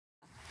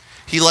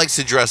he likes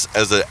to dress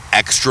as an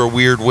extra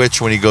weird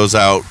witch when he goes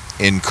out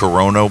in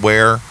Corona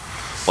wear,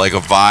 like a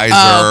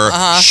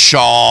visor,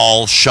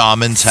 shawl,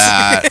 shaman's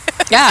hat.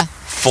 Yeah.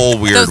 Full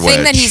weird witch. The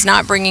thing that he's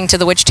not bringing to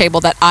the witch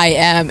table that I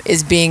am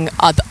is being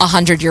a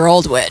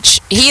 100-year-old witch.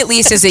 He at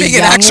least is a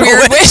young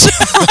weird witch.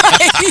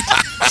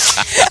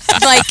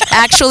 Like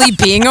actually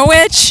being a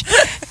witch.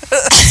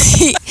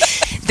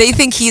 They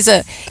think he's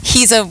a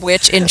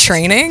witch in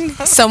training,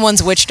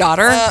 someone's witch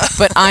daughter,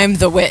 but I'm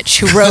the witch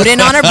who rode in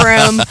on a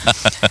broom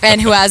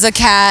and who has a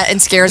cat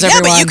and scares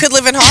everyone. Yeah, but you could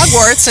live in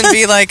Hogwarts and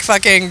be like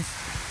fucking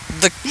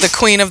the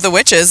queen of the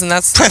witches, and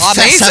that's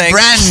Professor amazing.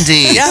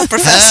 Brandy. Yeah,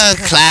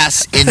 Professor. Her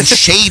class in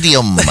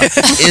Shadium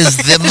is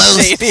the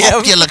most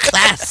popular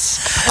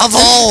class of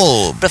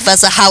all.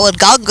 Professor Howard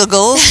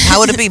Goggle. How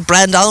would it be?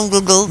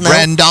 Brandongle? No.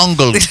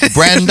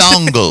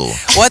 Brandongle.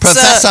 What's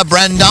Professor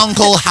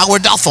Brandongle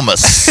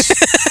Howardophamus.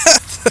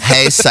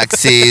 Hey,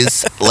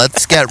 sexies.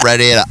 Let's get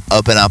ready to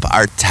open up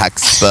our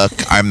textbook,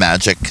 our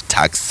magic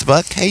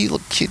textbook. Hey, you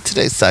look cute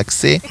today,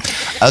 sexy.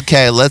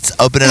 Okay, let's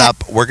open it up.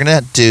 We're going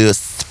to do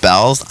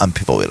spells on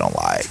people we don't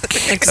like.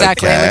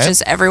 Exactly, Okay. which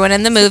is everyone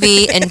in the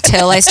movie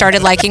until I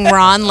started liking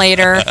Ron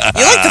later.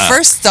 You like the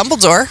first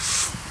Dumbledore?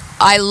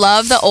 I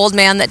love the old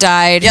man that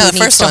died. Yeah, who the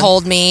needs first to one.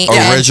 hold me.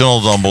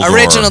 Original Dumbledore.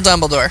 Original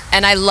Dumbledore.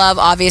 And I love,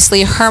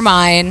 obviously,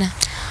 Hermione.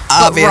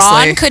 But Obviously.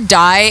 Ron could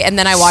die, and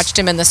then I watched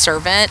him in The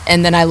Servant,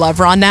 and then I love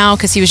Ron now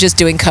because he was just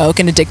doing coke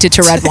and addicted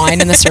to red wine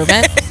in The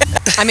Servant.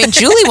 I mean,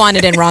 Julie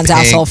wanted in Ron's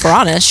asshole, for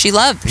honest. She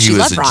loved He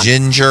was a Ron.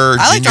 ginger.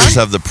 I liked Gingers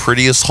Ron. have the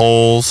prettiest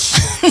holes.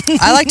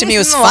 I liked him. He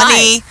was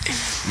funny.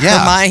 Yeah.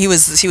 Hermione, he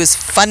was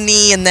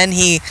funny, and then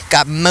he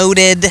got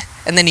moted,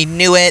 and then he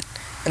knew it,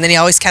 and then he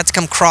always had to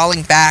come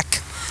crawling back.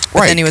 But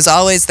Right. then he was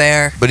always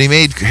there. But he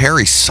made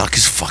Harry suck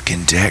his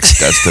fucking dick.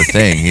 That's the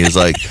thing. He was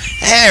like,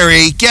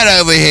 Harry, get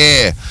over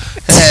here.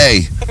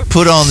 Hey,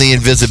 put on the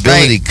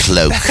invisibility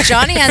cloak.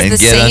 Johnny has and the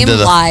get same under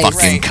the lies.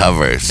 fucking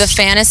covers. The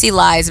fantasy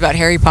lies about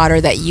Harry Potter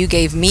that you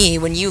gave me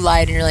when you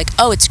lied and you're like,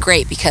 oh, it's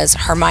great because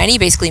Hermione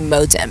basically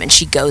modes him and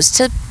she goes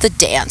to the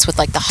dance with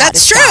like the That's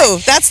hottest true.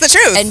 guy. That's the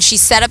truth. And she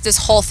set up this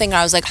whole thing and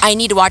I was like, I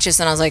need to watch this.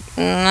 And I was like,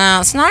 no,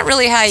 it's not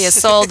really how you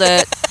sold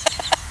it.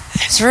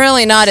 It's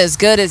really not as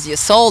good as you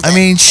sold it. I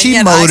mean, she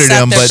And yet I moted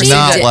sat him, there but for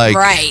not you. like...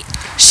 right.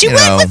 she you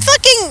went know. with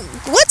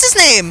fucking what's his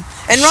name,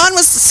 and Ron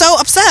was so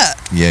upset.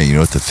 Yeah, you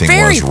know what the thing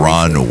Very was?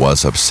 Ron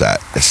was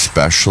upset.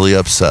 Especially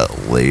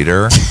upset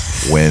later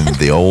when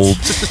the old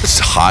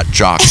hot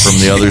jock from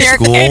the other Here-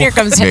 school and here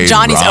comes made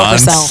Johnny's Ron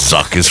oversell.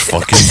 suck his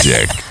fucking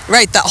dick.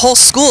 Right, that whole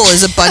school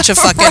is a bunch of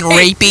fucking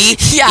Right. rapey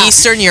Yeah.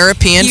 Eastern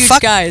European Huge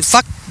guys.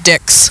 fuck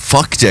dicks.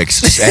 Fuck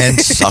dicks and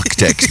suck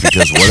dicks,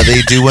 because what do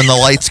they do when the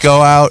lights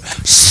go out?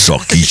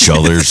 Suck each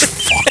other's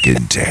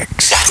fucking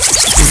dicks.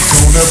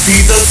 Gonna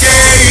be the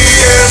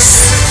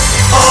gayest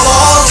of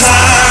all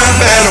time,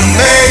 and I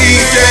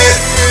made it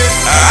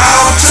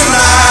out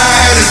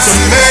tonight. It's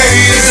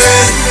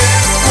amazing.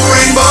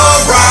 Rainbow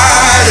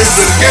Bride is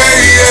the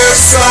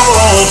gayest of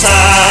all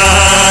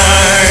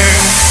time.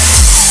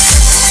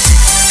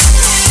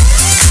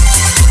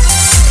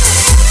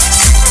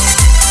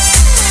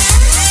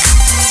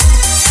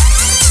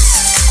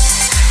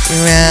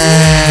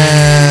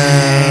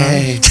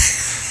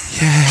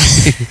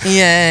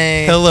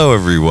 Yay. Hello,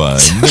 everyone.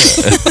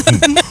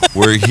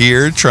 We're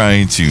here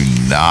trying to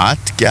not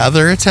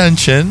gather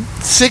attention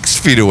 6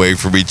 feet away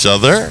from each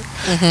other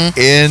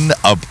in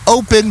an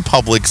open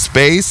public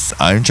space.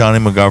 I'm Johnny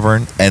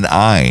McGovern, and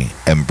I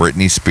am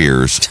Britney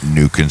Spears'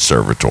 new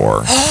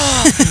conservator.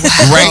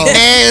 Great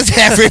news,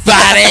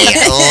 everybody.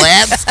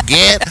 Let's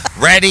get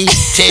ready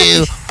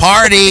to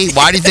party.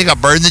 Why do you think I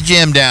burned the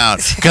gym down?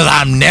 Because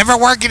I'm never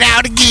working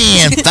out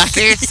again,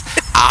 fuckers.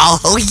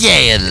 Oh,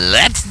 yeah,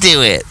 let's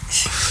do it.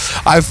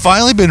 I've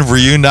finally been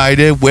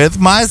reunited with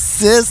my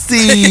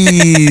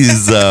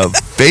sissies,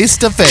 face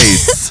to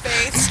face.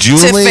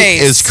 Julie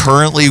face. is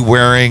currently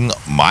wearing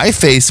my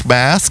face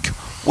mask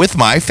with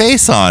my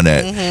face on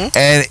it,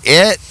 and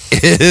it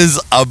is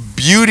a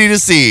beauty to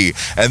see.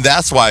 And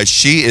that's why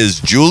she is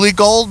Julie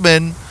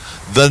Goldman,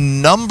 the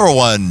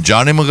 #1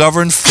 Johnny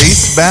McGovern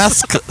face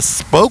mask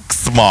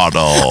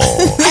spokesmodel.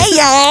 Hey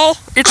y'all,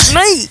 it's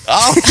me.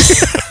 Oh,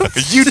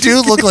 you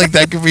do look like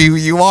that could be who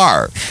you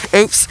are.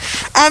 Oops.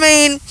 I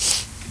mean,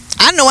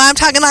 I don't know why I'm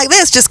talking like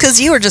this, just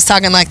because you were just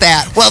talking like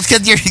that. Well, it's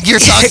because you're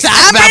so excited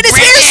I'm about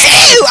Britney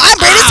Spears too. I'm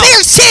Britney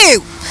Spears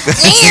too.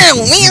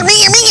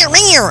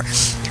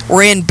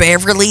 We're in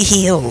Beverly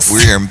Hills.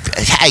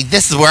 Hey,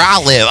 this is where I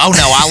live. Oh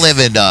no, I live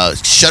in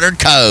Shuttered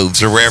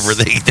Coves or wherever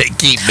they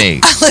keep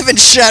me. I live in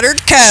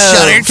Shuttered Cove.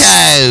 Shuttered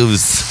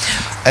Coves.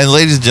 And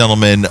ladies and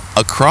gentlemen,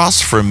 across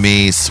from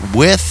me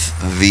with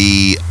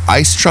the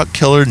ice truck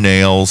killer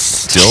nails,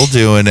 still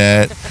doing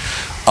it.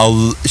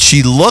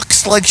 She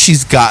looks like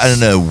she's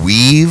gotten a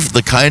weave,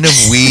 the kind of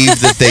weave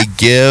that they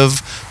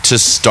give to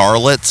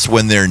starlets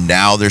when they're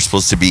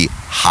supposed to be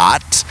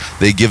hot.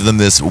 They give them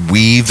this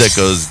weave that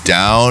goes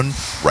down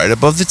right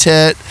above the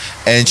tit,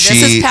 and This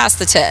is past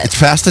the tit. It's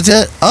past the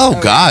tit? Oh,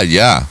 God,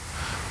 yeah.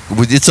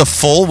 It's a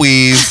full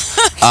weave.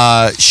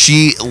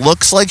 She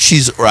looks like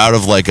she's out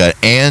of like an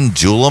Ann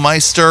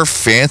Dulemeister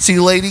fancy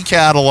lady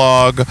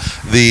catalog.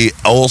 The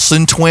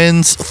Olsen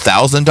twins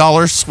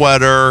 $1,000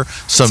 sweater,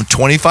 some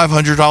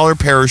 $2,500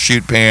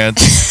 parachute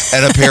pants,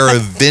 and a pair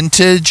of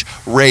vintage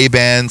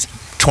Ray-Bans.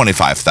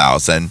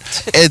 25,000.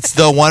 It's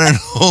the one and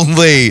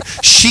only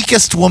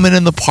chicest woman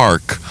in the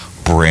park,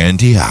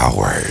 Brandy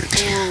Howard.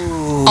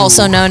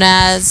 Also known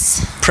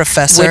as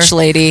Professor. Witch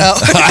Lady. Oh.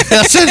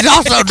 This is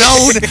also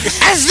known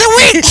as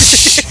the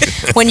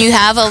witch. When you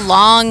have a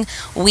long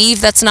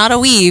weave that's not a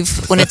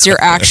weave, when it's your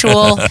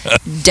actual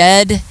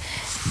dead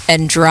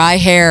and dry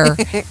hair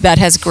that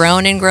has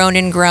grown and grown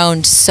and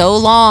grown so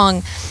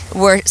long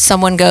where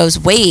someone goes,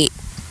 wait,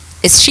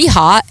 is she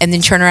hot? And then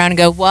turn around and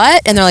go,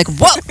 what? And they're like,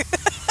 whoa.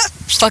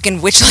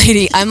 Fucking Witch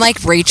Lady. I'm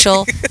like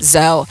Rachel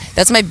Zoe.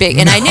 That's my big,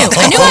 and I knew I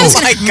was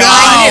Oh gonna, my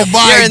God.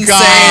 my You're insane.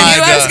 God. I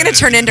knew I was gonna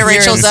turn into You're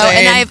Rachel Zoe,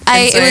 and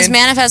it was insane.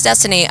 manifest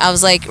destiny. I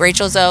was like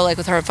Rachel Zoe, like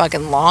with her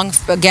fucking long,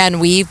 again,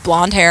 weave,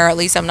 blonde hair. At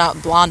least I'm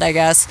not blonde, I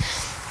guess.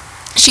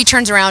 She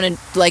turns around and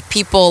like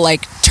people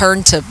like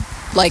turn to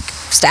like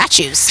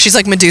statues. She's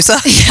like Medusa.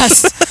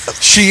 Yes.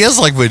 She is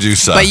like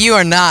Medusa. But you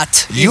are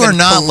not. You are even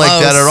not like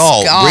that at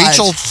all. close. God.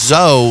 Rachel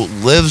Zoe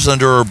lives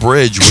under a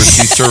bridge where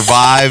she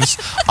survives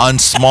on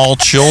small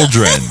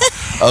children.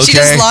 Okay? She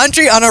does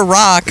laundry on a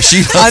rock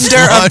She does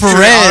under a laundry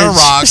bridge. on a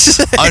rock,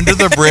 under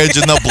the bridge,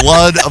 in the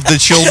blood of the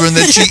children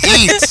that she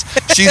eats.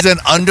 She's an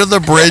under the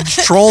bridge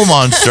troll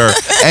monster,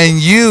 and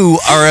you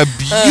are a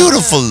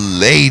beautiful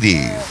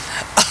lady.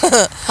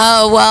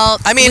 Oh well.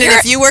 I mean, and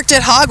if you worked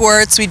at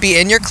Hogwarts, we'd be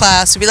in your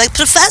class. We'd be like,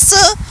 Professor.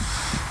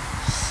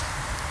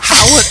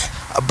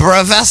 Howard,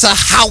 Professor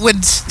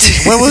Howard.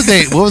 What would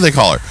they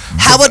call her?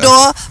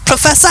 Howardor.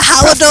 Professor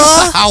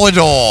Howardor.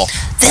 Howardor.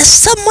 There's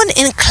someone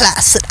in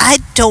class that I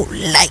don't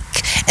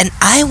like, and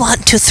I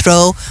want to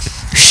throw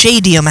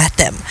shadium at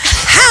them.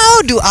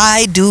 How do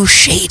I do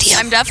shadium?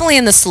 I'm definitely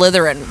in the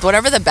Slytherin,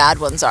 whatever the bad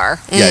ones are.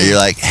 Yeah, you're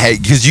like, hey,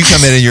 because you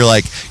come in and you're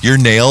like, your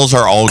nails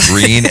are all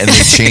green and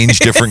they change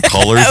different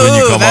colors when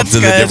you Ooh, come up that's to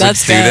the good. different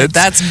That's good. students.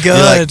 That's You're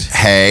like, good.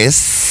 hey,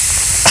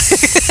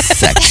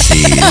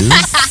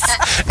 sexies.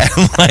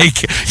 And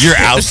like, your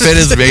outfit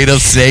is made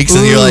of snakes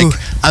and you're Ooh. like,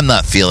 I'm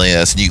not feeling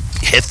this. And you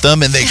hit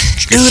them and they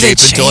Ooh, they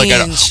shape into like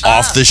an change.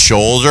 off the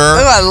shoulder.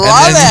 Ooh, I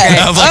love and then it.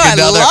 you have like Oh, I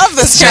another love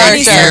this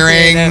shiny character.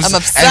 earrings. I'm And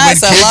when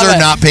obsessed. I kids love are it.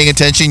 not paying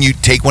attention, you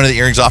take one of the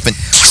earrings off and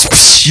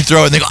you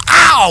throw it and they go,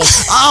 ow,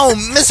 oh,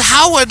 Miss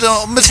Howard,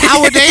 Miss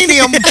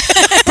Howardanium,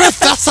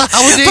 Professor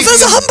Howardanium.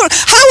 Professor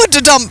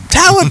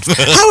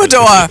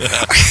Howardor.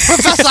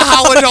 Professor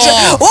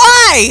Howardor.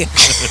 Why?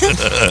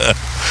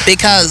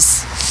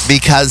 Because.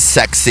 Because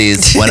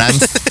sexies, when I'm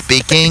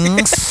speaking,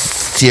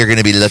 you're going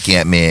to be looking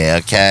at me,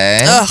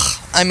 okay? Ugh.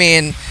 I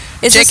mean,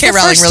 Is this J.K. the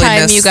Rowling first really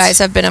time missed. you guys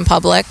have been in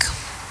public?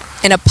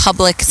 In a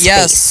public space?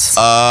 Yes.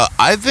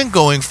 I've been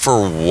going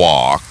for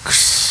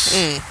walks,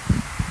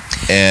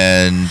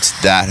 and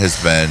that has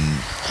been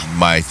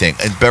my thing.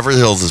 And Beverly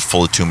Hills is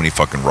full of too many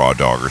fucking raw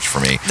doggers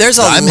for me. There's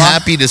a I'm lot-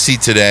 happy to see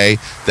today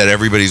that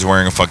everybody's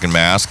wearing a fucking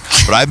mask,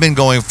 but I've been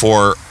going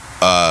for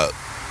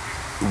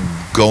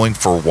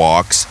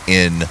walks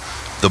in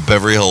the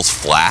Beverly Hills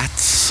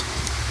Flats.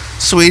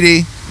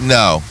 Sweetie,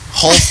 no.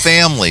 Whole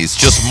families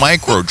just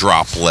micro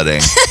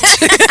dropletting.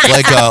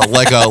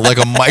 like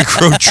a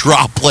micro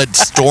droplet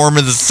storm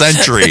of the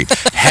century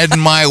heading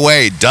my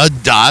way,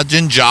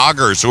 dodging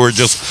joggers who are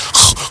just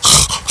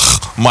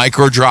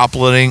micro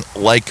dropletting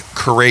like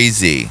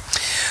crazy.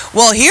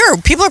 Well, here,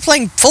 people are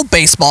playing full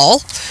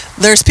baseball.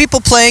 There's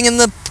people playing in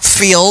the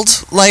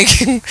field, like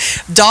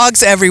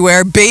dogs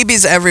everywhere,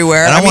 babies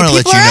everywhere. And I want to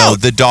let people you are know,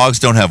 out. the dogs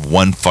don't have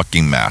one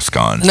fucking mask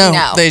on.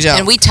 No, they don't.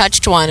 And we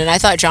touched one, and I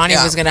thought Johnny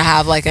Yeah. was going to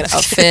have like a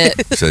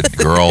fit. Said,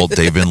 girl,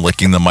 they've been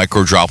licking the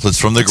micro droplets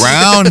from the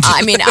ground.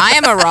 I mean, I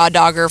am a raw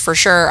dogger for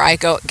sure. I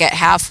go get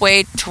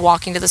halfway to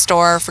walking to the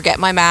store, forget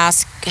my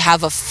mask,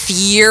 have a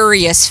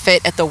furious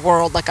fit at the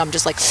world. Like I'm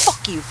just like,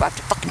 fuck you, I have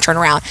to fucking turn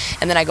around.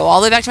 And then I go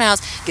all the way back to my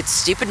house, get the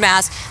stupid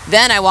mask.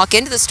 Then I walk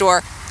into the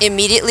store,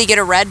 immediately get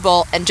a Red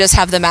Bull, and just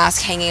have the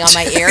mask hanging on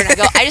my ear. And I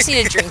go, I just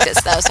need to drink this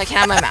though, so I can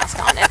have my mask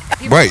on. And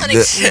people Right. want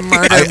to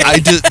murder me. I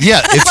just,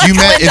 yeah.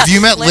 If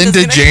you met Linda's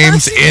Linda gonna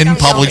James come, she's in gonna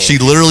kill public, me. she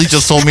literally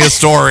just told me a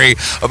story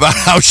about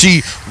how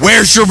she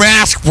wears your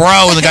mask,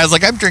 bro, and the guy's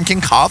like, I'm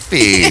drinking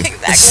coffee.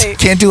 Exactly.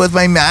 Can't do it with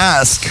my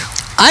mask.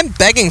 I'm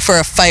begging for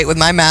a fight with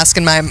my mask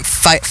and my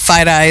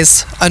fight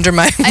eyes under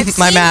my I've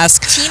my seen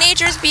mask.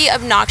 teenagers be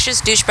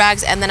obnoxious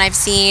douchebags, and then I've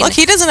seen Look,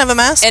 he doesn't have a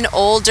mask. an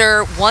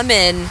older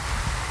woman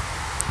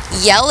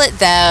yell at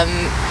them.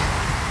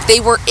 They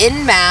were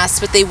in masks,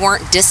 but they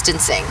weren't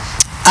distancing.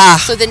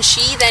 So then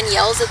she then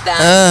yells at them,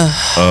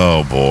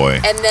 Oh boy.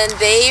 and then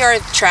they are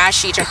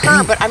trashy to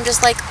her. But I'm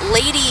just like,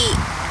 lady,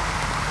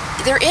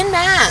 they're in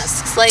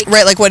masks. Like,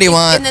 Right, like, what do you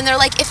want? And then they're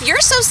like, if you're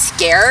so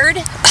scared,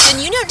 then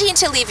you don't need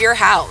to leave your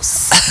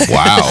house.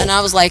 Wow. And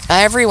I was like,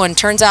 everyone,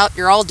 turns out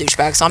you're all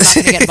douchebags, so I'm not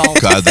going to get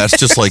involved. God, that's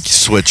just like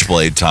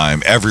Switchblade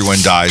time. Everyone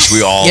dies.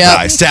 We all Yep.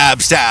 die.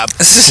 Stab, stab,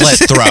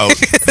 slit throat.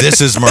 This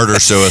is murder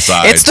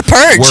suicide. It's the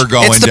purge. We're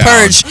going It's the down.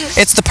 purge.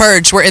 It's the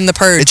purge. We're in the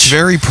purge. It's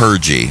very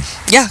purgy.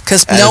 Yeah,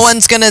 because As- no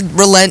one's going to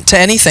relent to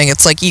anything.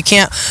 It's like you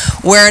can't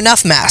wear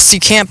enough masks. You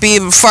can't be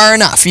far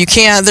enough. You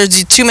can't.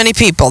 There's too many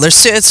people.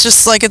 It's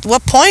just like, at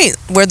what point?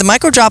 Where the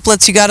micro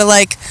droplets, you got to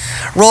like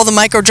roll the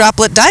micro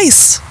droplet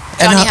dice.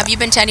 Johnny, have you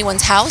been to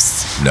anyone's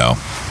house? No.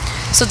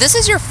 So this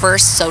is your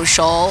first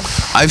social.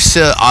 I've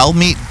said I'll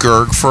meet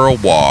Gerg for a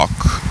walk,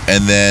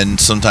 and then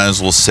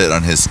sometimes we'll sit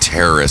on his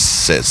terrace,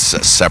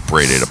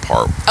 separated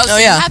apart, Oh, so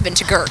yeah. you have been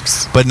to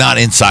Gerg's. but not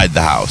inside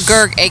the house.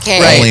 Gerg,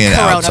 a.k.a. Right. Only an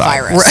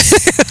outside.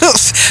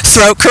 coronavirus.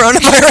 Throat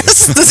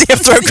coronavirus? Does he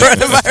have throat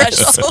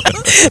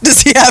coronavirus?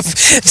 Does he have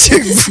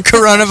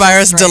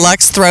coronavirus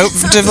deluxe throat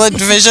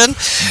division?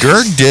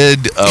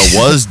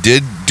 Gerg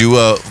did do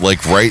a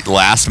like right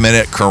last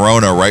minute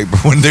Corona right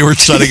when they were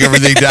shutting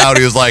everything down.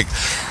 He was like,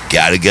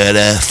 "Gotta go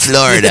to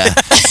Florida,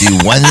 do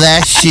one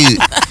last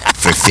shoot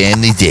for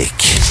Family Dick."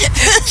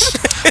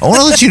 I want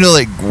to let you know,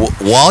 like,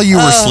 while you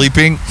were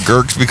sleeping,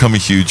 Gerg's become a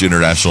huge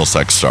international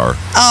sex star.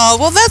 Oh,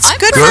 well, that's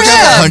good for Gerg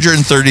has him.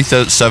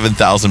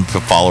 137,000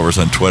 followers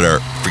on Twitter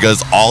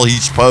because all he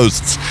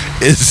posts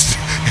is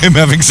him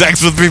having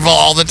sex with people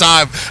all the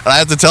time. And I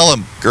have to tell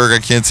him, Gerg, I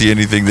can't see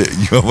anything that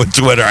you have on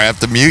Twitter. I have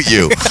to mute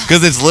you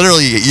because it's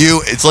literally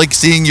you. It's like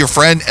seeing your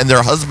friend and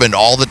their husband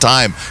all the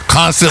time,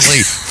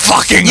 constantly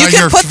fucking You on can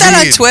your put that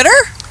on feed. Twitter?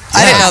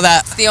 I didn't know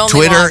that. It's the only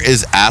Twitter one.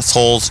 is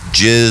assholes,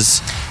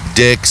 jizz,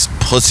 dicks,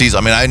 pussies.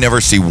 I mean, I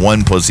never see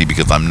one pussy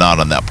because I'm not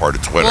on that part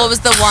of Twitter. Well, it was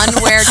the one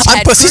where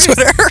On Pussy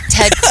Twitter.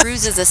 Ted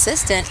Cruz's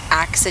assistant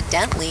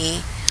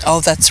accidentally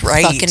Oh, that's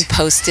right. fucking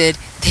posted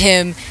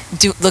him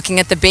looking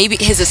at the baby.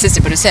 His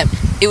assistant, but it was him.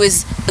 It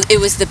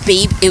was the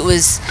baby. It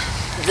was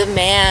the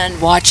man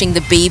watching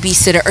the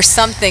babysitter or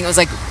something. It was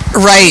like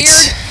Right.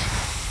 weird.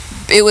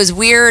 It was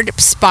weird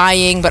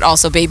spying, but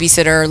also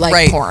babysitter like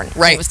Right, porn.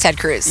 right. It was Ted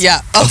Cruz. Yeah.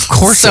 Of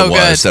course so it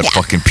was, good. that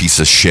fucking piece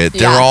of shit.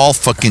 Yeah. They're all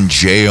fucking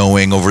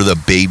J-O-ing over the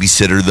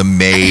babysitter, the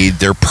maid.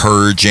 They're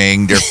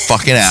purging. They're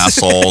fucking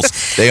assholes.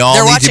 They all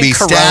They're need to watching be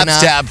stab, Corona.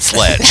 stab,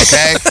 slit,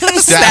 okay?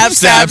 Stab,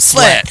 stab,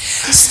 slit.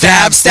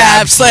 Stab,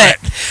 stab, slit.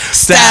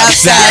 Stab,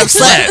 stab,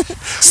 slit.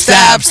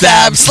 Stab,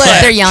 stab,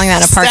 slit. They're yelling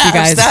that in a park, you Stab,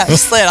 guys. stab,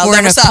 slit. I'll We're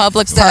in never a stop.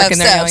 public Stab, park and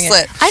they're stab, yelling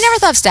slit. it. I never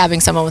thought of stabbing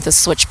someone with a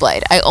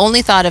switchblade. I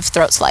only thought of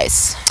throat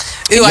slice.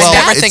 Ooh, I Well,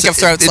 never it's- think of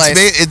throat slice.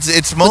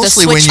 It's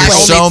mostly when you're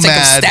switchblade. so I only think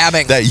of mad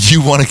stabbing. that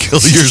you want to kill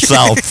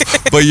yourself,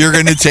 but you're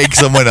going to take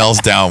someone else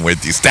down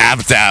with you.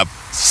 Stab, stab,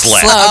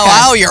 slit. Slow. Oh, Okay.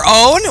 wow, your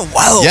own?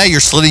 Whoa. Yeah, you're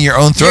slitting your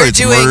own throat. You're It's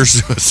doing- murder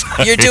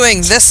suicide. You're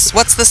doing this.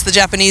 What's this the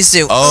Japanese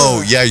do?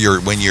 Oh, yeah,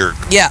 when you're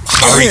Yeah.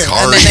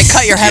 harikari. And then they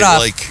cut your head off.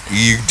 Like,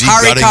 you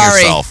de-gutting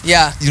Harikari. yourself.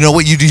 Yeah. You know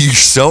what you do? You're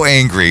so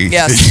angry.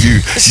 Yes.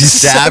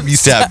 that you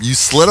stab. You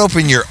slit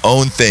open your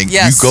own thing.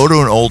 Yes. You go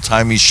to an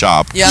old-timey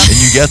shop. Yeah. And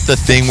you get the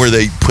thing where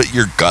they put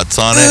your guts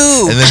on it.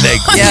 Ooh. And then they...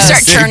 Yes. You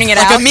start churning it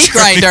Like out. a meat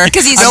grinder.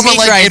 Because he's No, a but meat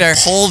like grinder. it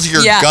pulls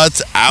your Yeah.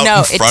 guts out No,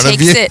 in it front of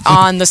takes you. it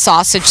on the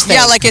sausage thing.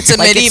 Yeah, like it's a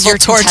medieval your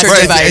torture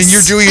intestines. device. And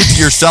you're doing it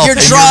to yourself. You're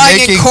and drawing and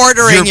making,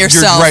 quartering you're,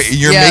 yourself. You're, right. And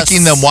you're Yes.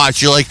 making them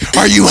watch. You're like,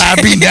 are you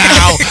happy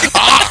now?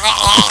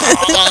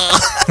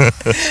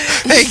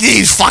 Make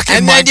these fucking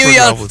And then you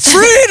yell, microdroplets.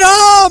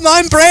 freedom!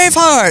 I'm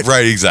Braveheart.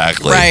 Right,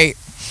 exactly. Right.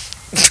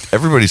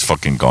 Everybody's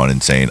fucking gone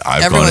insane.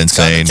 I've gone Everyone's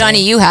gone insane.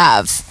 Johnny, you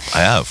have. I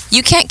have.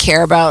 You can't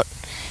care about.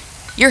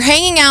 You're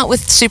hanging out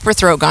with super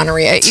throat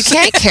gonorrhea. You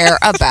can't care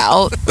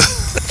about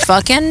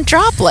fucking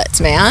droplets,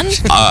 man.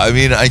 I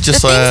mean, I The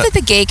just... things that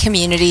the gay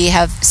community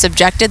have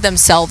subjected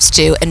themselves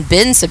to and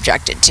been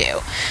subjected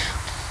to.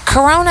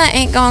 Corona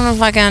ain't gonna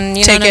fucking,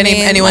 you Take know what I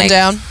mean? anyone Like,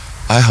 down?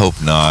 I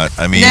hope not.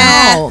 I mean...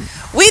 No.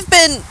 We've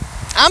been,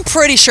 I'm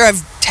pretty sure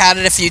I've had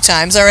it a few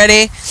times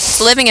already.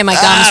 It's living in my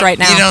gums right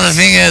now. You know, the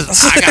thing is,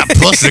 I got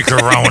pussy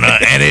corona,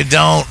 and it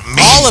don't mean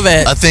All of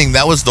it. a thing.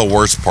 That was the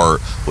worst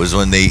part, was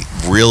when they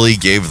really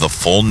gave the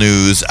full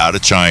news out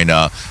of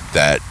China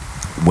that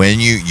when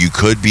you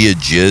could be a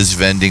jizz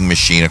vending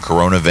machine, a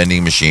corona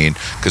vending machine,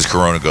 because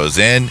corona goes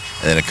in, and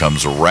then it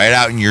comes right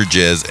out in your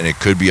jizz, and it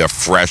could be a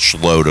fresh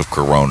load of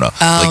corona.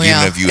 Oh, like, yeah.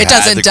 even if you It had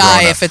doesn't the die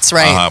corona. if it's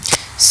right.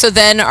 So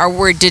then,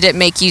 did it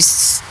make you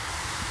scared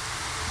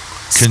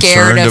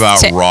Concerned of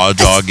about raw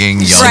dogging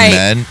young Right.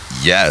 men?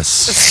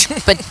 Yes.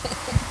 But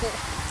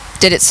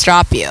did it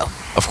stop you?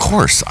 Of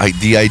course.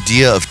 The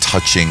idea of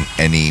touching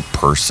any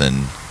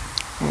person,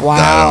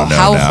 Wow, don't know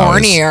how now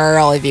horny is- are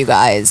all of you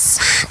guys?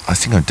 I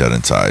think I'm dead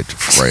inside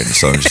right now,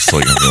 so I'm just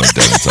like I'm feeling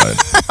dead inside.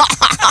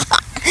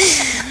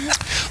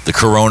 The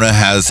corona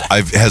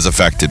has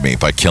affected me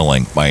by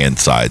killing my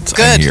insides.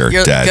 Good. I'm here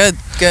You're dead. good.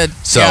 Good.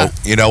 So, Yeah.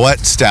 you know what?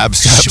 Stab,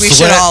 stab, We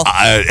slit. should all-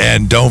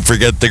 And don't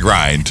forget the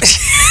grind.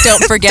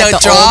 Don't forget Don't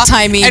the draw old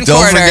timey. and Don't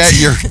quarter. forget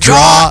your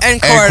draw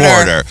and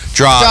quarter.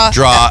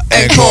 Draw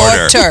and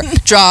quarter.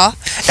 Draw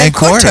And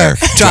quarter.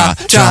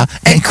 Draw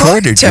and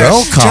quarter.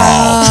 Roll call.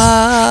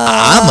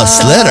 I'm a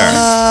slitter.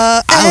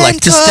 I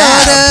like to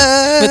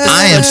stab. With the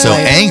I am so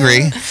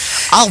angry.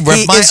 I'll rip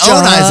He my is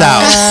own eyes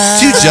out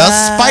to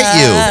just spite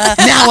you.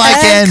 Now I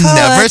can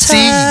never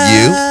see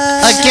you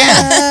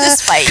again.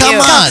 Despite Come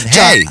you. on,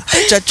 hey.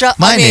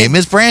 My name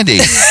is Brandy.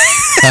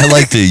 I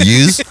like to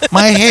use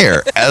my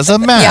hair as a Yeah,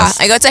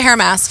 mask. I go to hair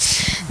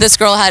mask. This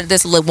girl had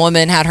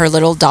woman had her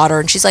little daughter,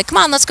 and she's like, "Come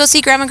on, let's go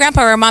see Grandma and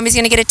Grandpa, or Mommy's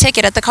gonna get a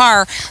ticket at the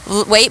car.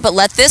 Wait, but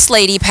let this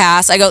lady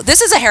pass." I go,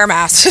 "This is a hair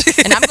mask,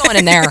 and I'm going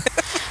in there."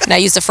 And I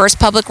used the first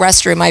public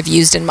restroom I've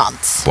used in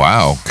months.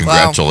 Wow,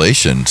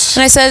 congratulations.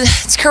 And I said,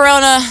 "It's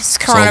Corona. It's It's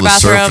Corona all the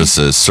bathroom."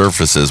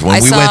 surfaces. When I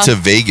we went saw- to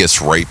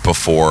Vegas right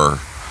before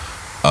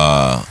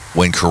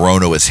when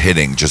Corona was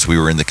hitting, we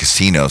were in the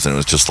casinos, and it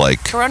was just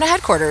like Corona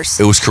headquarters.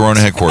 it was Corona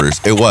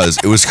headquarters. It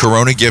was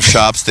Corona gift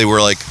shops. They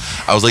were like,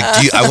 I was like,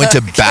 I went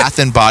to Bath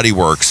and Body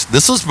Works.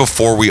 This was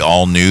before we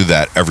all knew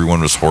that everyone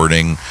was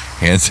hoarding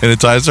hand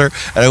sanitizer,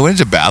 and I went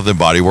to Bath and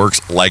Body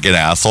Works like an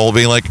asshole,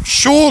 being like,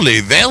 surely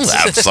they'll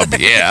have some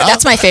here.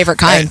 That's my favorite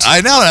kind. I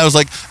know, and I was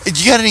like, "Do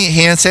you got any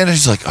hand sanitizer?"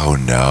 She's like, "Oh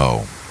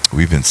no,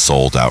 we've been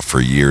sold out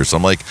for years."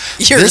 I'm like,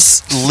 Years.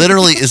 "This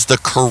literally is the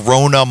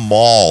Corona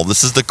Mall.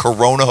 This is the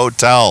Corona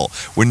Hotel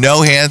with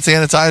no hand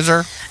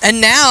sanitizer." And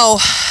now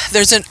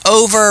there's an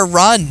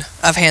overrun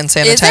of hand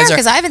sanitizer. Is there?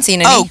 Because I haven't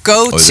seen any. Oh,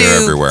 go Oh, they're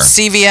to everywhere.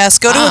 CVS.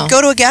 Go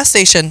to a gas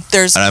station.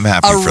 There's And I'm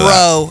happy a for that.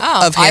 row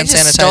Oh, of I hand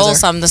just sanitizer. stole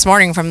some this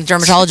morning from the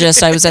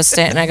dermatologist. I was at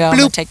and I go, I'm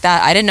gonna take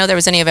that. I didn't know there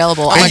was any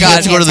available. Oh my I God, You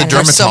have to go to the hand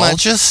sanitizer. There's so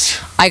much. dermatologist.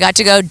 I got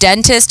to go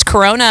dentist.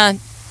 Corona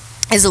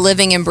is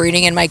living and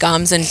breeding in my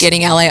gums and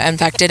getting LA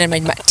infected in my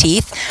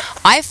teeth.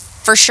 I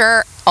for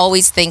sure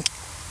always think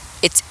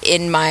it's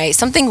in my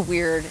something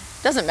weird.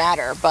 Doesn't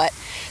matter, but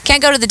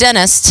can't go to the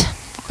dentist.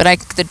 But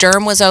the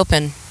derm was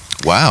open,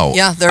 Wow.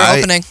 Yeah, they're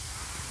opening.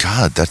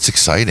 God, that's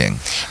exciting.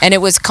 and it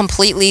was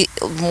completely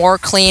more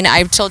clean.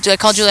 I called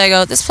Julie. I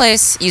go, this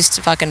place used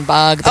to fucking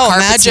bug. The Oh,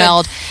 carpet imagine.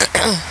 smelled.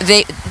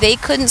 They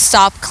couldn't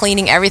stop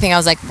cleaning everything. I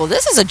was like, well,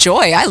 this is a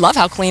joy. I love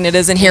how clean it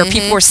is in here.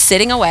 People were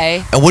sitting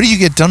away. And what do you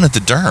get done at the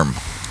derm?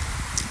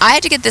 I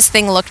had to get this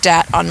thing looked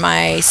at on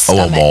my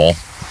stomach. Oh, a mole.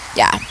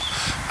 Yeah.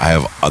 I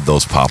have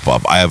those pop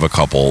up. I have a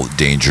couple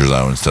danger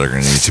zones that are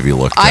going to need to be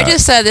looked I at.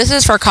 just said this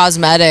is for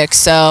cosmetics.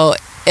 So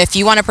if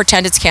you want to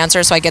pretend it's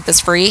cancer, so I get this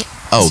free,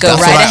 oh, go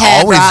that's right what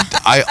ahead,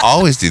 brah. I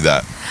always do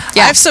that. I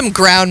Yeah. have some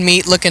ground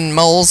meat looking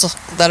moles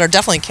that are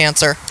definitely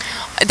cancer.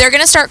 They're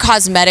gonna start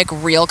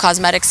real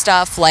cosmetic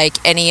stuff, like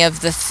any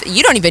of the.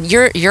 You don't even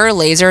your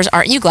lasers.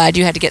 Aren't you glad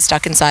you had to get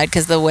stuck inside?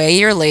 Because the way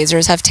your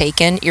lasers have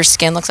taken, your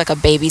skin looks like a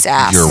baby's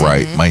ass. You're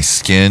right. My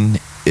skin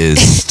is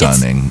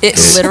stunning. It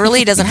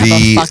literally doesn't have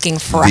a fucking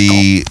freckle.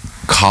 The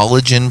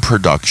collagen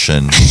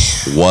production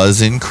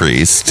was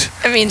increased.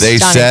 I mean, They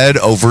stunning. said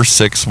over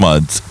 6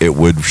 months it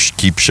would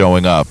keep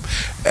showing up,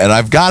 and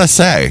I've got to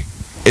say,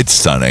 it's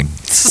stunning.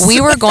 We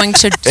were going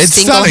to It's stunning,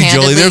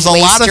 single-handedly Julie. There's a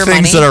waste lot of your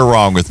things money. that are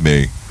wrong with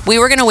me. We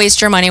were going to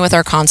waste your money with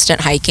our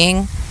constant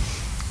hiking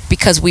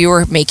because we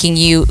were making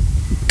you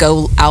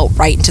go out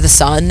right into the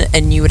sun,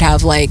 and you would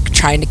have like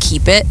trying to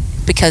keep it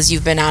because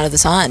you've been out of the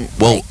sun.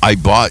 Well, Like, I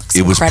bought, it's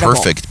it was incredible.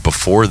 perfect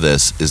before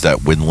this, is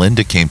that when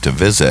Linda came to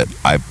visit,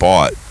 I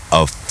bought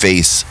a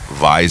face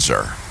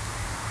visor,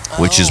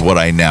 which is what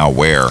I now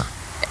wear.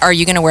 are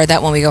you going to wear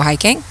that when we go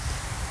hiking?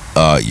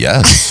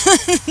 Yes.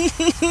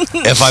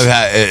 If I've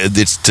had,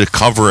 it's to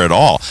cover it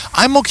all.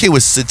 I'm okay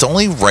with, it's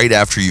only right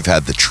after you've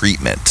had the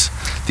treatment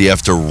that you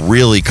have to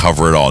really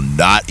cover it all,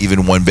 not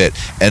even one bit.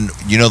 And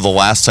you know, the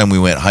last time we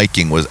went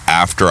hiking was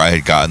after I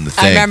had gotten the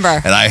I thing.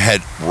 remember. And I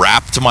had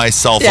wrapped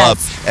myself Yes.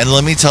 up. And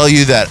let me tell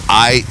you that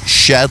I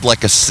shed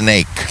like a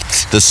snake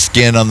the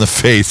skin on the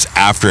face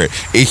after it.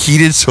 It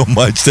heated so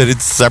much that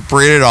it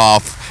separated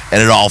off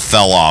and it all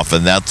fell off.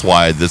 And that's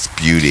why this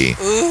beauty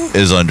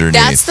is underneath.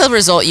 That's the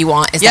result you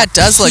want. Is Yeah, that it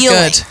does look peeling.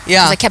 good.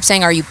 Yeah. 'Cause I kept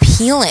saying, "Are you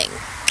peeling?"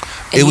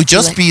 And It you'd would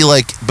just like- be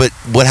like, but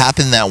what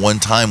happened that one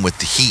time with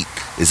the heat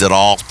is it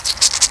all,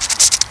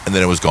 and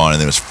then it was gone, and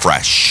then it was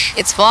fresh.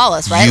 It's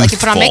flawless, right? Like you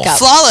put on Youthful. makeup.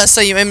 Flawless. So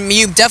you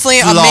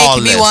definitely are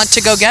making me Flawless. want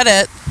to go get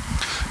it.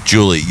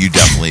 Julie, you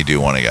definitely do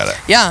want to get it.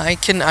 Yeah, I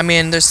can. I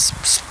mean, there's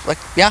like,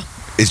 yeah.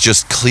 It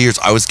just clears.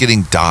 I was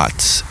getting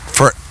dots.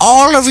 For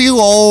all of you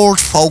old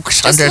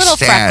folks, Just little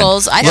understand.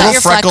 freckles. I Little thought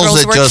your freckles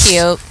that were just,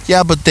 cute.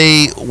 Yeah, but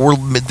they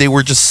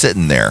were just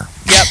sitting there.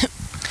 Yep.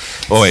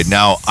 Oh wait,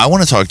 now I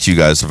want to talk to you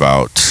guys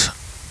about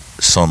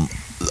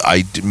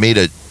made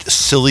a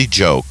silly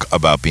joke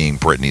about being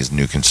Britney's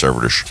new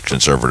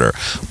conservator,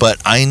 but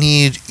I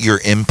need your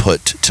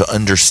input to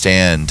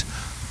understand.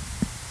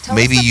 Tell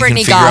Maybe us the you can Britney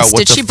figure out goss. what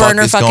Did the she burn fuck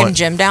her is fucking going-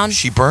 gym down?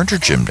 She burned her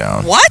gym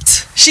down.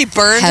 What? She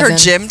burned her Heaven.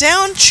 gym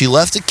down? She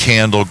left a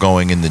candle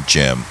going in the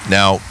gym.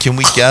 Now, can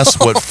we guess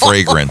what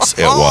fragrance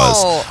it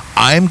was?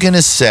 I'm going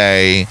to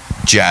say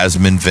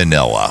jasmine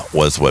vanilla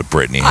was what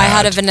Britney had. I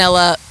had a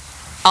vanilla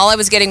All I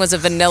was getting was a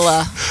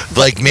vanilla.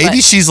 Like maybe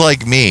but- she's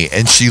like me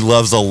and she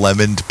loves a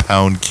lemon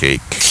pound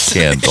cake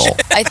candle.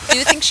 I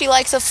do think she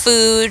likes a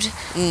food,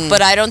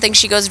 but I don't think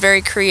she goes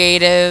very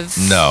creative.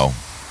 No.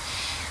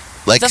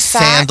 Like The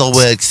fact-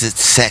 sandalwoods,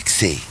 it's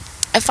sexy.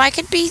 If I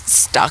could be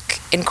stuck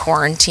in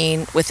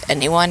quarantine with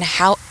anyone,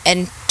 how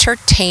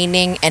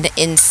entertaining and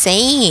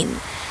insane.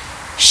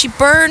 She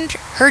burned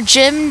her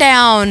gym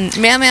down.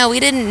 Mama, we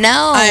didn't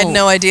know. I had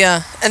no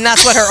idea. And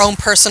that's what her own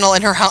personal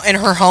in her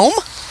home?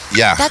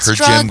 Yeah, That's her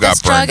drug, gym got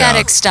that's burned drug down.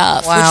 addict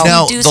stuff. Wow. Which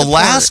Now, we do the support.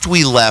 last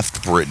we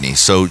left Brittany,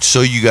 so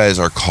you guys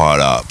are caught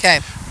up. Okay.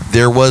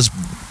 There was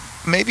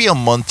maybe a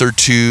month or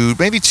two,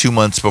 maybe 2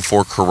 months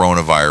before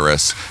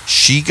coronavirus,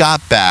 she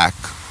got back.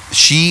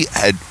 She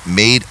had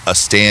made a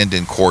stand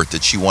in court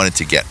that she wanted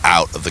to get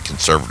out of the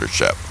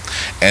conservatorship.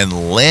 And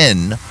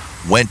Lynn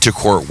went to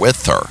court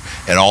with her.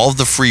 And all of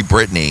the Free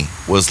Britney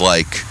was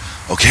like,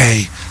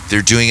 okay,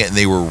 they're doing it. And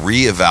they were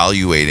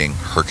reevaluating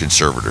her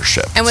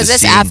conservatorship. And was to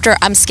this see- after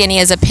I'm skinny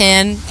as a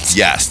pin?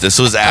 Yes, this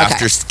was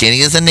after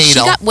Skinny as a She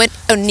Needle. went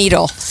a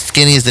needle.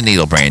 Skinny as a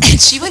Needle, Brandy.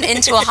 She went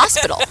into a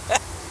hospital.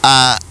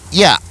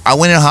 Yeah, I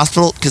went in a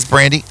hospital because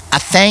Brandy, I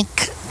think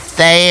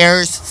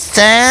there's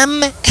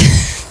some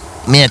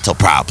mental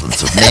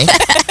problems with me.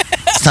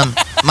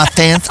 My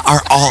fans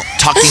are all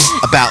talking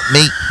about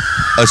me.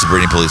 Oh, it's the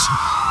Brittany police.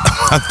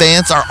 My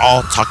fans are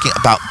all talking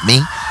about me,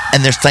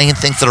 and they're saying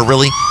things that are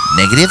really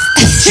negative.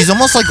 She's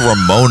almost like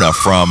Ramona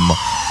from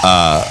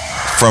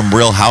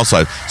Real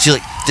Housewives. She's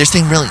like, they're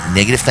saying really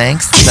negative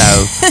things,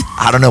 so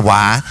I don't know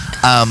why.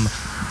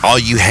 All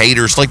you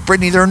haters, like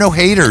Brittany, there are no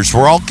haters.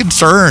 We're all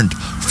concerned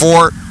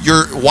for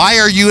why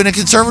are you in a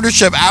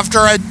conservatorship after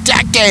a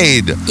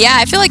decade? Yeah,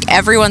 I feel like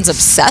everyone's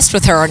obsessed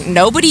with her.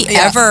 Nobody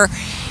ever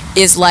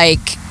is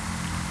like,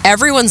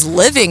 everyone's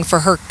living for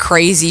her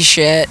crazy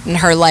shit and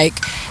her like,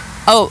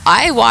 oh,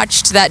 I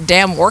watched that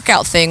damn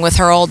workout thing with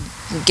her old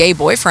gay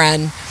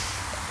boyfriend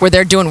where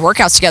they're doing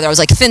workouts together. I was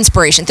like,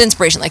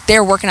 thinspiration. Like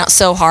they're working out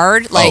so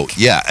hard. Like, Oh,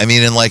 yeah. I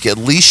mean, and like at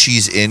least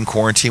she's in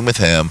quarantine with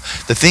him.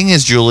 The thing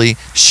is, Julie,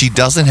 she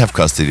doesn't have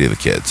custody of the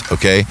kids,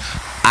 okay?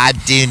 I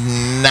do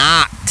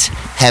not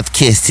have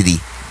custody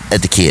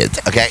of the kids,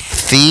 okay?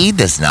 Feed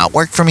does not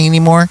work for me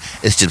anymore.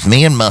 It's just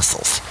me and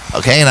Muscles,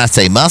 okay? And I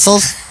say,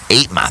 Muscles,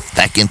 eat my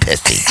fucking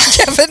pussy.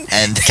 Kevin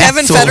And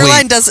Kevin that's what we-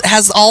 Federline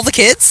has all the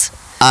kids?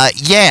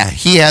 Yeah,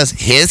 he has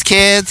his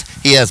kids,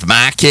 he has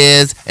my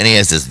kids, and he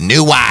has his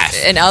new wife.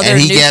 And other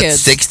he new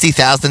gets kids.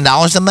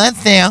 $60,000 a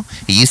month now.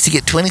 He used to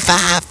get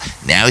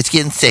 25. Now he's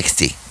getting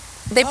 60.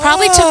 they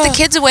probably took the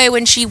kids away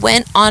when she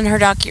went on her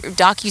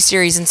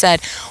docu-series and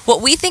said,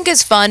 what we think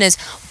is fun is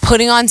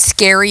putting on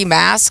scary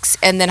masks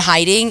and then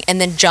hiding and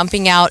then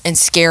jumping out and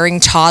scaring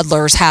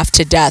toddlers half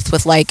to death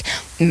with like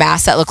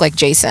masks that look like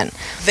Jason.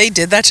 They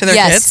did that to their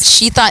Yes, kids?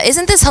 she thought,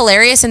 isn't this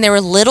hilarious? And they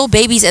were little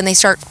babies and they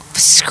start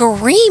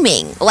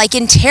screaming like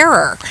in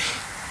terror.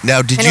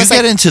 Now, did And it you was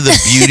get like- into the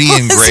beauty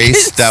and It was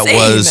grace that insane.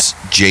 was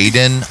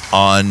Jaden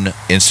on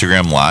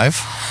Instagram Live?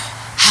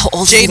 How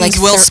old is he? Jaden's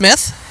Like Will thir-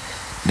 Smith?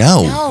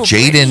 No, No,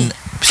 Jaden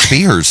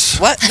Spears.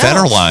 What? No.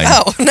 Federline.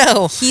 Oh,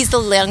 no. He's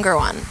the younger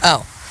one.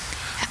 Oh.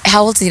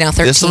 How old is he now?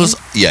 13? This was,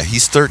 yeah,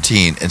 he's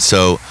 13. And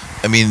so,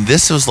 I mean,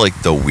 this was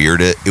like the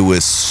weirdest. It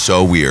was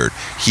so weird.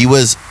 He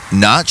was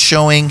not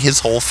showing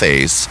his whole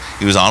face.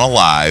 He was on a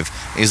live.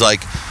 He's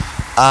like,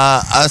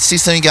 I see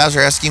some of you guys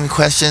are asking me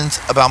questions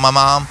about my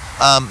mom.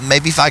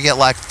 Maybe if I get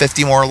like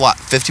 50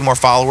 more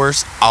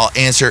followers, I'll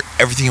answer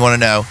everything you want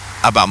to know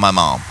about my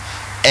mom.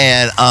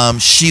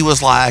 And she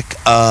was like,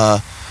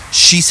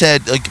 she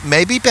said, like,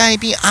 maybe,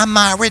 baby, I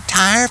might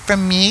retire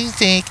from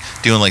music.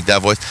 Doing like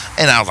that voice.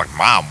 And I was like,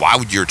 Mom, why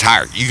would you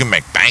retire? You can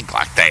make bank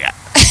like that.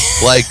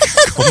 Like,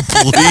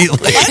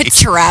 completely. What a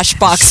trash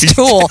box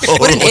tool.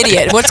 What an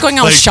idiot. What's going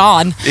on with Like,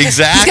 Sean?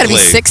 Exactly. He's got to be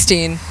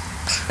 16. And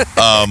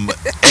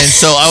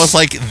so I was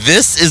like,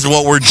 this is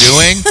what we're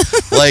doing.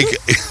 Like,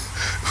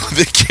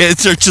 the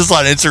kids are just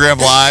on Instagram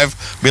Live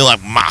being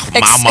like, my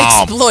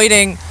mom.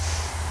 Exploiting.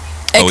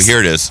 Oh, here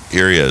it is.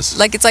 Here he is.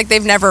 Like, it's like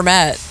they've never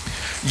met.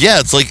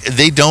 Yeah, it's like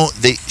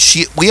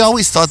we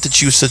always thought that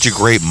she was such a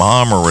great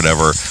mom or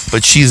whatever,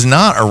 but she's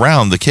not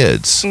around the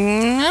kids. I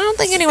don't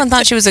think anyone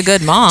thought she was a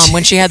good mom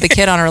when she had the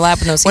kid on her lap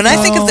with no When I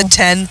think of the seatbelt.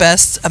 10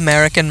 best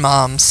American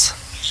moms,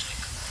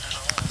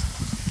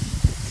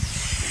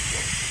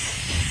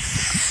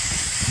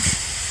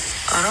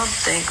 I don't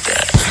think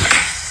that.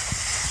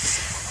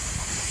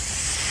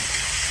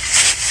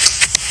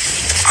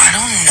 I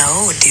don't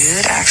know,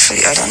 dude.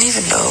 Actually, I don't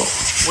even know.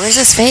 Where's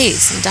his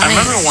face? I'm I dying.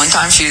 remember one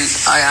time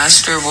I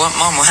asked her, "What,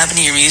 Mom? What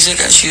happened to your music?"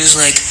 And she was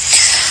like,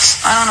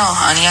 "I don't know,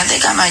 honey. I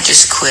think I might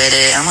just quit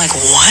it." I'm like,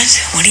 "What?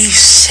 What are you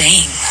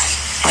saying?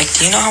 Like,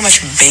 do you know how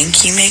much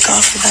bank you make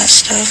off of that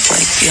stuff?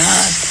 Like,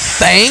 God."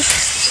 bank?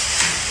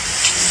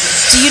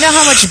 Do you know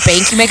how much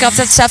bank you make off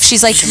that stuff?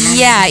 She's like,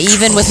 yeah,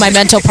 even with my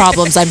mental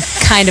problems, I'm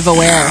kind of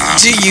aware.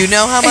 Do you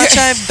know how much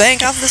I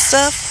bank off this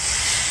stuff?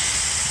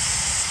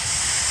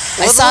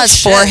 I saw his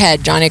Shit.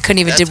 forehead, Johnny. I couldn't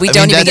even. We I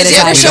don't mean, even get that's his it.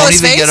 it. Ever eyes. We show don't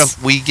his even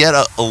face? we get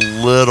a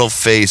little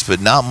face, but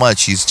not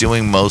much. He's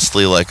doing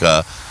mostly like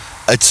a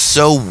It's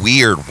so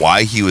weird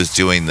why he was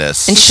doing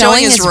this. And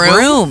showing his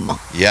room.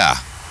 Yeah.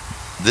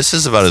 This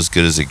is about as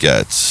good as it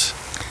gets.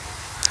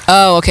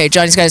 Oh, okay.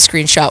 Johnny's got a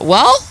screenshot.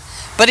 Well,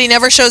 But he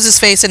never shows his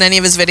face in any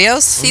of his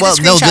videos. see Well,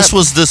 the no, screenshot. this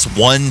was this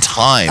one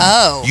time.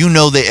 Oh. You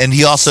know that, and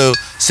he also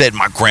said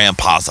my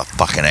grandpa's a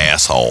fucking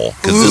asshole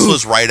because this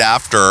was right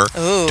after.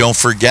 Ooh. Don't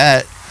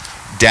forget,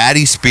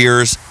 Daddy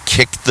Spears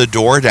kicked the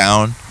door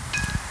down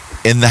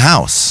in the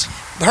house.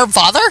 Her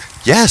father?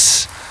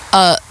 Yes.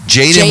 Uh,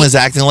 Jaden Ja- was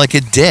acting like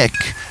a dick,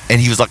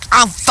 and he was like,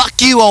 "Oh, fuck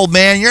you, old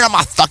man. You're not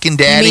my fucking You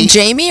daddy." mean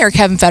Jamie or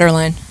Kevin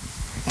Federline?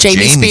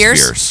 Jamie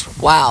Spears?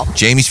 Wow.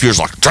 Jamie Spears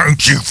like,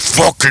 "Don't you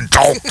fucking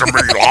talk to me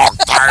like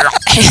that.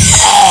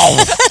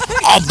 Oh,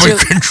 I've been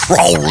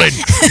controlling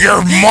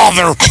your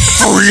mother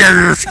for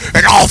years,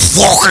 and I'll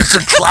fucking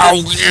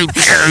control you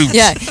too."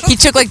 Yeah, he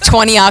took like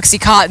 20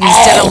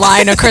 Oxycontins, did a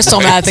line of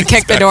crystal meth, and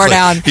kicked the door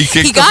down. Exactly. He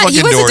kicked the He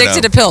fucking was door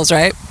addicted down. to pills,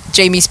 right?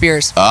 Jamie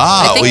Spears.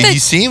 Ah, I think well, that he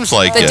seems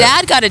like The it.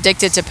 dad got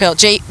addicted to pills.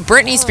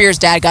 Britney Spears'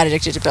 dad got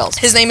addicted to pills.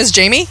 His name is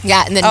Jamie?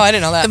 Yeah, and then Oh, I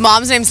didn't know that. the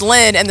mom's name's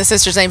Lynn, and the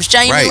sister's name's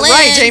Jamie Right. Lynn.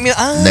 Right, Jamie.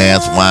 Oh,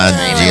 That's why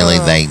Julie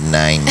they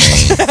named me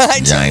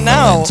I didn't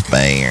know.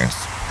 Spears.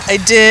 I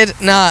did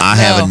not I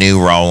know. have a new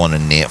role on a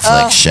Netflix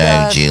Oh, show,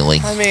 God.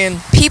 Julie. I mean,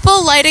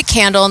 People light a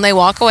candle and they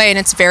walk away, and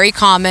it's very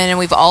common, and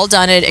we've all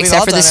done it, all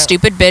except for done this it.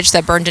 stupid bitch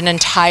that burned an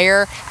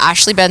entire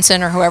Ashley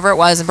Benson or whoever it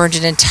was, and burned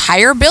an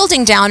entire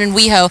building down in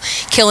WeHo,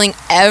 killing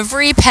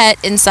every pet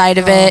inside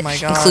of Oh, it, my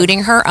God.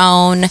 including her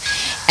own.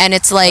 And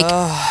it's like,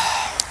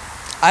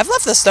 I've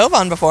left the stove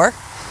on before.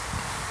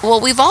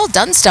 well, we've all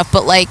done stuff,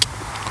 but like,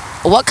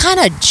 what kind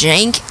of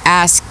jank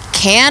ass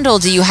candle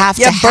do you have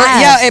to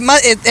have? Yeah, it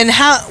must. And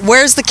how?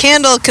 Where's the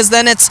candle? Because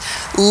then it's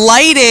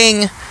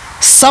lighting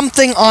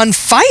something on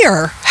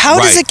fire. How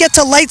does Right. it get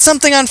to light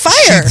something on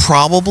fire? She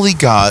probably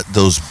got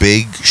those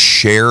big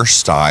Cher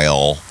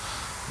style,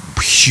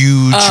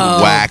 huge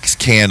wax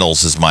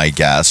candles, is my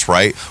guess,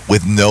 right?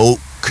 With no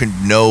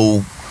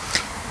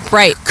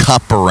Right.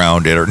 cup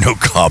around it, or no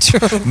cup,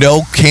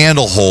 no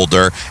candle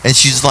holder, and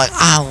she's like,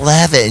 "I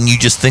love it," and you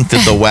just think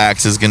that the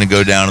wax is going to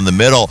go down in the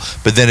middle,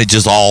 but then it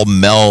just all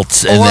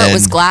melts, and Or then it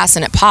was glass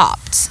and it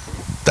popped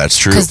that's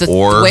true. because the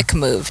Or wick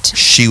moved.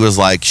 she was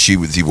like, you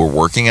were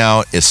working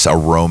out. It's a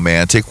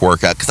romantic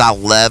workout because I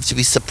love to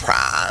be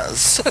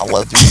surprised. I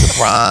love to be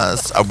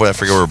surprised. I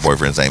forget what her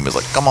boyfriend's name is.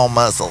 Like, come on,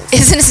 muscles.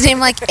 Isn't his name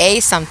like A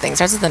something?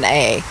 Starts with an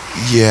A.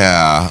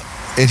 Yeah,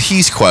 and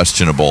he's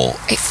questionable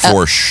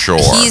for sure.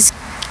 He's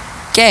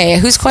gay.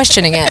 Who's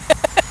questioning it?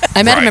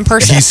 I met him in Right.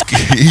 person.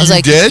 You I was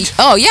like, did?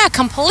 oh yeah,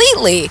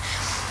 completely.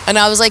 And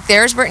I was like,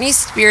 there's Britney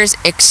Spears,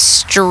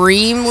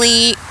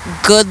 extremely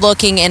good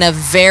looking in a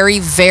very,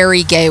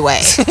 very gay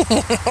way.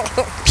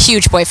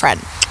 Huge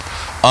boyfriend.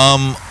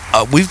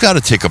 We've got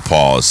to take a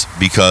pause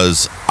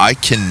because I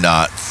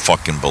cannot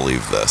fucking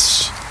believe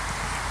this.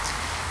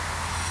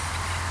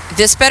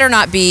 This better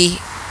not be.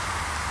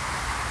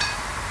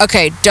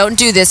 Okay, don't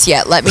do this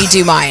yet. Let me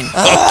do mine.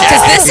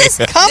 Because this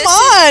is Come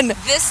on.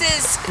 This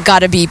is got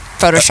to be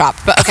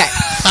photoshopped. But okay,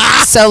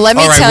 so let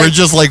me All right, tell we're you.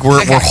 just like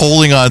we're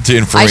holding on to I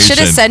information. should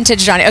have sent it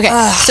to Johnny.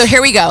 Okay, so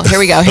here we go. Here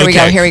we go. Here we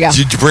go. Here we go.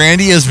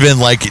 Brandy has been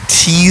like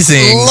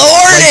teasing,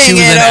 Lording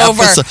it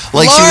over.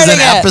 like she was an Lording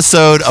it.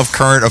 episode of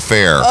Current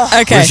Affair.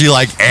 Okay. Where she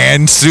like,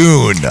 and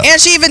soon. And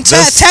she even The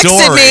texted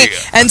me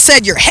story. and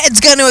said, "Your head's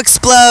going to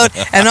explode,"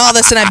 and all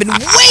this. And I've been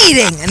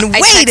waiting and I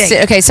waiting.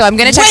 texted, okay, so I'm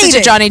going to text it to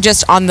Waiting. Johnny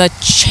just on the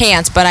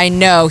chance, but I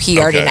know he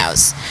already Okay.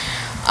 knows.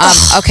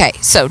 Okay,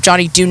 so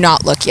Johnny, do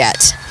not look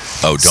yet.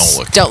 Oh, don't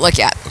look. Don't look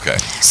yet. Okay.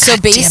 So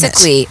God damn it.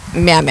 basically,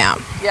 ma'am,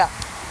 Yeah.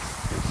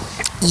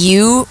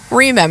 you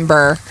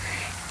remember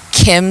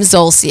Kim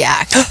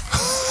Zolciak.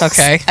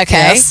 Okay. Okay.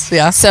 Yes.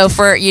 Yeah. So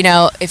for,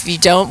 if you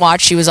don't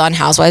watch, she was on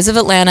Housewives of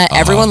Atlanta.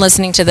 Everyone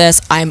listening to this,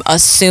 I'm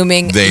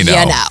assuming They know.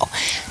 you know.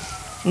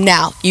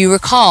 Now, you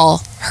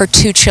recall her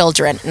two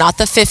children, not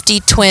the 50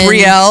 twins.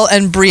 Brielle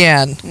and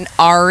Brienne.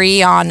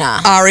 Ariana.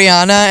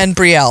 Ariana and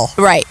Brielle.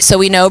 Right. So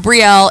we know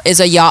Brielle is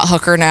a yacht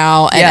hooker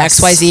now, and Yes.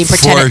 XYZ For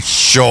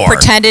sure.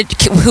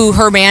 who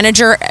her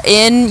manager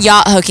in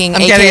yacht hooking,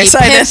 I'm aka getting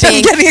excited. I'm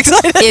pimping, getting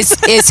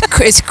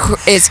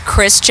excited. is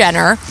Kris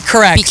Jenner.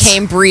 Correct.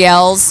 Became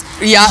Brielle's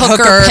Yacht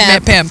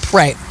hooker pimp.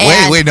 Right.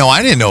 And Wait, no,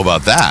 I didn't know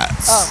about that.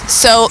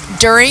 So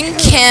during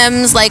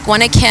Kim's, like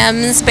one of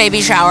Kim's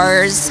baby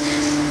showers,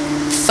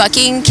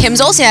 fucking Kim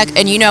Zolciak,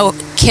 and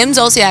Kim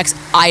Zolciak's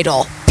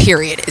idol,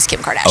 period, is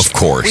Kim Kardashian. Of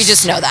course. We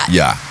just know that.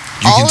 Yeah.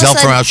 You All can of a tell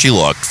from sudden- how she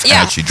looks, and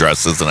Yeah. how she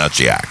dresses, and how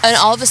she acts. And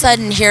all of a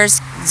sudden, here's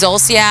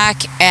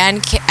Zolciak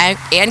and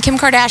Kim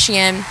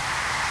Kardashian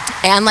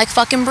and like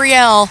fucking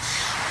Brielle,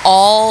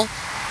 all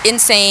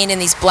insane in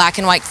these black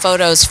and white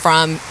photos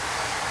from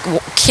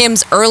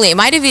Kim's early. It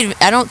might have even,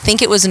 I don't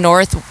think it was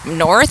North,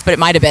 but it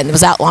might have been. It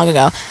was that long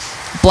ago.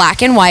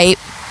 Black and white,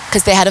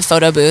 because they had a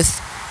photo booth.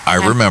 I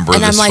remember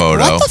and this I'm like,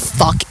 photo. what the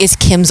fuck is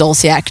Kim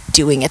Zolciak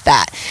doing at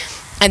that?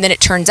 And then it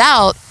turns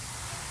out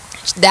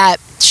that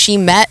she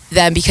met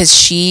them because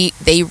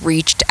they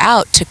reached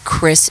out to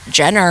Kris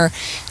Jenner.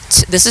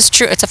 This is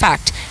true. It's a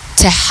fact.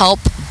 To help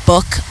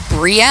book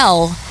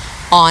Brielle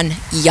on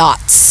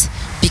yachts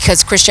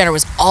because Kris Jenner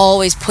was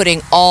always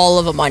putting all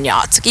of them on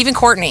yachts. Like, even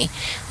Kourtney.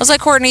 I was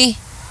like, Kourtney,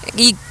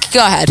 you go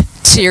ahead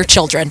to your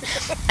children.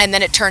 And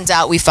then it turns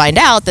out, we find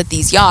out that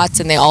these yachts,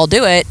 and they all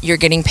do it, you're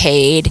getting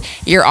paid,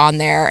 you're on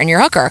there, and you're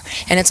a hooker.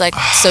 And it's like,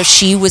 so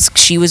she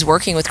was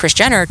working with Kris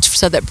Jenner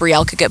so that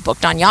Brielle could get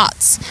booked on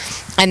yachts.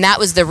 And that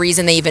was the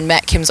reason they even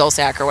met Kim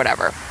Zolciak or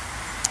whatever.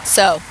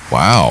 So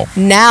Wow.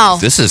 now,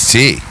 This is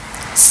tea.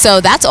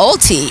 so that's old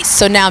tea.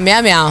 So now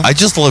Meow Meow, I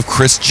just love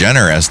Kris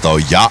Jenner as the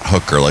yacht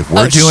hooker. Like,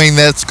 we're Oh, doing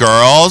this,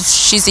 girls.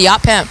 she's a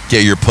yacht pimp.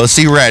 Get your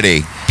pussy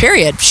ready.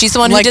 Period. She's the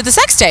one who Like- did the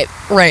sex tape.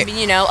 Right.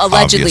 You know,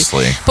 allegedly.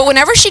 Obviously. But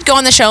whenever she'd go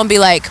on the show and be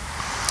like,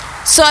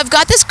 so I've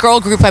got this girl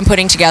group I'm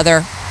putting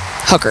together,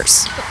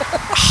 hookers.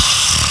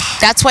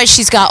 That's why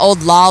she's got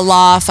old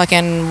Lala,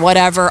 fucking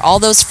whatever, all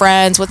those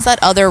friends. What's that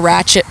other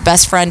ratchet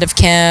best friend of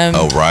Kim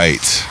Oh, right.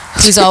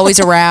 who's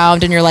always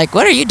around? And you're like,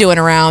 what are you doing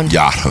around?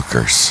 Yacht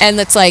hookers. And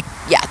it's like,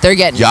 yeah, they're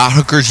getting Yacht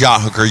hookers, yacht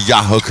hooker,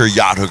 yacht hooker,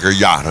 yacht hooker,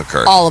 yacht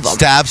hooker. All of them.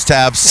 Stab,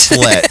 stab,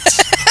 slit.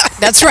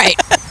 That's right.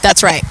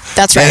 That's right.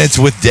 That's right. And it's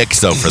with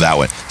dicks, though, for that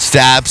one.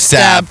 Stab,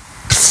 stab,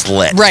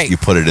 slit. Right. You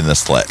put it in the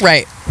slit.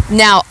 Right.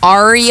 Now,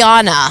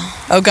 Ariana,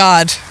 Oh,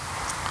 God.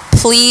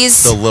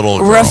 please The little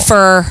girl.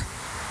 refer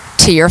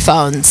to your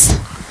phones.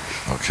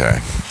 Okay.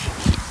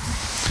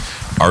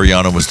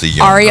 Ariana was the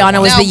younger Ariana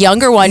one. was No. the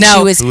younger one. No.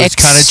 She was Who was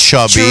kinda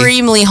chubby.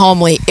 extremely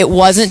homely. It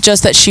wasn't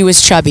just that she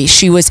was chubby.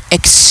 She was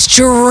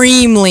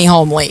extremely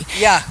homely.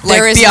 Yeah.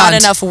 There is beyond.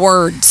 not enough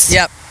words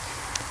Yep.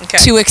 Okay.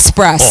 to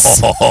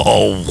express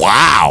Oh,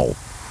 wow.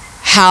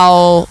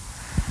 how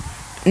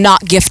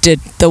not gifted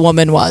the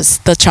woman was,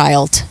 the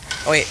child.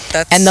 Oh, wait,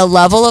 that's. And the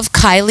level of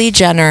Kylie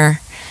Jenner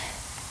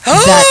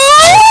that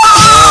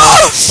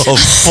A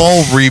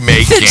full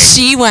remaking. that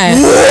she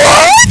went.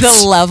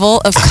 The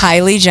level of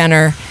Kylie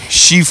Jenner.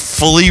 She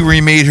fully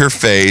remade her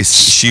face.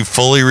 She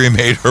fully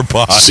remade her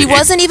body. She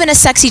wasn't even a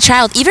sexy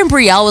child. Even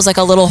Brielle was like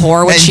a little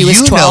whore when and she was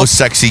you 12. know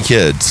sexy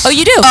kids. Oh,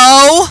 you do?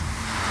 Oh,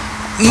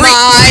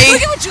 my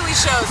what Julie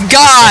shows.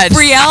 God.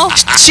 Brielle?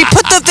 They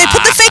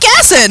put the fake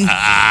ass in.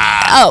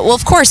 Oh, well,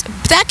 of course.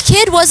 That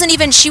kid wasn't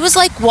even, she was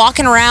like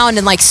walking around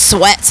in like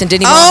sweats and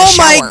didn't even want Oh, to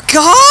my shower.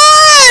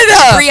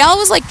 God. Brielle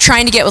was like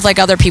trying to get with like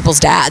other people's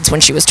dads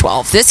when she was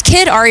 12. This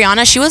kid,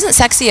 Ariana, she wasn't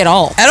sexy at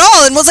all. At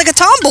all, and was like a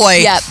tomboy.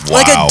 Yep.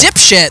 Like Wow. a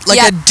dipshit. Like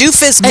Yeah. a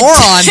doofus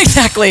moron.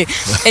 Exactly.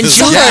 And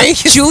Julie, Yeah.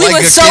 Julie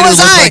Like a was kid who was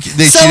looked I. like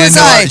that So she didn't was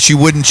know I. She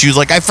wouldn't. She was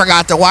like, I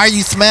forgot to. Why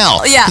you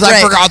smell? Yeah, 'Cause I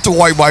right. forgot to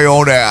wipe my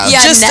own ass.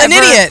 Yeah, Just an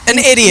idiot. An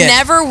idiot.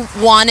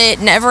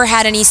 never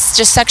had any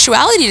just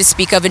sexuality to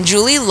speak of. And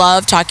Julie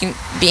loved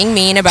being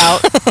mean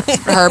about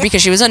her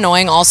because she was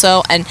annoying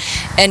also. And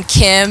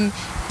Kim,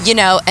 you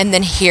know, and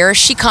then here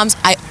she comes.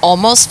 I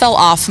almost fell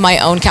off my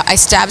own couch. I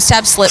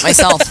slit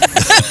myself.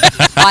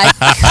 I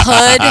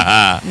could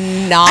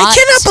not. I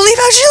cannot believe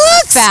how she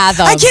looks.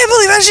 Fathom. I can't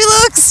believe how she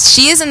looks.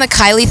 She is in the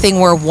Kylie thing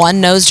where one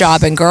nose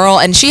job, and girl,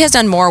 and she has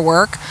done more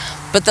work,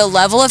 but the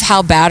level of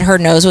how bad her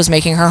nose was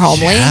making her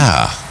homely.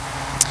 Yeah.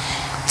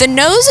 The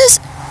nose is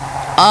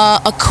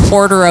a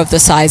quarter of the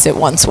size it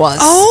once was.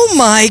 Oh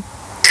my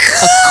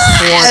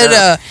Quarter.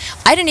 God.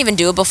 I didn't even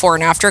do a before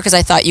and after because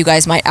I thought you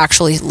guys might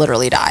actually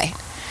literally die.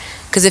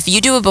 Because if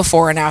you do a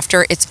before and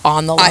after, it's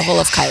on the level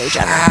of Kylie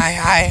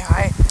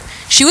Jenner.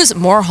 She was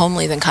more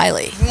homely than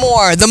Kylie.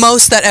 More. The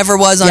most that ever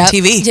was on Yep.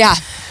 TV. Yeah.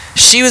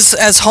 She was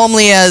as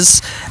homely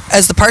as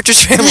the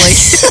Partridge Family.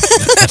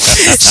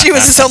 She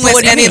was as homely as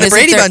What do you any of mean? the Isn't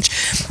Brady there- Bunch.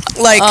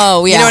 Like,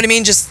 Oh, you yeah. know what I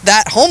mean? Just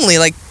that homely,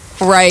 like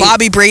Right.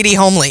 Bobby Brady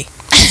homely.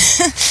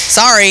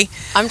 Sorry.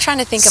 I'm trying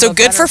to think of So a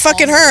good better for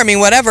fucking homely. her. I mean,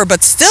 whatever.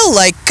 But still,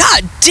 like,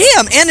 god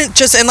damn.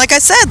 And like I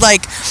said,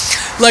 like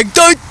what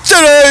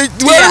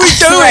are we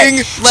doing?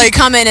 Right. She'd Like,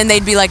 come in and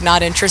they'd be like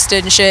not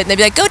interested and shit, and they'd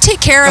be like, "Go take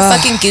care of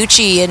fucking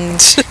Gucci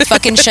and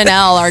fucking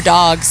Chanel, our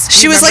dogs."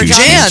 She You was remember, like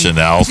Johnny? Jan.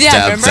 Chanel, Yeah,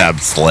 stab, remember? stab,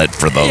 slit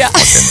for those Yeah.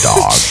 fucking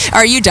dogs.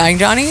 Are you dying,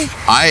 Johnny?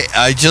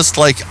 I just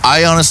like,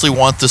 I honestly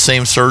want the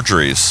same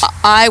surgeries.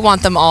 I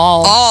want them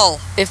all. all.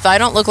 If I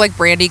don't look like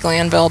Brandy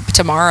Glanville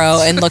tomorrow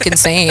and look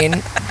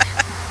insane,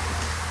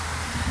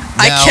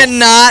 I Now-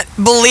 cannot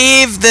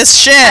believe this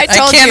shit. I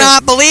told you.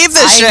 cannot believe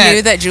this I shit.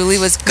 knew that Julie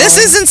was going. This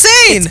is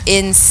insane.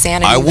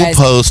 insanity. I you will guys.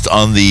 post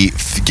on the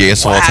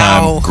Gayest of All Wow.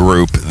 Time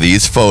group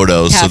these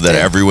photos so Have that to.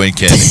 everyone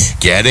can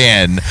get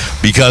in,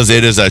 because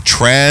it is a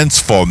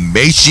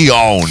transformation.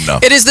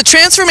 It is the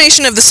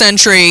transformation of the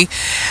century.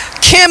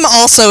 Kim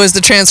also is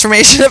the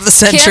transformation of the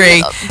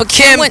century. But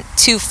Kim went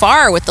too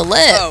far with the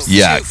lips. Oh.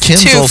 Yeah, Too- Kim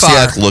too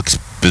Zolciak far. looks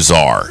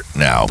bizarre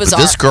now, Bizarre.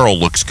 but this girl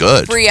looks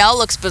good. Brielle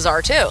looks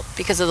bizarre too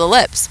because of the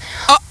lips.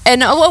 Oh.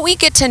 And what we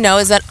get to know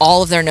is that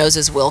all of their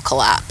noses will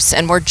collapse,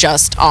 and we're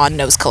just on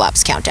nose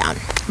collapse countdown.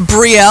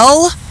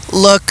 Brielle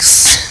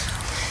looks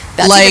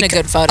That's like even a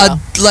good photo.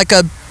 like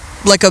a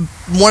like a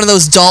one of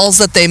those dolls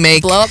that they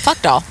make. Blow up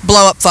fuck doll.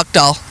 Blow up fuck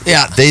doll.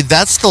 Yeah.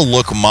 That's the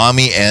look.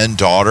 Mommy and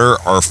daughter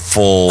are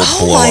full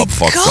Oh blow my up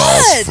fuck God.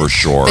 dolls for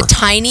sure. The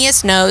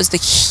tiniest nose, the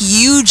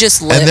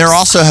hugest lips. And they're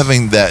also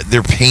having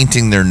they're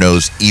painting their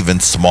nose even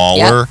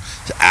smaller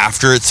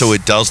after it, so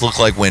it does look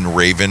like when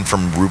Raven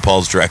from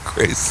RuPaul's Drag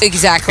Race.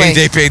 Exactly.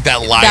 They paint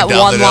that line That down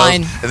one the nose,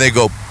 line. and they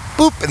go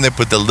boop, and they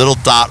put the little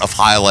dot of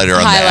highlighter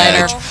on the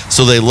Highlighter. edge,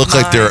 so they look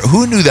like they're.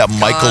 Who knew that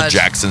Michael God.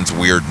 Jackson's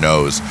weird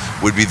nose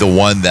would be the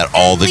one that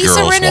all the Lisa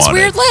girls Rinna's wanted?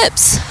 weird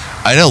lips.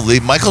 I know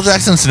Michael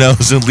Jackson's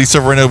nose and Lisa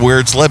Rinna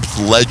Weird's lips,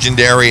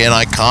 legendary and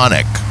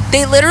iconic.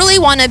 They literally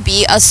want to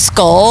be a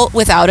skull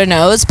without a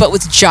nose, but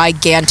with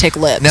gigantic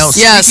lips. Now,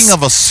 Yes. speaking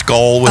of a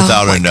skull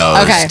without my a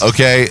nose,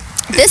 okay,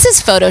 This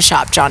is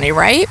Photoshop, Johnny,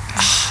 right?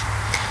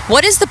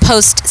 What does the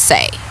post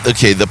say?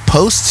 the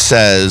post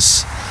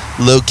says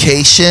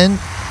location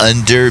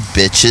under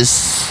bitch's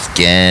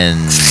skin,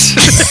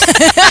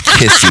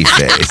 kissy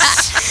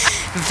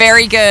face.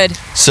 Very good.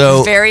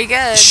 So Very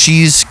good.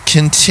 she's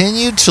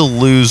continued to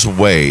lose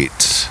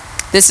weight.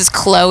 This is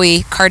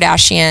Khloe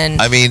Kardashian.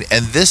 I mean,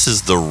 and this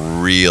is the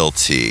real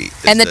tea.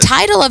 And the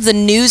title of the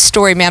news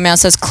story, Meow Meow,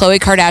 says Khloe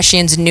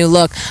Kardashian's new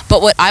look.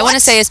 But what I want to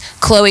say is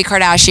Khloe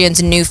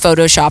Kardashian's new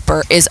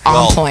Photoshopper is on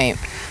Well, point.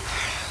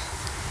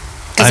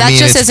 Because I that mean,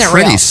 just it's isn't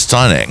pretty real.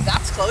 stunning.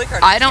 That's Khloe Kardashian.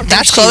 I don't think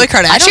That's she, Khloe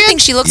Kardashian. I don't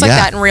think she looks like Yeah.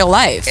 that in real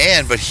life.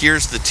 But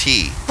here's the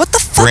tea. What the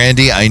fuck?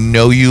 Brandy, I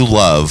know you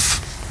love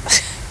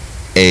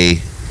a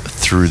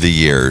Through the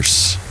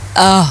Years.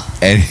 Oh,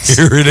 And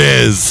here it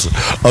is,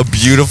 a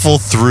beautiful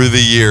Through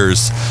the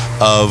Years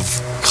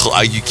of.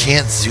 You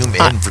can't zoom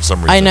in for some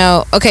reason. I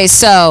know. Okay,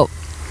 so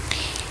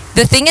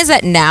the thing is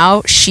that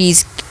now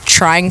she's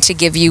trying to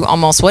give you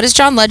almost, what is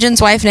John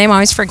Legend's wife's name? I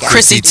always forget.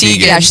 Chrissy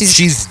Teigen. Yeah,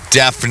 she's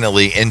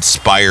definitely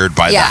inspired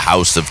by the Yeah.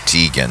 House of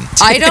Teigen.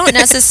 I don't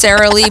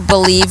necessarily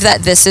believe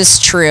that this is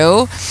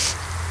true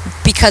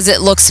because it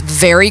looks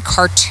very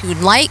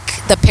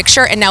cartoon-like, the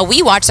picture. And now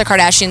we watch the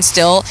Kardashians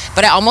still,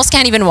 but I almost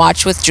can't even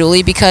watch with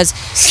Julie because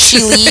she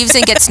leaves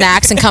and gets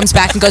snacks and comes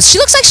back and goes, she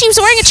looks like she was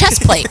wearing a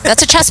chest plate.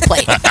 That's a chest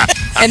plate.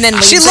 And then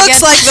leaves She looks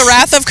again. like the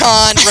Wrath of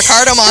Khan,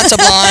 Ricardo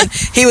Montalban.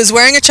 He was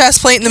wearing a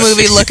chest plate in the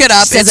movie. Look it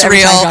up. Says It's every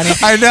real. time, Johnny.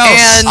 I know.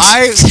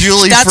 And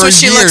Julie, that's for what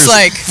she years, looks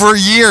like. For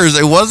years,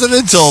 it wasn't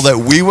until that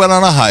we went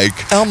on a hike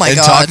Oh my and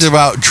God. talked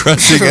about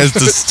dressing as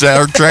the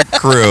Star Trek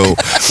crew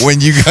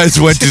when you guys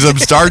went to some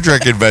Star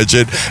Trek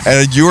convention,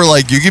 and you were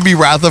like, you can be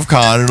Wrath of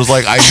Khan, and it was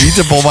like, I need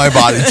to pull my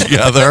body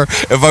together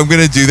if I'm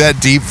going to do that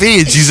deep V.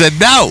 And she said,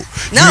 no,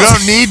 No. you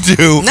don't need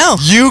to. No.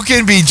 You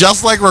can be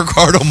just like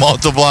Ricardo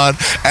Montalban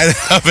and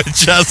have a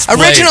chest plate.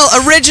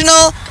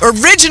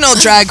 Original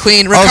drag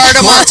queen, Of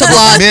Ricardo course,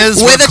 Montalban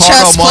Ms. with a Ricardo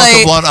chest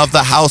plate. Montalban of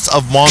the House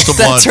of Montalban.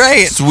 That's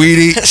right.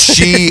 Sweetie,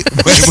 she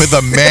went with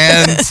a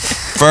man's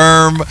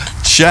firm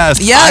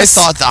chest. Yes.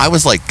 I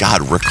was like,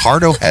 God,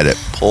 Ricardo had it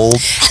pulled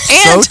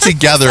so And-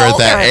 together at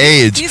that older.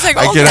 age. He's like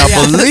I older, cannot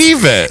yeah.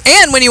 believe it.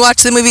 And when you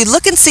watch the movie,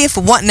 look and see if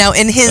what now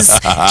in his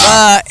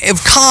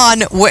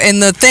con in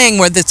the thing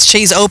where the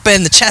she's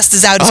open, the chest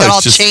is out, he's Oh, got all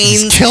it's just-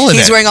 chains. He's killing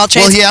He's it. wearing all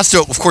chains. Well, he has to.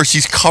 Of course,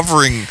 he's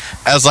covering,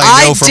 as I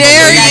I know from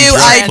dare a lady you,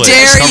 drag I play, dare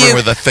he's covering you.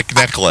 with a thick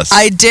necklace.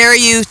 I dare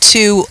you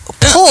to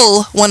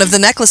pull one of the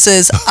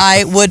necklaces.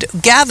 I would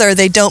gather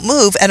they don't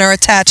move and are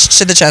attached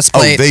to the chest Oh,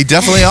 plate. they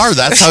definitely are.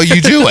 That's how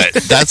you do it.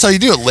 That's how you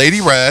do it.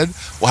 Lady Red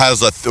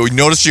has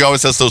notice she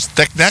always has those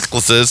thick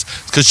necklaces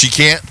because she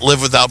can't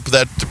live without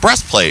that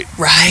breastplate.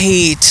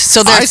 right.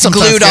 So I they're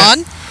sometimes glued can't-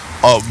 on.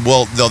 Oh,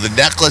 well, no, the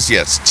necklace,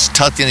 yes, it's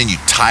tucked in and you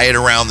tie it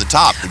around the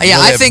top. But you Yeah,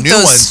 only I have think new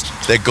those- ones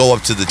that go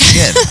up to the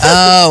chin.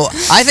 Oh,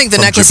 I think the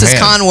From necklaces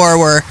Japan. Khan wore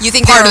were You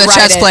think part they of were the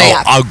chest right plate. in.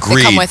 Yeah. Oh, they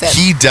come agreed. with it.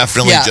 He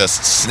definitely Yeah.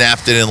 just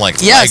snapped it in like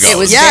Yes, Legos. It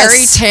was Yes.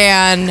 very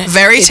tan.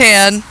 Very It's-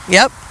 tan.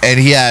 Yep. And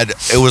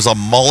it was a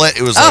mullet.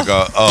 It was Oh,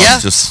 like yeah.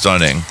 just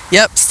stunning.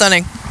 Yep.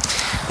 Stunning.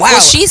 Wow.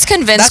 Well, she's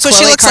convinced That's what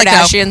she Khloe looks like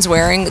now. Kardashian's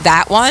wearing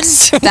that one,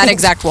 that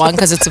exact one,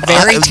 because it's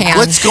very tan.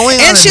 What's going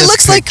on and in she this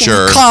looks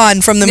picture? like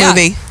Khan from the Yeah.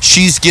 movie.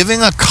 She's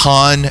giving a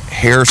Khan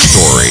hair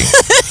story.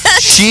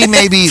 She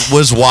maybe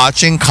was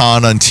watching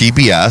Khan on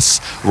TBS,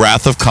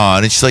 Wrath of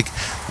Khan, and she's like,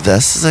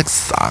 this is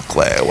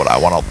exactly what I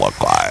want to look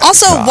like.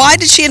 Also, why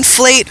did she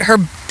inflate her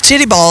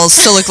titty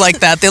balls to look like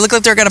that? They look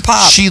like they're gonna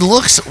pop. She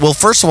looks, well,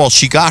 first of all,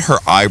 she got her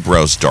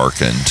eyebrows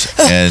darkened.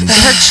 And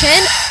Her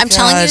chin, I'm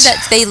telling you Gosh.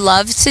 that they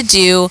love to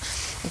do,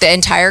 the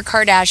entire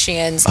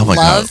Kardashians Oh my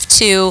love God.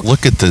 to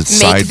look at the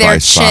side their by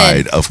chin.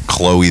 side of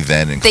Khloe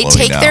then and they Khloe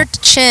take now. their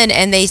chin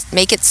and they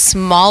make it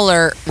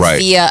smaller Right.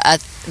 via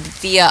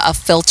a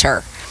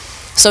filter.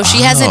 So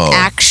she hasn't Oh.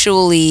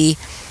 actually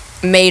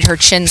made her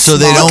chin So smaller.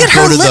 they don't Look at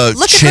go her to lip- the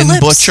look at her chin lips.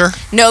 butcher?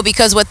 No,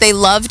 because what they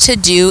love to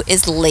do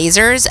is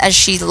lasers, as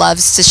she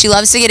loves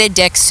to get a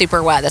dick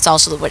super wet. That's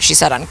also what she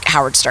said on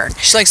Howard Stern.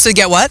 She likes to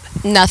get what?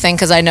 Nothing,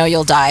 because I know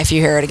you'll die if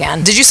you hear it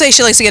again. Did you say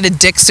she likes to get a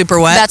dick super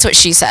wet? That's what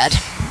she said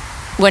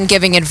when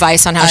giving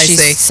advice on how I she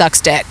see. sucks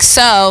dick.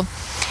 So,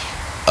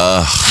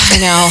 I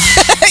know.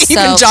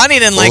 Even So- Johnny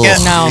didn't like it.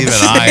 Ugh, No. Even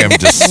I am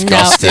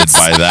disgusted it's-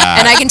 by that.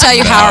 And I can tell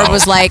you, No.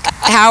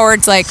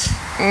 Howard's like,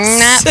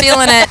 not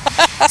feeling it.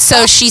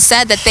 So she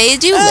said that they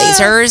do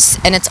lasers,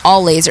 and it's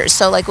all lasers.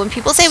 So like when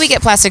people say we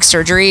get plastic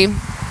surgery,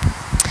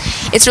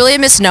 it's really a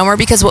misnomer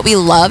because what we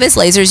love is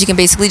lasers. You can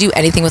basically do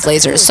anything with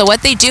lasers. So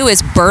what they do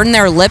is burn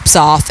their lips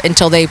off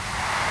until they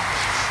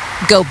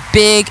go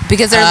big,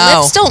 because their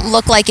lips don't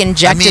look like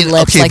injected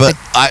lips. Okay, like but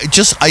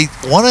I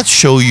want to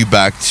show you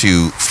back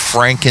to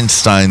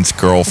Frankenstein's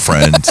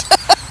girlfriend.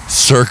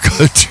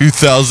 Circa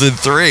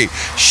 2003.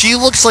 She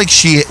looks like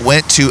she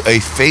went to a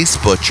face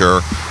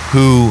butcher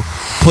who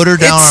put her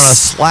down on a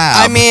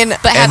slab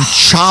and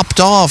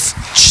chopped off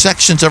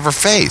sections of her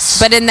face.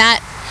 But in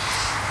that,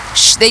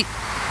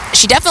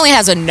 she definitely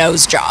has a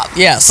nose job.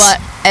 Yes.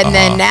 And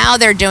then now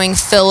they're doing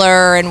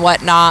filler and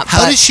whatnot.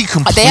 How did she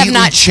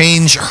completely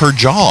change her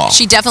jaw?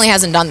 She definitely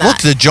hasn't done that. Look,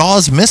 the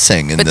jaw's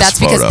missing in this photo. But that's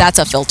because that's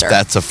a filter.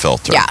 That's a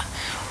filter. Yeah.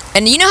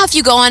 And you know how if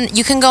you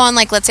can go on,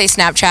 like, let's say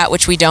Snapchat,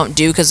 which we don't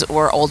do because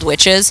we're old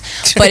witches.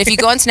 But if you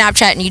go on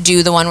Snapchat and you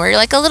do the one where you're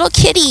like a little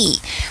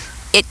kitty,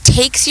 it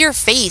takes your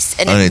face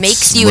and it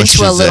makes you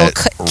into a little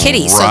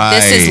kitty. Right. So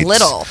this is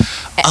little.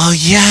 Oh,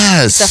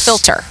 yes. It's a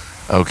filter.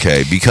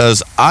 Okay,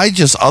 because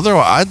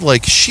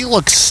she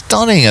looks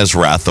stunning as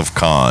Wrath of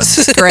Khan.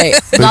 Great.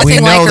 But Nothing we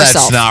know like that's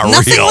herself. not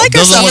Nothing real. like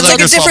Doesn't herself. look It's like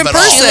a herself different at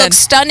all. person. She looks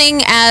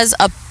stunning as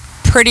a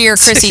prettier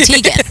Chrissy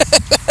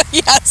Teigen.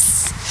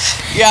 Yes.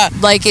 Yeah.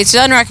 Like, it's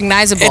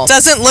unrecognizable. It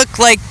doesn't look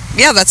like,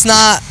 that's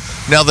not.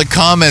 Now, the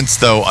comments,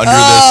 though, under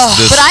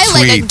this But I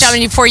tweet. like,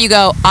 Dominic, before you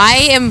go,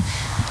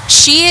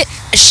 she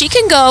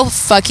can go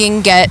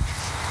fucking get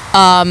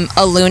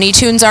a Looney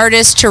Tunes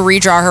artist to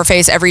redraw her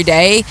face every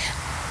day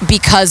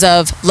because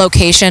of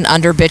location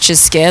under bitch's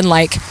skin.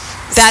 Like,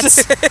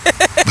 that's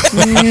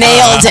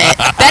nailed it.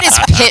 That is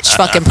pitch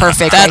fucking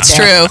perfect. That's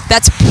right there. true.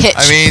 That's pitch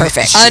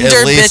perfect. Under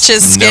at least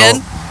bitch's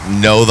skin?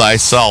 Know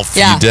thyself.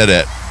 Yeah. You did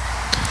it.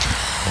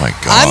 Oh my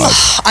God.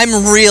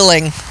 I'm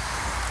reeling.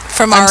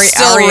 From I'm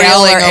still Ariel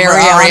reeling or over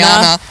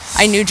Ariana.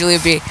 I knew Julia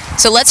B.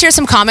 So let's hear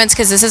some comments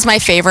because this is my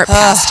favorite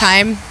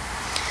pastime.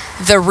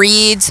 The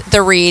reads.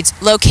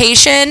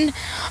 Location,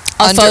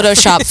 a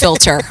Photoshop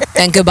filter,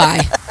 and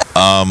goodbye.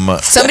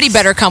 Somebody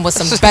better come with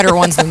some better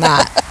ones than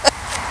that.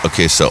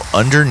 Okay, so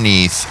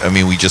underneath,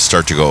 we just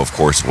start to go, of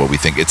course, what we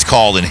think. It's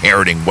called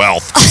inheriting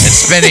wealth and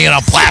spending it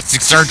on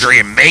plastic surgery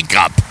and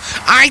makeup.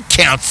 I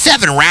count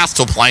 7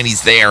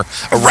 rhinoplasties there.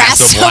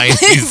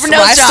 Rhinoplasties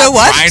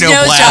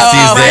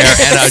there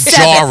and a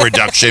jaw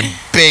reduction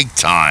big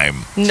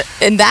time.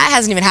 And that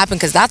hasn't even happened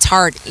because that's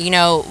hard.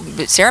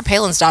 Sarah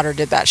Palin's daughter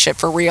did that shit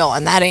for real,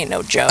 and that ain't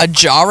no joke. A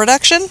jaw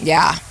reduction?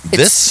 Yeah.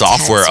 This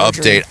software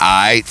update,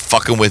 I ain't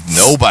fucking with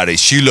nobody.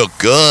 She looked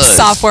good.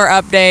 Software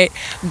update.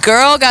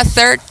 Girl got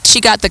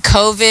she got the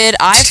COVID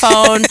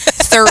iPhone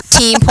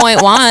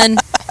 13.1.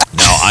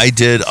 Now, I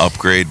did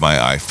upgrade my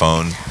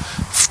iPhone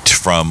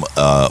from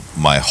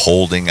my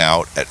holding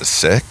out at a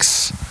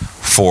 6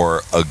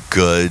 for a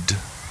good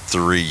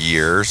 3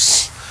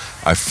 years.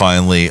 I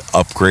finally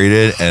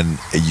upgraded, and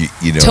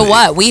to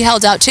what? We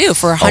held out too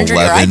for 100.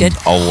 11, or I did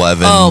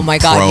 11. Oh my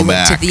God! Pro You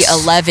Max. went to the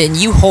 11.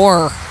 You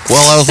whore.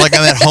 Well, I was like,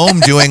 I'm at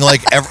home doing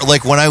like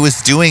when I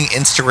was doing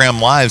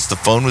Instagram lives, the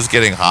phone was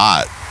getting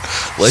hot.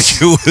 Like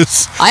it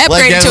was. I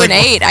upgraded to an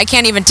 8. I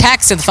can't even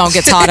text if the phone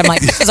gets hot. I'm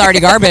like, this is already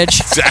garbage.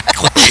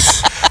 Exactly.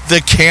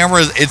 The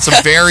camera, it's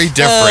a very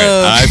different.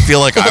 I feel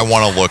like I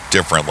want to look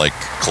different, like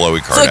Khloe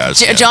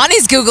Kardashian. Look,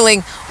 Johnny's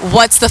Googling,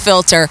 what's the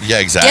filter? Yeah,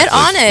 exactly. Get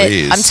on it.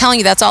 Please. I'm telling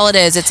you, that's all it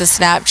is. It's a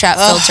Snapchat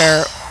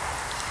filter.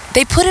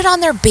 They put it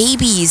on their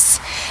babies.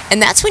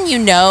 And that's when you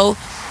know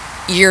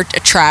you're a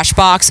trash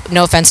box.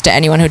 No offense to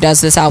anyone who does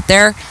this out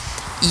there.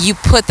 You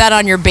put that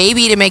on your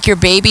baby to make your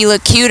baby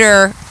look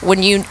cuter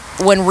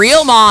when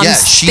real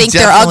moms think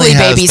their ugly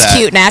baby's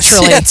cute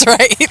naturally. That's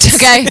right.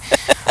 Okay?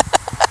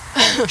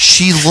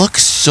 She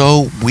looks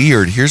so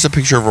weird. Here's a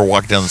picture of her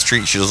walking down the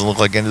street. She doesn't look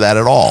like any of that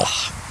at all.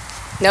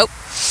 Nope.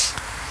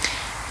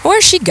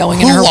 Where's she going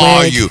in her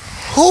wig?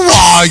 Who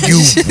are you,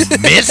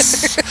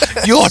 miss?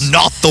 You're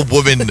not the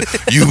woman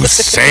you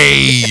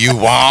say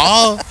you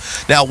are.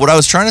 Now, what I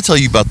was trying to tell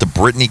you about the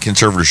Britney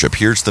conservatorship,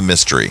 here's the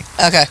mystery.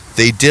 Okay.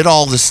 They did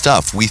all this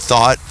stuff. We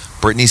thought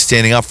Britney's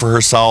standing up for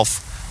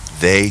herself.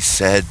 They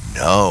said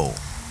no.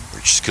 We're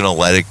just going to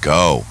let it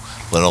go.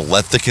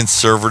 Let the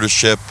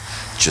conservatorship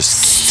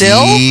just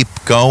keep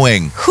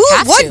going.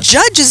 What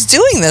judge is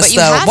doing this,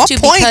 though? At what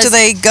point do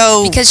they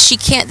go? Because she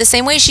can't, the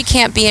same way she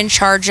can't be in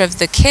charge of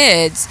the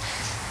kids,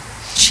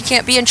 she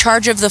can't be in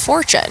charge of the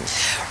fortune.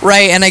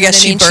 Right, and I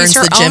guess she burns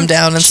the gym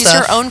down and stuff.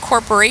 She's her own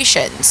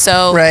corporation.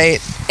 So, right.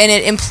 And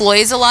it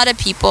employs a lot of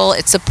people.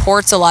 It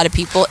supports a lot of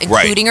people,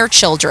 including her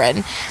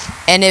children.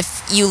 And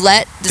if you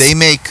let they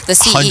make the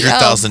CEO,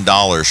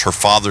 $100,000. Her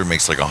father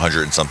makes like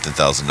 $100 and something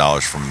thousand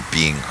from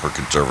being her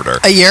conservator.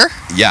 A year?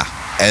 Yeah.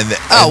 And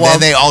then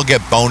they all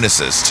get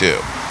bonuses too.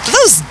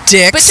 Those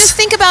dicks. But just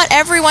think about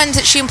everyone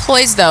that she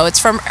employs, though. It's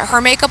from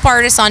her makeup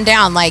artist on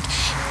down. Like,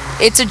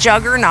 it's a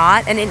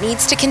juggernaut, and it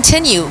needs to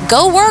continue.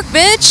 Go work,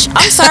 bitch.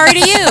 I'm sorry to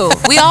you.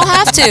 We all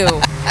have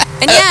to.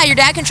 And yeah, your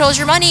dad controls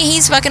your money.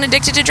 He's fucking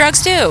addicted to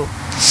drugs too.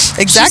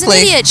 Exactly. She's an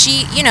idiot.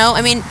 She,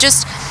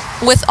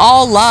 with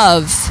all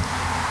love,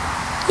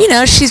 you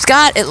know,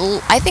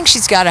 I think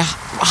she's got a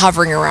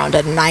hovering around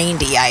a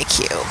 90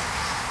 IQ.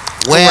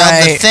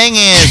 Well, the thing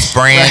is,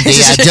 Brandy,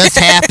 I just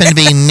happened to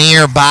be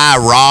nearby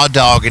raw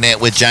dogging it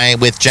with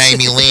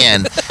Jamie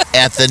Lynn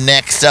at the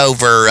Next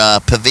Over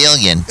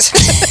Pavilion.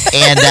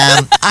 And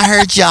I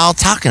heard y'all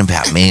talking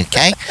about me,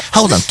 okay?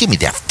 Hold on, give me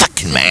that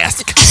fucking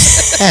mask.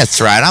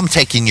 That's right, I'm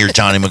taking your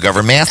Johnny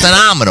McGovern mask and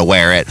I'm going to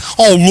wear it.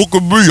 Oh, look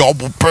at me, I'm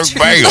a big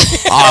man.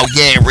 Oh,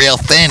 yeah, real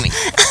thinny.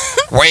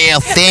 Real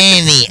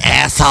thinny,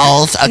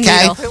 assholes,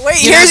 okay? Wait,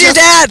 here's your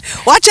dad.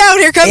 Watch out,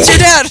 here comes your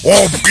dad.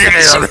 Oh, get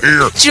out of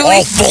here.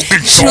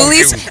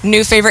 Julie's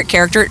new favorite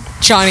character,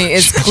 Johnny,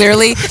 is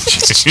clearly,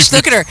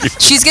 look at her.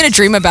 She's going to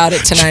dream about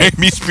it tonight.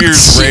 Jamie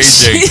Spears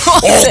raging.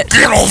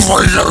 Get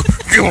over here,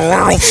 you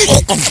little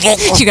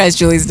fucking. You guys,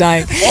 Julie's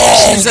dying.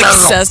 She's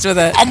obsessed with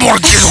it. I'm going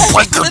to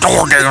break your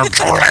door down,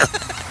 Julie.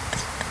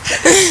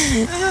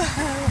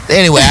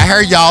 Anyway, I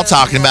heard y'all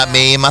talking about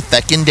me and my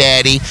fucking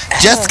daddy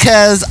just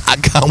because I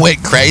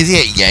went crazy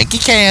at Yankee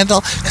Candle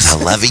because I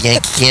love a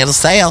Yankee Candle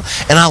sale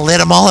and I lit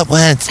them all at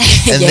once.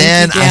 And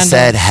then I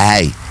said,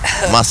 hey,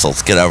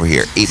 Muscles, get over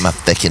here, eat my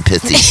fucking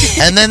pussy.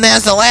 And then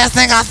that's the last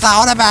thing I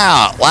thought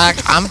about. Like,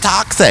 I'm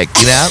toxic,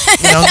 you know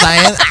what I'm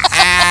saying?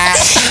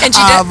 And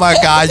oh my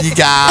God, you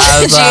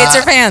guys. She hates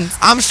her fans.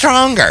 I'm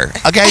stronger.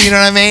 Okay, you know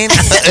what I mean?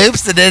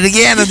 Oops, I did it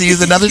again. I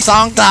use another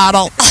song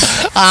title.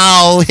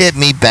 Oh, hit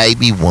me,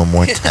 baby, one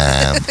more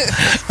time.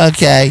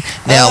 Okay.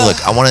 Now,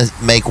 look, I want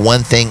to make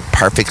one thing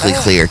perfectly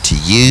clear to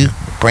you,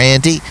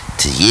 Brandy,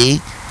 to you,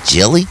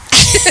 Jilly,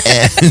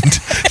 and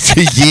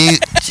to you,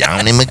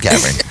 Johnny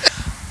McGovern.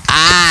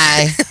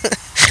 I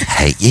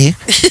hate you,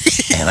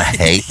 and I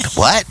hate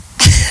what?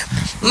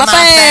 My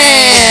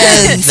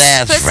fans.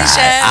 That's Pussy right.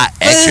 show. I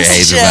extra Pussy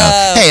hate show.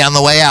 them. Hey, on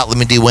the way out, let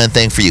me do one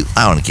thing for you.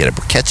 I want to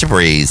catch a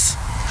breeze.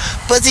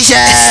 Pussy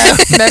show.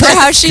 Remember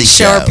how she'd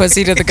Pussy show her show.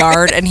 pussy to the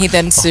guard and he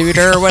then sued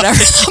her or whatever?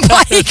 The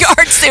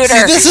bodyguard sued See,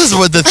 her. this is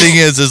what the thing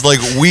is like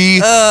we,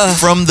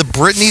 from the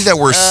Britney that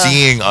we're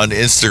seeing on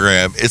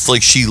Instagram, it's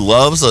like she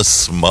loves a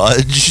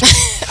smudge.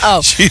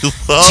 Oh. She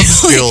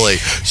loves Julie.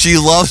 She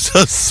loves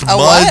a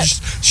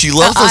smudged. She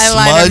loves a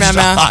eyeliner, smudged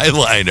Mama.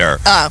 eyeliner.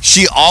 Oh.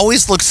 She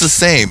always looks the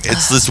same.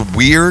 It's this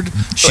weird.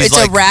 She's It's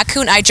like, a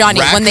raccoon eye,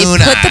 Johnny. When they raccoon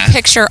put eye. the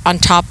picture on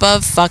top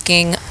of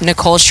fucking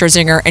Nicole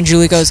Scherzinger, and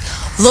Julie goes,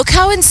 "Look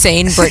how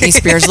insane Britney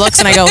Spears looks,"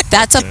 and I go,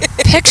 "That's a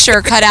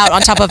picture cut out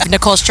on top of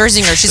Nicole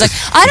Scherzinger." She's like,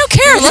 "I don't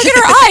care. Look at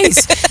her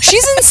eyes.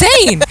 She's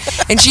insane."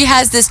 And she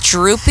has this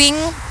drooping.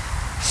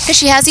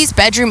 She has these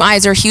bedroom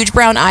eyes, or huge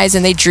brown eyes,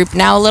 and they droop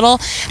now a little,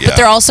 Yeah. but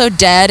they're also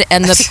dead,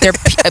 and they're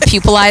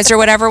pupilized or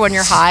whatever when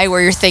you're high, where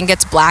your thing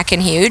gets black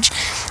and huge.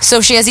 So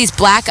she has these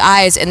black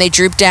eyes, and they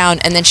droop down,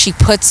 and then she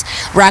puts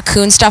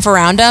raccoon stuff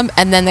around them,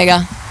 and then they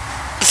go,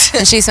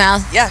 and she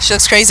smiles. Yeah, she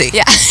looks crazy.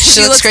 Yeah, She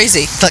looks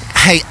crazy. It's like,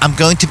 hey, I'm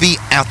going to be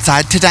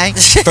outside today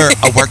for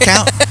a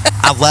workout.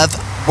 I love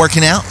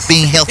working out,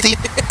 being healthy.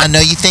 I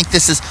know you think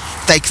this is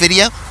fake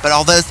video, but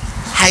all those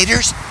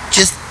haters,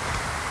 just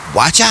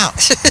watch out.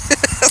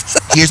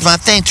 Here's my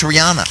thing to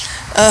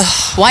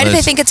Rihanna. Why do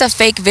they think it's a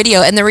fake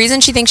video? And the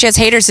reason she thinks she has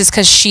haters is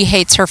because she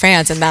hates her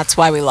fans, and that's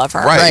why we love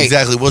her. Right,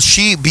 exactly. Well,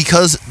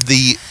 because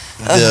the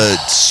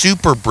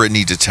super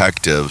Britney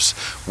detectives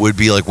would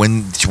be like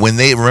when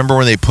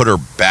they put her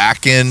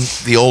back in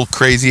the old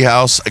crazy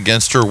house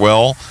against her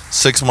will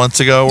 6 months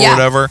ago or Yeah.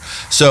 whatever.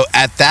 So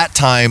at that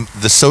time,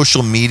 the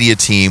social media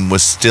team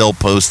was still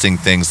posting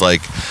things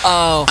like,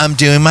 Oh. I'm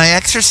doing my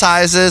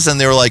exercises, and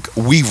they were like,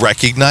 we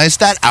recognize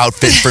that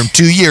outfit from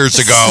 2 years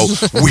ago.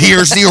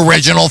 Here's the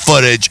original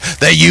footage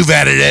that you've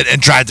edited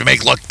and tried to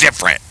make look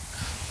different.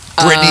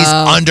 Britney's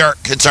under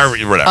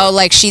conservative, whatever. Oh,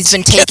 like she's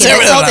been taken.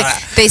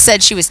 They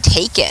said she was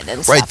taken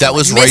and stuff. Right, that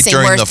was right missing.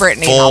 during Where's the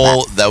Britney and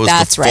all full. That was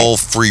That's the full right.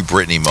 Free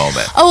Britney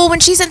moment. Oh,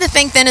 when she said the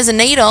thing thin as a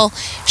needle,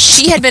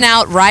 she had been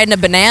out riding a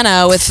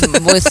banana with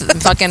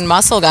fucking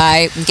muscle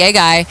guy, gay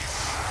guy,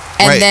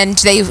 and Right. then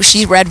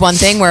she read one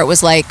thing where it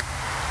was like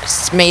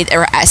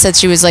I said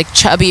she was like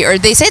chubby, or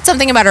they said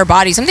something about her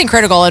body, something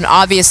critical and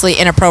obviously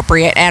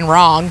inappropriate and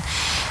wrong,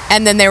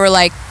 and then they were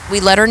like, we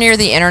let her near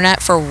the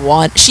internet for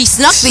one. She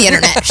snuck the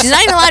internet. She's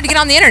not even allowed to get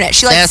on the internet.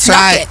 She That's snuck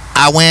right. it.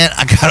 I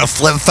got a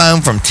flip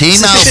phone from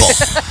T-Mobile.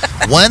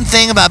 One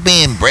thing about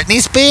being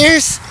Britney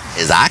Spears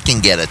is I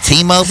can get a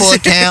T-Mobile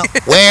account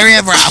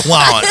wherever I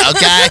want.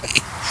 Okay.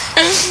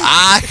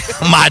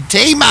 My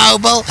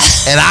T-Mobile,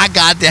 and I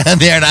got down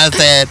there and I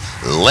said,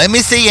 let me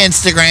see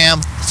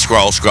Instagram.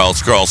 Scroll.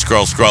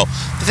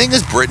 The thing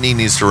is, Britney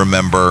needs to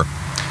remember,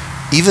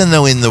 even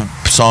though in the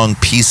song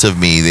Piece of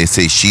Me they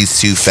say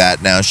she's too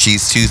fat now,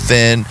 she's too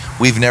thin,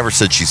 we've never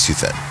said she's too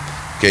thin.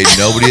 Okay,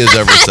 nobody has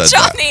ever said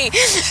that. Johnny,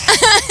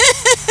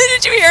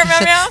 did you hear him,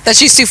 Meow? That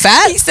she's too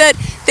fat? He said,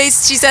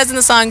 she says in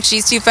the song,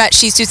 she's too fat,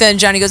 she's too thin.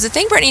 Johnny goes, the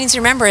thing Britney needs to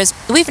remember is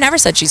we've never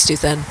said she's too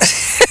thin.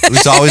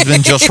 It's always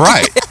been just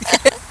right.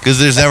 Because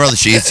there's never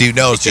she's too,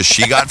 no, it's just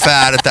she got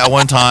fat at that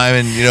one time,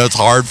 and it's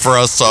hard for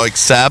us to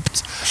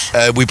accept.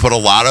 We put a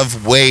lot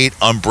of weight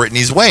on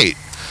Britney's weight.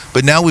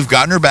 But now we've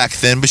gotten her back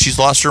thin, but she's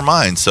lost her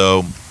mind.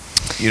 So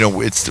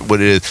it's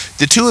what it is.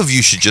 The two of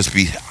you should just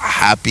be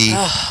happy,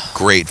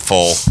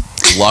 grateful,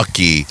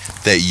 lucky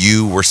that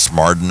you were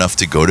smart enough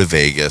to go to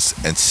Vegas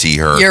and see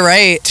her. You're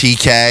right.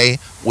 TK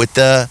with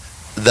the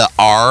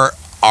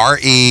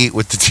RE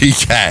with the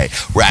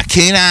TK.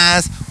 Raccoon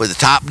eyes with the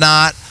top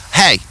knot.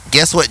 Hey,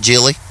 guess what,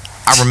 Julie?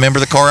 I remember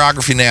the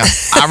choreography now.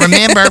 I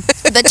remember.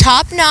 The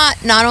top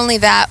knot, not only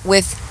that,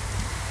 with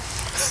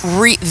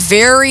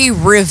very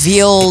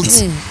revealed,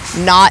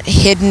 not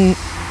hidden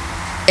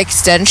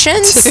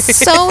extensions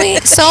sewn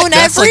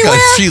That's everywhere.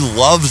 she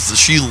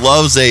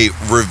loves a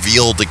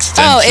revealed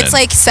extension. Oh, it's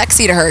like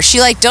sexy to her. She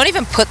don't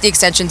even put the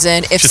extensions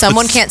in if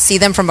someone can't see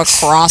them from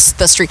across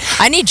the street.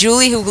 I need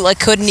Julie, who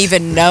couldn't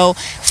even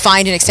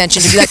find an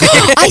extension, to be like,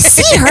 oh, I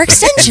see her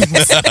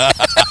extensions.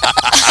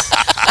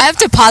 I have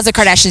to pause the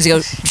Kardashians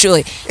and go,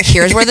 Julie,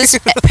 here's where this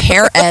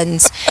hair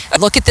ends.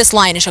 Look at this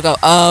line. And she'll go,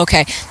 oh,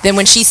 okay. Then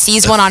when she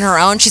sees one on her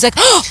own, she's like,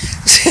 oh.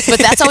 But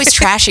that's always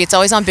trashy. It's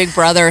always on Big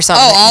Brother or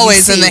something. Oh,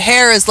 always. And the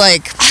hair is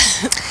like,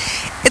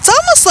 it's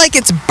almost like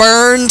it's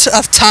burned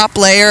a top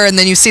layer and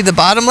then you see the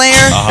bottom layer,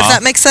 if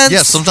that makes sense.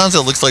 Yeah, sometimes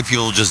it looks like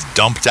people just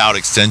dumped out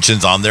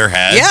extensions on their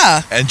head.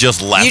 Yeah. And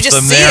just left You just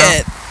them see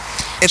there.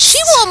 it. She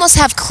will almost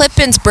have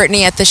clip-ins,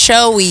 Brittany, at the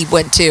show we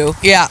went to.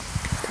 Yeah.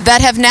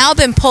 That have now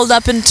been pulled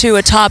up into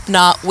a top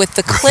knot with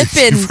the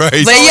clip-in. Right.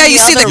 Yeah, you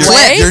see the other clip.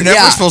 way. You're never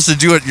Yeah. supposed to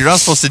do it. You're not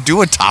supposed to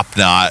do a top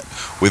knot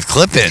with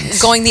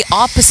clip-ins. Going the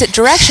opposite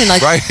direction,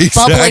 like Right,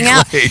 bubbling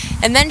exactly. out.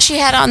 And then she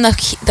had on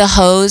the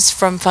hose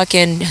from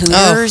fucking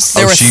Hooters.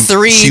 There were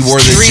she wore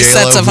the three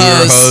J-Lo sets of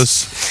Hooter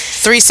hose.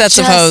 3 sets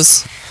of Just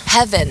hose.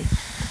 Heaven.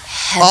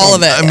 All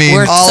of it. I mean,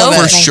 We're all so of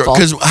it. for sure.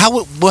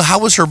 thankful. Because how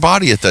was her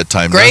body at that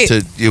time? Great.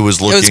 It was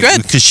looking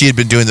good. because she had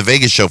been doing the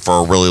Vegas show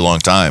for a really long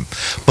time.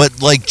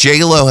 But like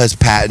J-Lo has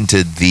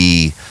patented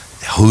the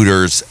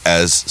Hooters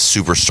as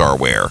superstar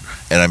wear,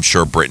 and I'm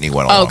sure Brittany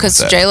went along Oh, because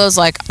with that. J-Lo's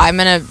like, I'm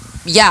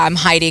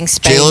hiding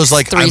Spanx. J-Lo's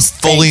like, I'm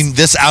fully, Spanx.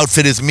 this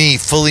outfit is me,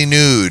 fully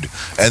nude.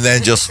 And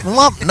then just,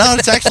 no,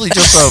 it's actually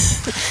just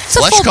a It's a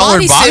full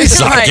flesh-colored body suit.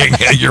 stocking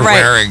you're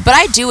Right. wearing. But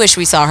I do wish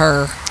we saw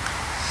her.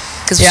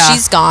 Because Yeah.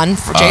 she's gone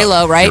for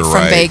J-Lo, right? You're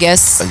From right.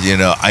 Vegas.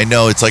 I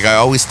know. It's like I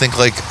always think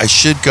like I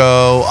should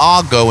go.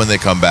 I'll go when they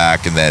come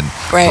back, and then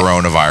Right.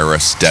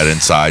 coronavirus, dead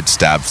inside,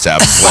 stab.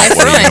 Life what are you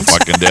gonna ruined.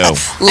 fucking do?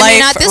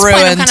 Life at this ruined.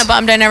 point, I'm kind of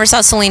bummed I never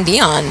saw Celine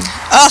Dion.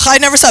 Ugh, I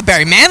never saw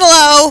Barry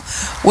Manilow.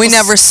 We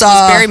never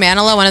saw. Was Barry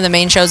Manilow one of the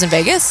main shows in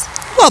Vegas?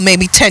 Well,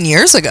 maybe 10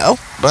 years ago.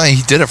 Well,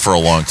 he did it for a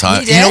long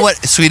time. He You know did?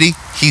 what, sweetie?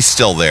 He's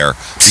still there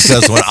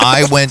because when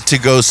I went to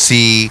go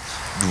see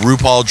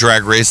RuPaul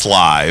Drag Race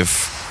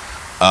live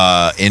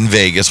in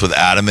Vegas with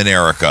Adam and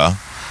Erica,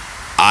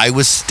 I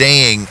was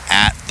staying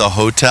at the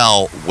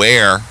hotel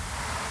where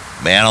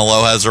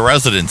Manilow has a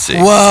residency.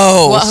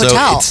 Whoa. What So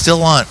hotel? it's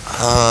still on.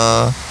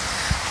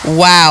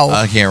 Wow.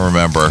 I can't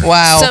remember.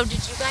 Wow. So did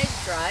you guys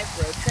drive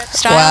road trip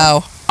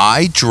style? Wow.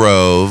 I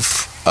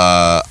drove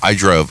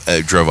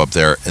up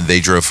there, and they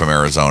drove from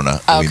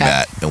Arizona. And we Okay.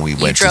 met, and we You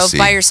went to drove see.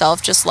 by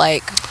yourself, just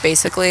like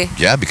basically.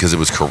 Yeah, because it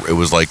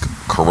was like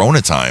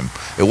Corona time.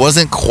 It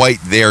wasn't quite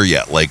there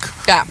yet. Like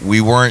Yeah.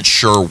 we weren't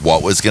sure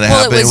what was going to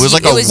Well, happen. It was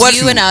like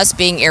you and us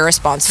being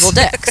irresponsible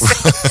dicks.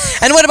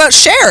 And what about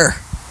Cher?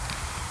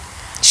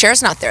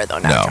 Cher's not there though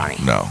now, Johnny.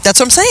 No. That's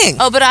what I'm saying.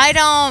 Oh, but I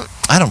don't.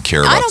 I don't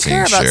care I about don't seeing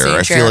care about Cher. seeing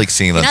I Cher. feel like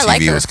seeing it on I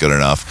like TV her. was good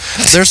enough.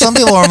 There's some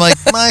people where I'm like,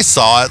 I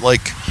saw it.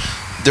 Like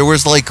there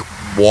was like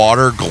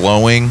water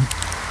glowing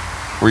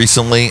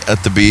recently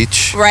at the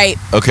beach. Right.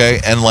 Okay,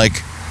 and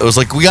like it was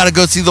like we got to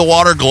go see the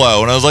water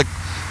glow, and I was like,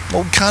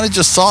 well, we kind of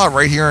just saw it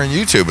right here on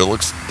YouTube.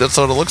 That's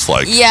what it looks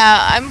like.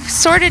 Yeah, I'm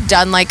sort of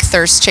done like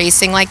thirst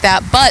chasing like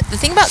that. But the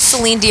thing about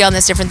Celine Dion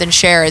that's different than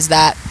Cher is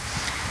that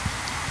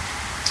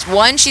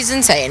one, she's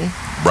insane.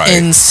 Right.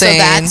 Insane. So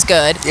that's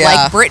good. Yeah.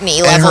 Like Britney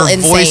and level her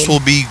insane. voice will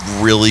be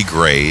really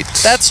great.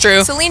 That's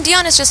true. Celine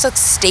Dion is just a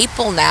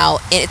staple now.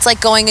 It's like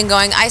going and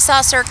going. I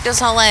saw Cirque du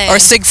Soleil. Or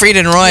Siegfried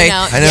and Roy. You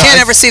know, I know. Can't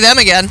ever see them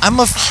again.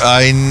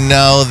 I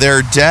know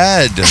they're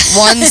dead.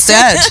 One's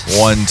dead.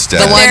 One's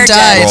dead. The one They're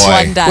died. dead. Roy.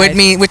 One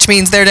died. Which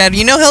means they're dead.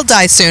 You know he'll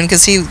die soon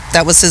because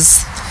that was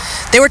his.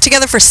 They were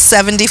together for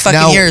 70 fucking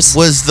Now, years.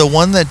 was the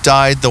one that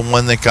died the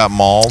one that got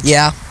mauled?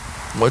 Yeah.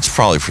 Well, it's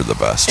probably for the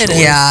best. It Roy.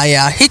 is.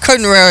 Yeah. He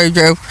couldn't really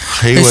do.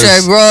 He He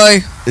said, was Roy,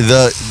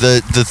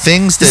 the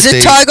things that the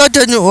they tiger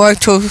didn't want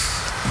to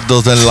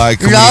doesn't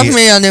like love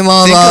me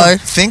anymore, Roy.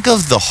 Think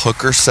of the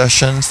hooker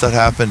sessions that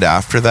happened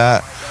after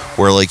that,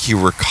 where like he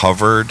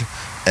recovered,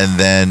 and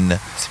then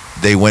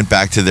they went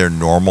back to their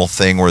normal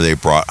thing where they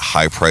brought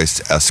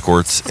high-priced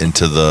escorts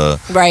into the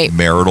Right.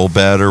 marital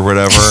bed or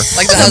whatever.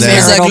 Like the And husband then-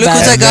 was like, Marital look what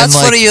bed. I And got then,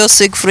 for like- you,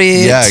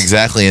 Siegfried. Yeah,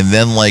 exactly. And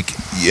then like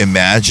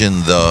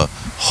imagine the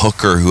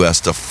hooker who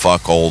has to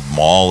fuck old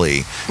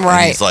Molly. And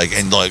Right. he's like,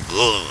 and the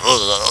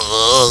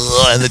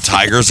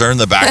tigers are in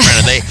the background,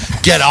 and they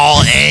get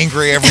all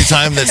angry every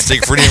time that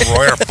Siegfried and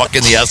Roy are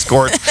fucking the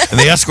escort, and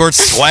the escort's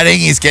sweating.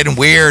 He's getting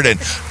weird, and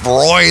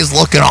Roy is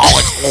looking all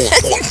like,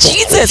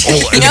 Jesus. and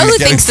You know he's who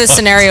getting thinks this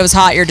scenario is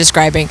hot you're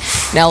describing?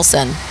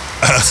 Nelson.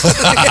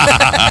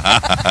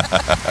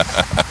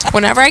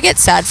 Whenever I get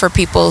sad for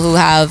people who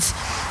have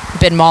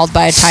been mauled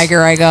by a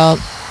tiger, I go,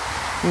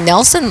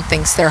 Nelson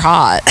thinks they're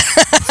hot.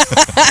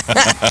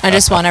 I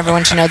just want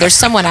everyone to know there's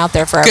someone out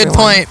there for Good everyone.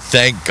 point.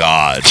 Thank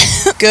God.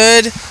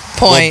 Good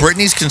point. Well,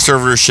 Britney's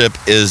conservatorship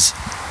is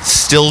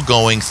still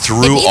going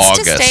through It needs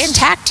August. to stay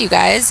intact, you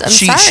guys. I'm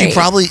She sorry.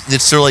 probably,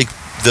 it's sort of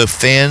like the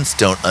fans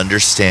don't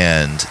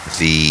understand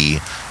the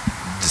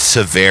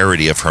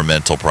severity of her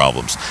mental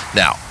problems.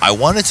 Now, I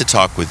wanted to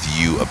talk with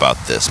you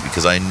about this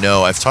because I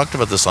know I've talked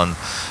about this on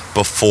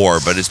before,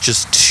 but it's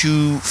just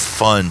too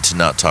fun to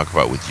not talk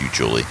about with you,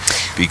 Julie,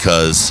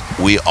 because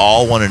we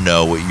all want to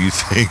know what you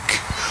think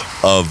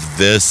of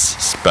this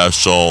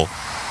special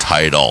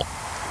title.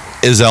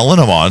 Is Ellen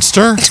a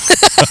monster?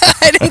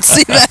 I didn't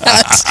see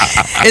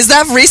that. Is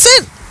that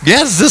recent?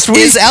 Yes, this week.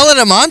 Is Ellen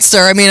a monster?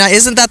 I mean,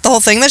 isn't that the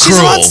whole thing that she's a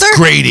Cruel, monster?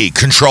 Grady,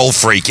 control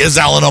freak. Is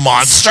Ellen a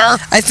monster?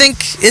 I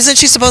think, isn't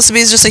she supposed to be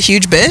just a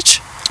huge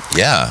bitch?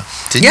 Yeah.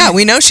 Didn't Yeah, you-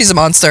 we know she's a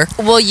monster.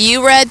 Well,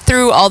 you read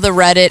through all the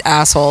Reddit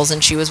assholes,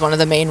 and she was one of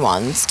the main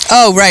ones.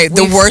 Oh, right.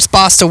 The We've- worst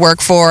boss to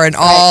work for and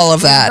all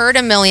of We've that. heard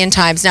a million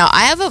times. Now,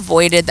 I have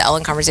avoided the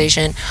Ellen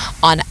conversation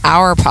on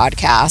our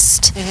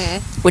podcast,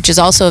 which is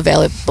also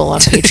available on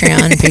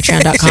Patreon,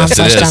 patreon.com Yes,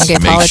 it is.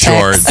 Make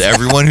sure /DownGayPolitics.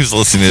 everyone who's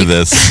listening to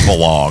this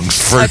belongs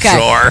for Okay.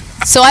 sure.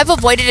 So I've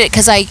avoided it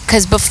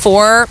because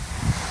before,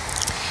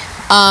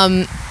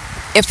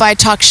 if I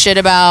talk shit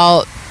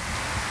about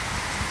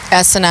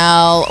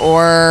SNL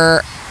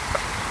or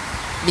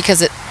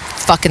because it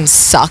fucking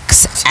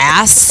sucks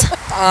ass,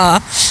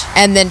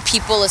 and then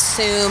people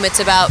assume it's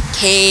about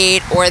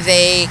Kate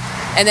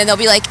and then they'll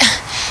be like,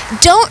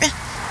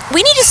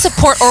 we need to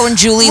support Owen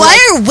Julie. Why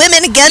are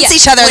women against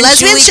each other? When Lesbians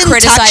Julie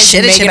shouldn't talk criticized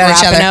shit Megan about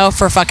each other. Rapinoe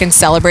for fucking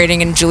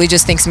celebrating, and Julie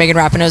just thinks Megan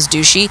Rapinoe's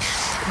douchey,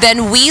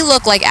 then we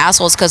look like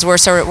assholes because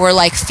we're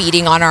like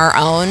feeding on our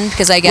own.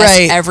 Because I guess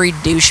Right. every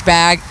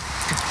douchebag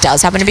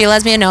does happen to be a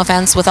lesbian. No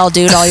offense, with all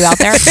you out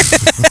there.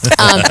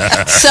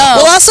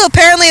 Well, also,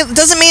 apparently, it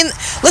doesn't mean...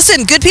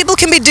 Listen, good people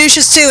can be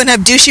douches, too, and have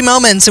douchey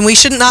moments, and we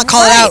should not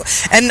call it out.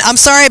 And I'm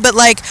sorry, but,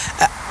 like...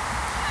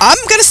 I'm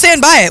going to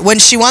stand by it. When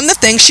she won the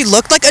thing, she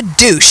looked like a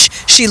douche.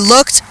 She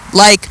looked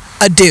like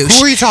a douche.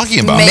 Who are you talking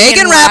about? Megan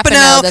Megan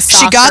Rapinoe, Rapinoe, the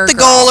she got soccer the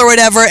goal girl. or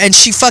whatever, and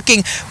she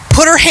fucking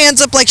put her hands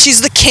up like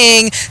she's the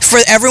king for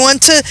everyone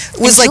to...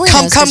 Was like, Julie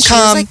come, knows come, 'cause come.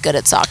 She was like good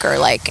at soccer,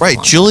 like Right,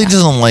 well, Julie yeah.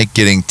 doesn't like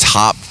getting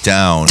topped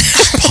down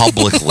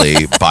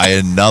publicly by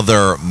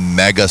another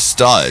mega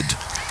stud.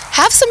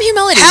 Have some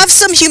humility. Have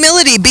some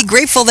humility. Be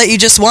grateful that you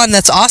just won.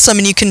 That's awesome.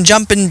 And you can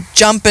jump and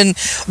jump. And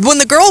when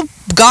the girl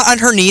got on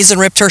her knees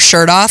and ripped her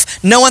shirt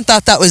off, no one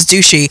thought that was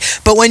douchey.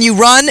 But when you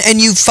run and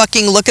you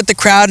fucking look at the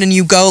crowd and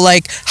you go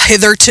like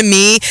hither to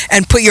me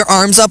and put your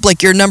arms up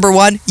like you're number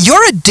one,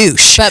 you're a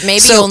douche. But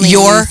maybe so only you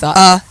you're thought.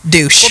 a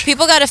douche. Well,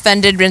 people got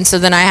offended, and so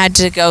then I had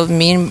to go.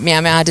 Me and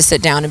Mama had to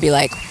sit down and be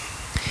like,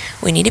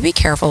 we need to be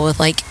careful with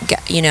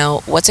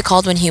what's it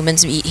called when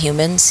humans eat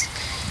humans?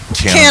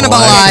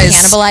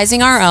 Cannibalize.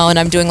 Cannibalizing our own.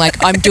 I'm doing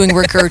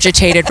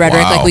regurgitated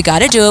rhetoric. Wow. Like, we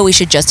got to do it. We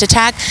should just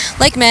attack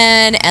like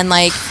men, and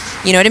like,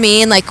 you know what I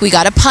mean? Like, we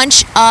got to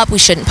punch up. We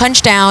shouldn't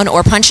punch down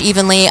or punch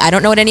evenly. I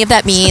don't know what any of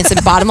that means. The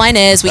bottom line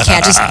is we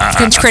can't just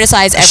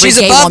criticize every She's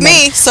gay above woman.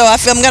 me, so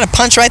I'm going to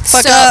punch right the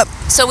fuck up.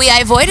 So I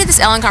avoided this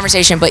Ellen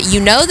conversation, but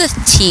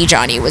the tea,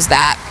 Johnny, was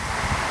that.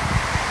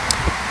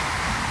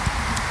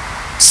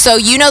 So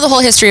you know the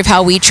whole history of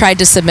how we tried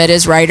to submit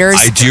as writers,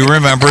 I do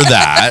remember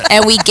that.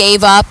 and we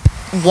gave up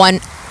one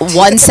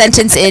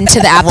sentence into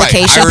the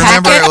application I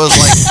remember packet. it was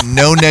like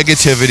no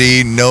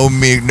negativity,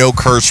 no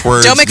curse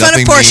words. Don't make fun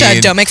of nothing Portia.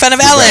 mean. Don't make fun of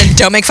Ellen.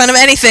 Don't make fun of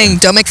anything.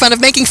 Don't make fun of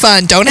making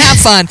fun. Don't have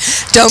fun.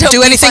 Don't Don't do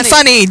be anything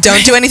funny.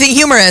 Don't do anything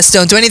humorous.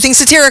 Don't do anything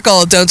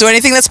satirical. Don't do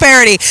anything that's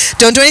parody.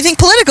 Don't do anything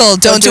political.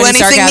 Don't do any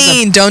anything sarcasm.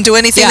 mean. Don't do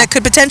anything Yeah. that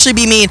could potentially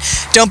be mean.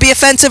 Don't be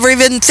offensive or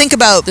even think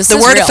about This the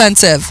is word real.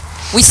 offensive.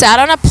 We sat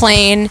on a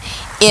plane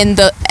in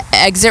the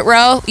exit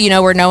row,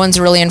 where no one's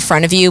really in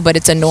front of you, but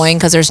it's annoying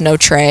because there's no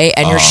tray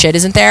and your shit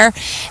isn't there.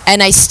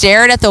 And I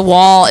stared at the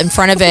wall in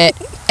front of it,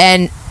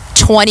 and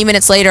 20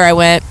 minutes later I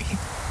went,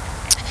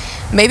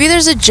 maybe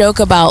there's a joke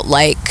about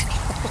like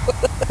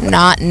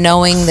not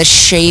knowing the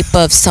shape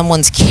of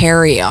someone's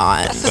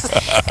carry-on.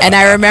 And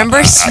I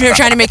remember we were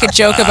trying to make a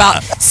joke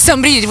about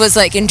somebody was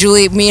like, and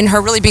Julie, me and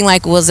her really being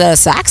like, was it a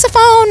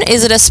saxophone?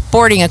 Is it a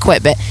sporting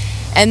equipment?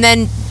 And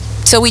then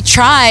so we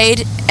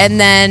tried, and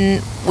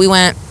then we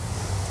went,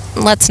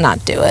 let's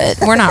not do it.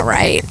 We're not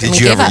right. Did We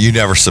you gave ever? up. You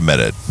never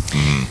submitted.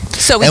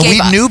 So we And gave we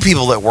up. knew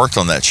people that worked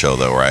on that show,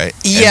 though, right?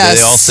 And Yes.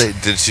 they all say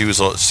did she was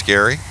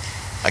scary.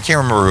 I can't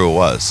remember who it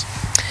was.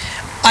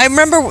 I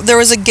remember there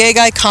was a gay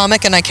guy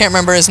comic, and I can't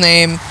remember his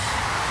name.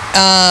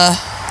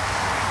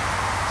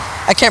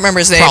 I can't remember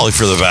his name. Probably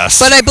for the best.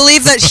 But I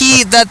believe that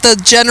that the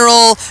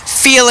general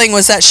feeling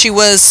was that she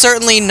was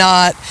certainly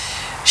not,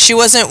 she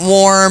wasn't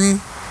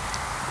warm,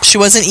 She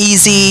wasn't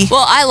easy.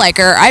 Well, I like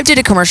her. I did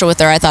a commercial with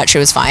her. I thought she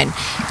was fine.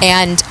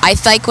 And I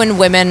like when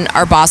women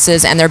are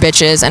bosses and they're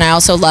bitches. And I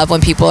also love when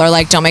people are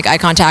like, don't make eye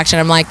contact. And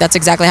I'm like, that's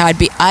exactly how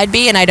I'd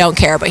be, and I don't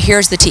care. But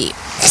here's the tea.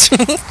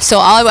 So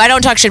I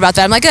don't talk shit about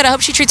that. I'm like, good. I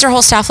hope she treats her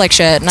whole staff like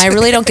shit. And I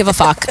really don't give a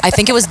fuck. I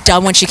think it was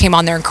dumb when she came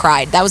on there and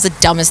cried. That was the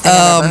dumbest thing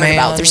I've ever heard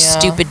about. Their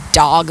stupid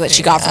dog that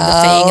she got from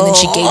the thing, and then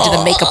she gave to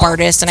the makeup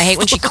artist. And I hate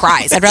when she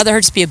cries. I'd rather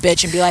her just be a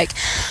bitch and be like,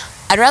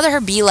 I'd rather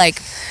her be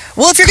like,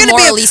 well, if you're going to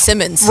be Lee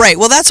Simmons. Right.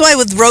 Well, that's why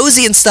with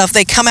Rosie and stuff,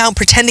 they come out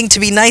pretending to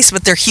be nice,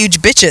 but they're huge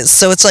bitches.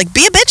 So it's like,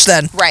 be a bitch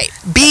then. Right.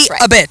 Be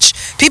right. a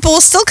bitch. People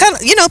will still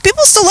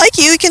people still like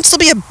you. You can still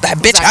be a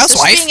bitch housewife.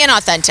 So she's being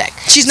inauthentic.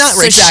 She's not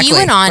so exactly. She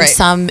went on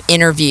some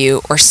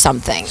interview or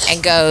something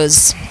and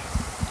goes,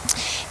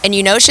 and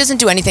she doesn't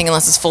do anything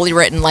unless it's fully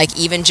written. Like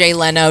even Jay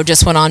Leno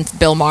just went on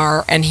Bill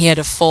Maher, and he had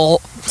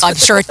I'm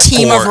sure a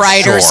team of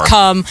writers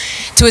come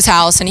to his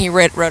house, and he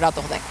wrote out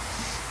the whole thing.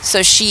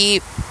 So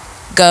she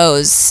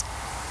goes,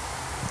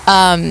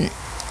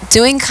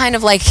 doing kind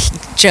of like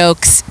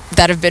jokes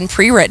that have been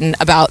pre-written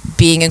about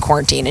being in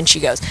quarantine, and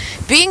she goes,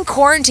 being in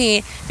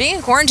quarantine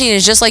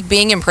is just like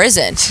being in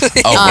prison.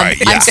 Right,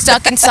 yeah. I'm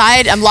stuck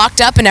inside, I'm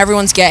locked up, and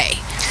everyone's gay.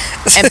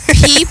 And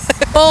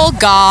people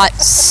got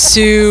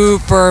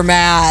super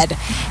mad,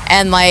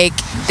 and like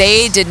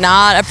they did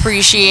not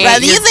appreciate. Well,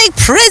 you think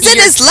prison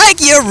is like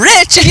you're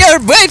rich and you're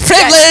white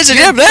privilege and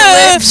you're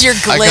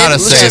glibs. I gotta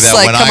say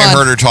that when I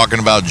heard her talking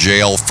about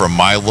jail from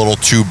my little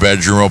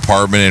 2-bedroom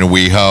apartment in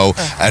WeHo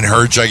and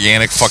her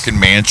gigantic fucking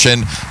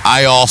mansion,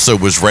 I also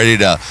was ready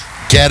to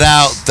get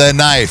out the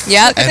knife.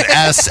 Yep. And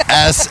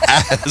SSS.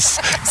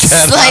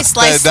 Slice,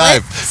 slice,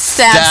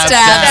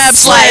 stab,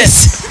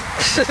 slice.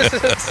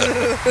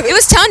 It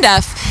was tone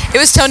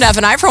deaf,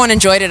 and I for one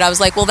enjoyed it. I was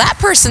like, well, that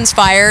person's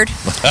fired.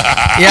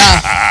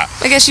 Yeah.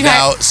 I guess you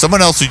now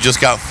someone else who just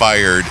got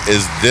fired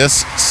is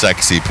this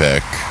sexy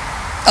pic.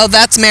 Oh,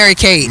 that's Mary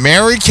Kate.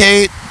 Mary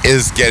Kate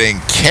is getting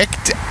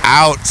kicked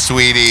out,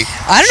 sweetie.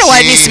 I don't know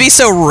why it needs to be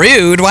so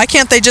rude. Why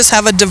can't they just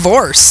have a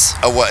divorce?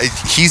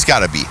 He's got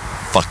to be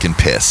fucking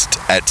pissed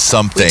at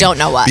something. We don't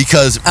know what.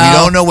 Because we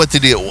don't know what to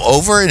do.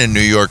 Over in a New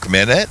York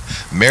Minute,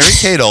 Mary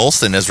Kate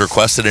Olsen has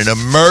requested an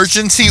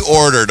emergency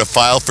order to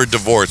file for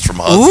divorce from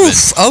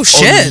husband Oh,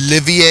 shit.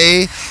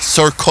 Olivier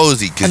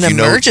Sarkozy. Because you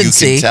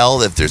can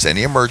tell if there's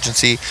any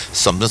emergency,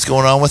 something's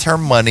going on with her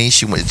money.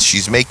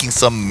 She's making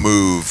some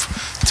move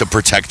to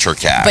protect her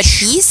cash. But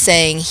he's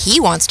saying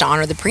he wants to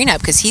honor the prenup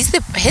because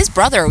his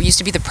brother used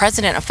to be the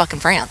president of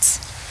fucking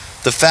France.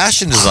 The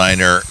fashion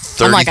designer,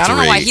 33, I'm like, I don't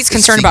know why he's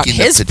concerned about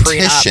his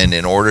petition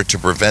in order to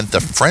prevent the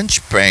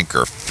French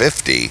banker,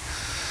 50,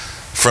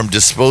 from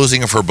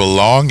disposing of her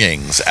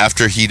belongings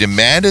after he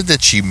demanded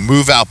that she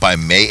move out by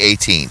May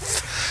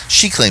 18th.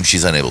 She claims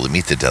she's unable to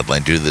meet the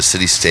deadline due to the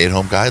city's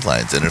stay-at-home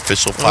guidelines and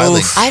official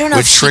filing,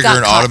 which trigger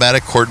an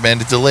automatic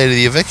court-mandated delay to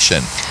the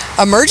eviction.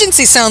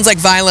 Emergency sounds like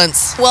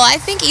violence. Well, I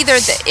think either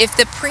if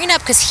the prenup,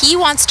 because he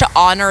wants to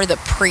honor the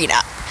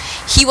prenup.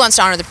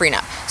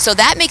 So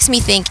that makes me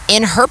think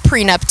in her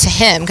prenup to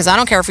him, because I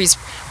don't care if he's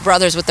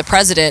brothers with the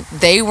president,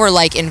 they were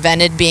like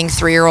invented being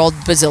 3-year-old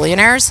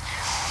bazillionaires.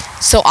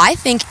 So I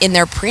think in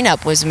their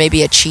prenup was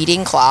maybe a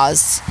cheating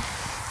clause,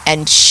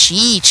 and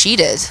she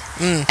cheated.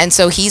 And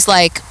so he's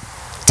like,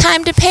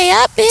 time to pay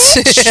up,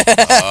 bitch.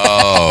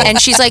 And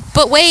she's like,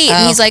 but wait.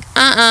 And he's like,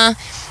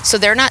 So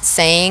they're not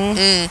saying.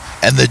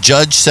 And the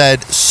judge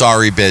said,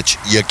 sorry, bitch,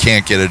 you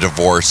can't get a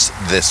divorce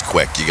this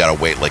quick. You got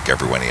to wait like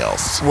everyone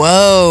else.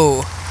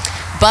 Whoa.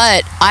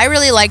 But I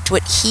really liked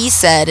what he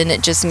said, and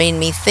it just made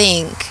me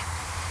think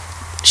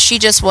she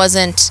just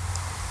wasn't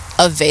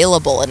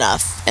available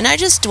enough. And I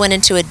just went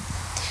into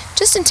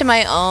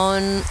my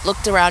own,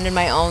 looked around in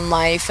my own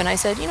life, and I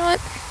said, you know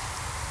what?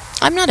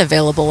 I'm not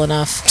available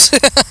enough.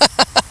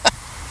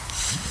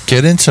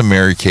 Get into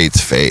Mary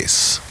Kate's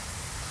face.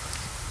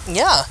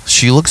 Yeah.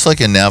 She looks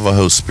like a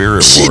Navajo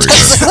spirit warrior.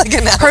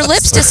 Her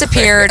lips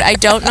disappeared. I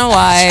don't know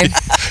why.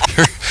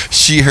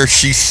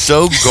 She's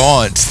so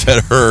gaunt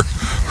that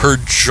her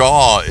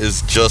jaw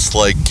is just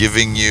like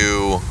giving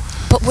you.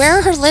 But where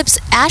are her lips?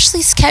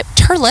 Ashley's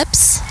kept her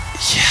lips.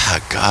 Yeah,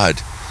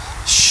 God.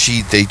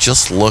 They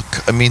just look,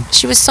 I mean.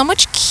 She was so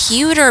much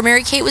cuter.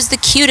 Mary Kate was the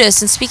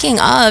cutest. And speaking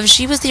of,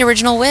 she was the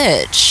original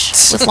witch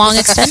with long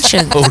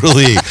extensions.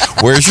 Totally.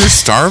 Where's your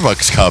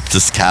Starbucks cup to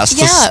cast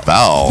a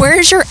spell?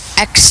 Where's your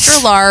extra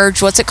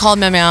large, what's it called,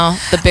 Meow?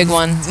 The big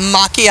one.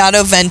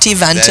 Macchiato venti.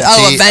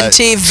 Oh, a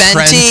venti.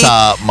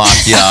 Trenta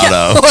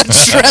macchiato.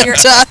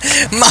 Trenta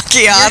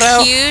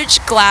macchiato. Your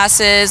huge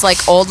glasses,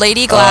 like old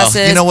lady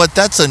glasses. You know what?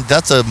 That's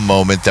a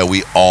moment that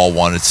we all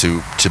wanted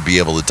to be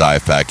able to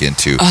dive back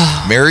into.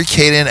 Mary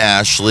Kate and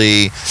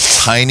Ashley,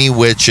 tiny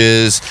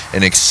witches,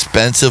 and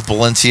expensive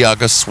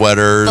Balenciaga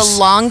sweaters. The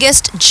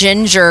longest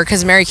ginger,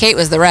 because Mary Kate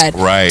was the red.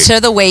 Right. To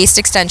the waist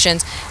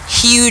extensions.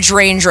 Huge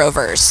Range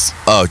Rovers.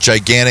 Oh,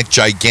 gigantic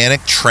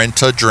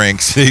Trenta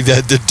drinks. They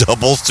had the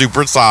double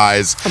super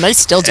size. And they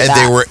still do and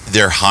that.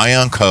 They're high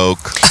on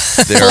Coke.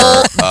 They're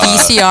full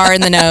VCR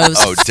in the nose.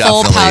 Oh,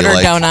 definitely. Full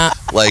powdered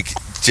donut. Like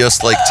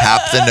just like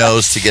tap the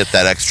nose to get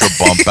that extra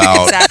bump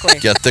out. Exactly.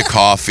 Get the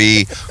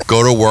coffee,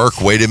 go to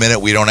work. Wait a minute,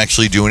 we don't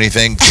actually do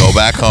anything. Go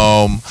back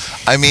home.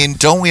 I mean,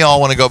 don't we all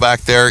want to go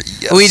back there?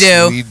 Yes, We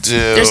do. We do.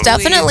 There's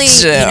definitely,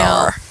 do. you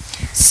know,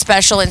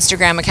 special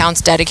Instagram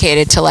accounts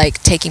dedicated to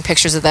like taking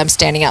pictures of them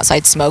standing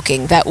outside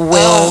smoking that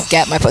will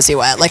get my pussy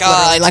wet. Like God.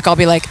 literally, like I'll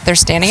be like, they're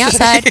standing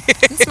outside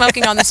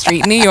smoking on the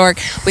street in New York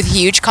with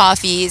huge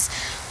coffees,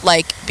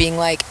 like being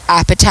like,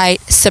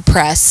 appetite,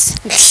 suppress,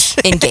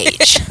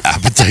 engage.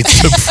 Appetite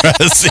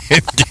suppress,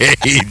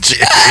 engage.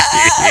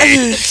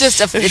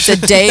 It's a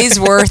day's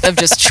worth of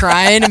just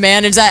trying to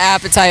manage that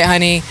appetite,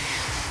 honey.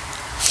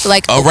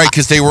 Like, Oh, right,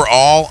 because they were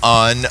all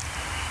on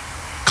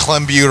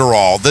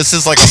clenbuterol. This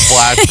is like a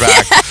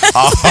flashback.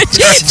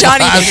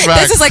 Johnny,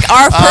 this is like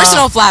our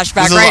personal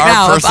flashback This is right our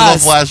now. personal of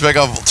us. flashback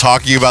of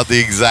talking about the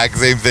exact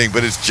same thing,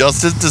 but it's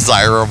just as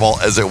desirable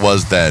as it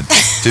was then.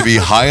 To be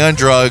high on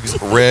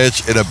drugs,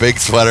 rich, in a big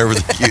sweater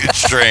with a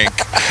huge drink,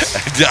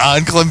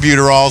 on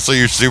clenbuterol, so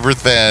you're super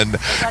thin,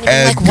 Johnny,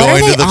 and like, what are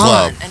going they to the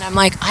club. on? And I'm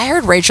like, I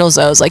heard Rachel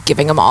Zoe's like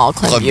giving them all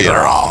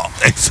clenbuterol.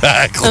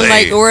 Exactly. And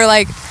like, we're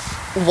like,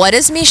 what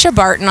is Misha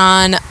Barton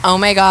on? Oh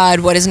my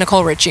God, what is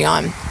Nicole Richie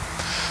on?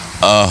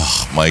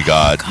 Oh my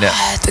God. Now,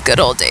 God, the good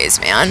old days,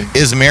 man.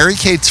 is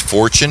Mary-Kate's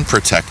fortune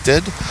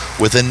protected?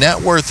 With a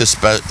net worth is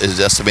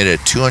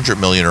estimated at $200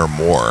 million or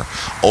more,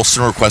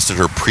 Olsen requested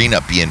her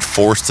prenup be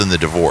enforced in the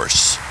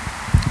divorce.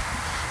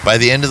 By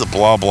the end of the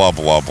blah, blah,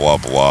 blah, blah,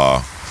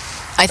 blah.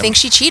 I think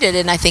she cheated,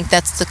 and I think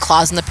that's the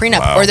clause in the prenup.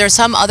 Wow. Or there's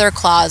some other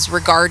clause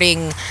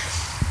regarding,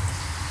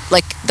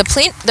 like, the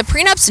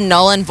prenup's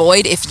null and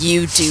void if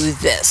you do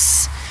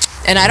this.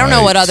 And I don't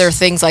know what Right. other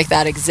things like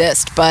that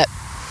exist, but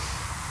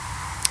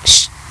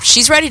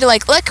she's ready to,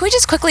 like, look, can we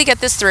just quickly get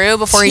this through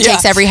before he Yeah.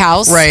 takes every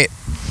house? Right.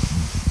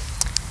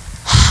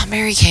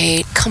 Mary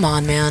Kate, come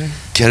on, man.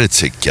 Get it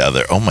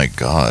together. Oh my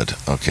God.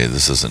 Okay,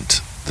 this is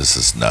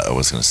not, I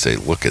was going to say,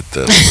 look at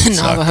this. It's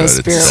not Navajo good.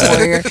 spirit It's sad.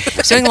 warrior.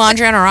 She's doing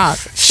laundry on a rock.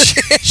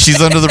 She's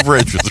under the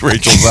bridge with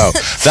Rachel Zoe.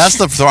 That's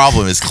the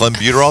problem, is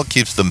clenbuterol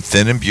keeps them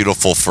thin and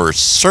beautiful for a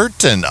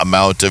certain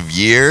amount of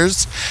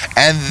years.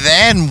 And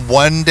then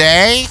one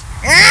day,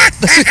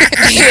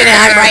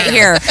 I'm right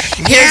here.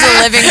 Here's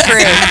a living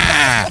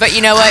proof. But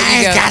you know what?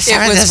 You go,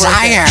 it was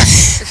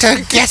worth it.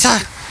 to get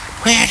a.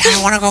 Wait, I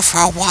want to go for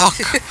a walk.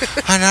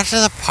 Not to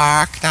the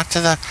park, not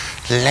to the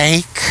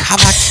lake. How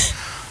about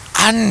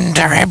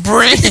under a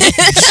bridge?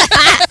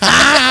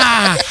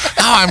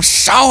 I'm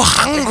so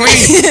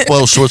hungry.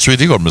 well, so what should we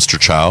do? Go to Mr.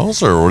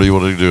 Chow's? Or what do you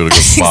want to do? To go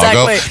to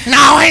Spago? Exactly.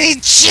 Now I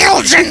need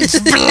children's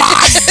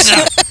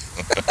blood.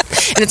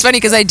 And it's funny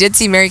because I did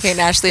see Mary Kate and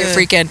Ashley at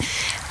freaking,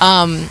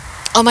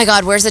 oh my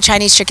God, where's the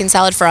Chinese chicken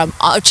salad from?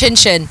 Oh, Chin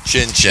Chin.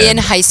 Chin Chin. In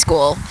high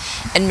school.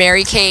 And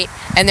Mary Kate,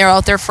 and they're all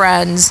with their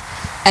friends.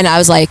 And I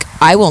was like,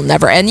 I will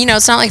never, and you know,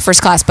 it's not like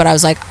first class, but I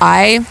was like,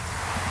 I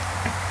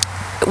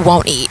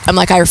won't eat. I'm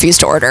like, I refuse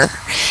to order.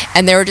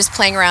 And they were just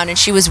playing around, and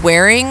she was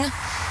wearing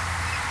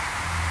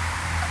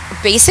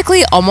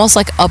basically almost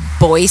like a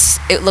boy's,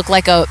 it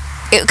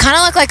kind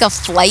of looked like a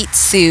flight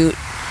suit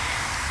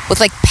with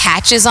like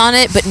patches on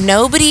it, but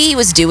nobody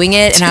was doing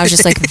it. And I was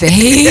just like,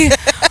 they've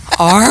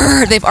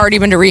already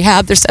been to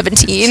rehab. They're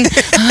 17.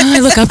 I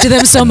look up to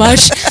them so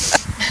much.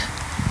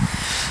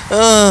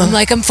 I'm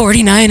like, I'm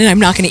 49 and I'm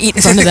not going to eat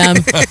in front of them.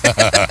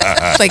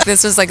 Like,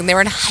 this was like, and they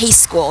were in high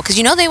school. Because,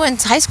 you know, they went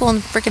to high school in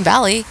the freaking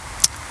valley.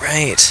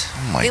 Right.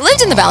 Oh my They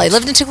lived in the God. valley,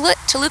 lived in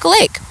Toluca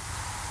Lake.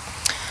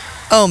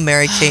 Oh,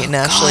 Mary Kate and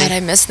Ashley. God, I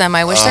miss them.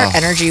 I wish their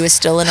energy was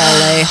still in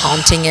LA,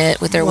 haunting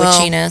it with their Well,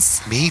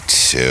 witchiness. Me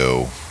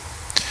too.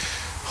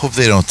 Hope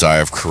they don't die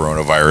of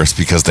coronavirus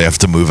because they have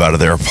to move out of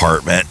their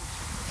apartment.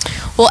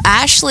 Well,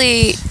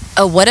 Ashley,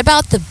 what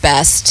about the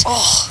best,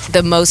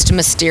 the most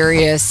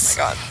mysterious?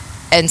 God.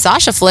 And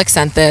Sasha Flick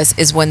sent this,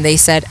 is when they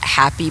said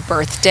happy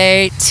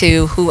birthday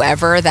to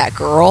whoever, that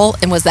girl.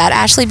 And was that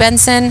Ashley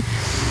Benson?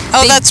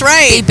 Oh, that's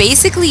right. They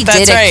basically That's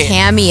did a right.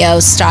 cameo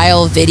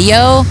style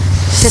video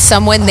to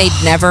someone they'd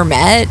never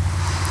met,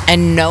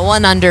 and no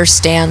one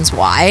understands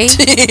why.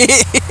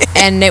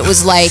 And it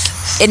was like,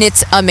 and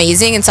it's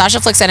amazing. And Sasha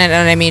Flick sent it,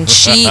 and I mean,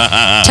 she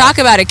talk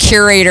about a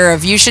curator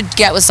of, you should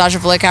get with Sasha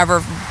Flick, have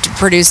her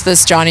produce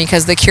this, Johnny,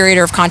 because the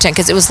curator of content,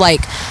 because it was like,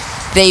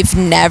 they've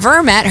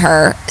never met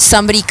her.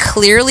 Somebody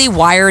clearly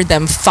wired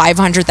them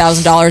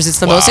 $500,000. It's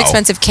the most Wow.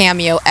 expensive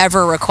cameo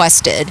ever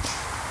requested.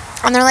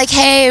 And they're like,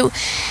 hey,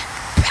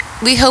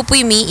 we hope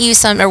we meet you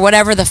some, or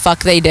whatever the fuck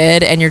they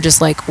did. And you're just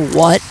like,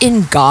 what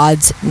in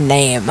God's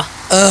name?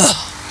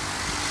 Ugh.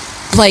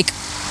 Like,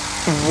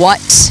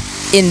 what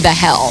in the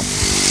hell?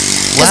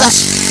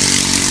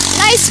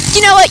 Nice.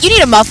 You know what? You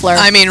need a muffler.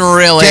 I mean,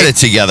 really. Get it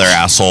together,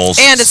 assholes.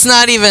 And it's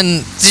not even. Did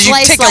you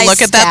Slice, take a slice,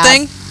 look at that stab.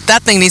 thing?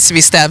 That thing needs to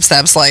be stab,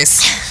 stab,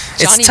 slice.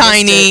 Johnny It's missed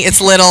tiny. it.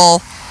 It's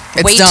little.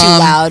 It's Way dumb. too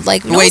loud.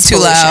 Like, way noise too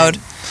pollution. loud.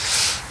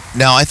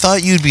 Now, I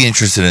thought you'd be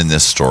interested in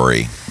this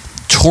story.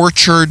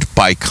 Tortured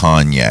by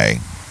Kanye.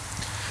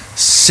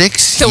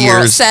 6 The world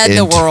years said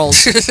the into- world.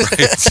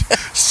 Right.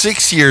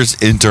 6 years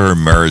into her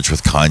marriage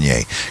with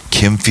Kanye,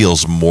 Kim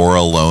feels more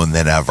alone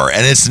than ever.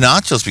 And it's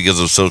not just because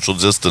of social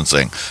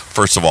distancing.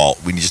 First of all,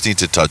 we just need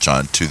to touch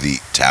on to the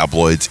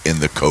tabloids in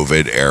the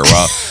COVID era.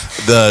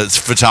 The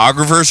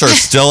photographers are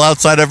still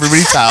outside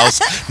everybody's house.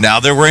 Now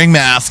they're wearing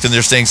masks and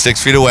they're staying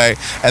 6 feet away.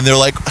 And they're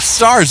like,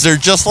 stars, they're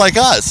just like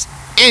us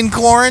in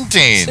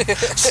quarantine.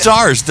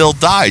 Stars, they'll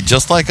die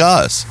just like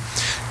us.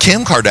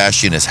 Kim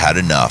Kardashian has had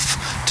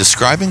enough,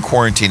 describing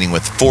quarantining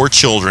with 4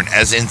 children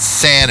as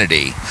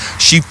insanity.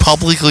 She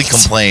publicly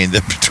complained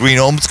that between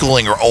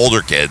homeschooling her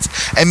older kids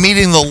and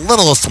meeting the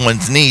littlest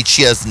one's needs,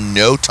 she has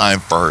no time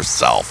for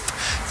herself.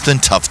 It's been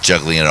tough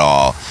juggling it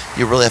all.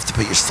 You really have to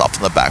put yourself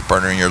on the back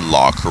burner in your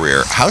law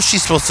career. How's she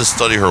supposed to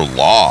study her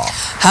law?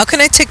 How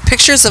can I take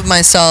pictures of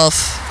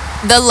myself?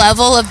 The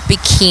level of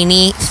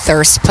bikini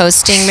thirst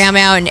posting,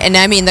 Meow, and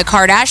I mean the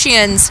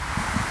Kardashians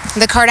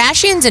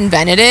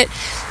invented it,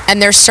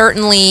 and they're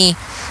certainly,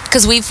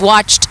 because we've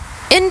watched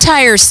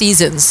entire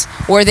seasons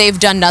where they've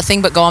done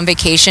nothing but go on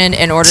vacation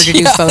in order to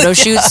do photo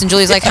shoots, and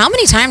Julie's like, how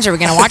many times are we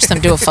going to watch them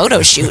do a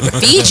photo shoot in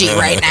Fiji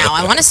right now?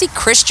 I want to see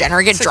Kris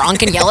Jenner get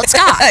drunk and yell at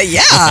Scott.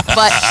 Yeah.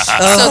 But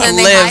so then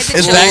they live. hide the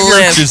Is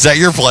jewels. Live. that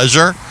your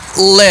pleasure?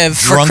 Live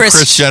for Drunk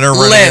Kris Jenner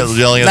live.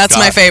 yelling at That's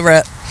my Scott?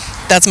 favorite.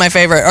 That's my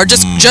favorite. Or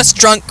just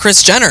drunk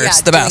Kris Jenner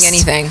is the doing best.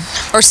 anything.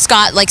 Or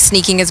Scott like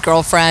sneaking his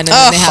girlfriend and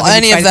then they have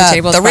any him of fight at that. the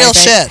table. The real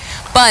shit.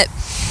 But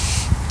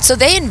so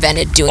they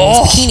invented doing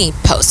these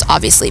bikini posts,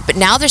 obviously, but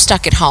now they're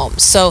stuck at home.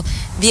 So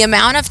the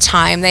amount of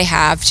time they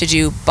have to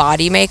do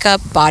body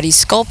makeup, body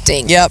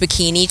sculpting,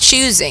 bikini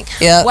choosing,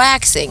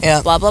 waxing,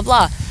 blah, blah,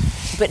 blah.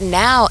 But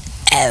now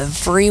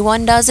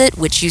everyone does it,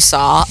 which you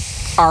saw.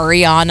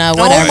 Ariana,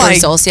 whatever,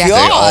 Zolciak. They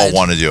all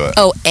want to do it.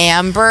 Oh,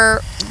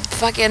 Amber,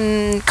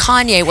 fucking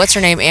Kanye. What's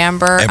her name?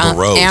 Amber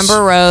Rose.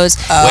 Amber Rose.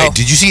 Wait,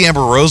 did you see Amber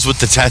Rose with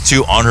the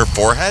tattoo on her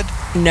forehead?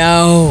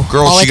 No.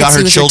 Girl, All I she could got see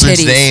her was children's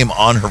titties. name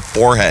on her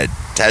forehead,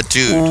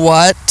 tattooed.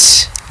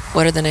 What?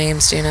 What are the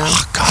names? Do you know?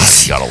 Oh, God,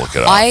 you gotta look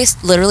it up. I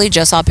literally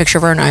just saw a picture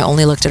of her and I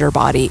only looked at her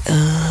body.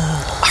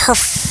 Her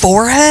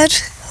forehead?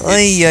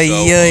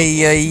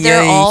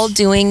 They're all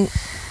doing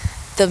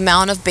the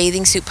amount of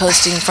bathing suit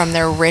posting from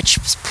their rich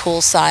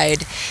poolside,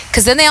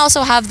 because then they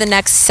also have the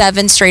next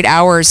 7 straight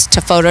hours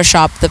to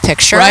Photoshop the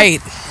picture.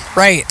 Right.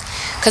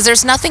 Because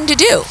there's nothing to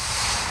do.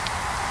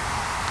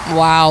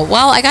 Wow.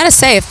 Well, I gotta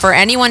say, for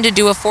anyone to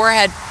do a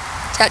forehead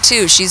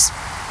tattoo,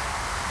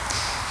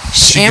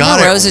 Amber got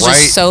it Rose is right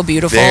just so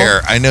beautiful.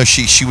 There, I know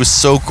she was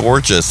so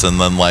gorgeous, and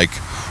then like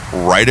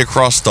right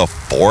across the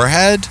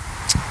forehead.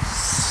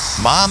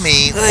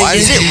 Mommy, why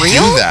Is did it you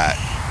real? do that?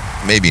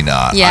 Maybe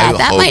not. Yeah, I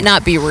that hope- might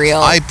not be real.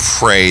 I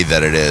pray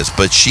that it is,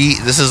 but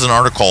this is an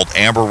article called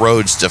Amber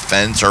Rose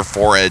defends her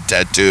forehead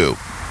tattoo.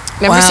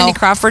 Remember Wow. Cindy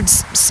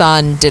Crawford's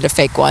son did a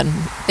fake one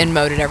and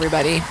moted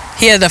everybody.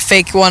 He had a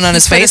fake one on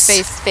his Put face.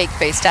 fake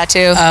face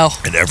tattaoo. Oh.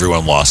 And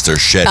everyone lost their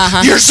shit.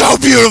 Uh-huh. You're so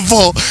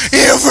beautiful.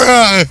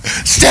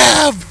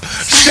 Stab,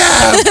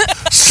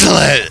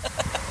 slit.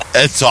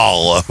 It's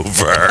all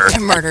over.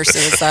 Murder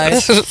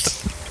suicide.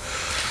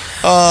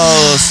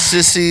 Oh,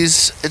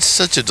 sissies, it's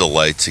such a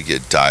delight to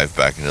dive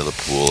back into the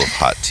pool of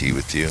hot tea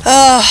with you.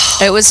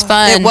 It was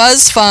fun. It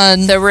was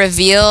fun. The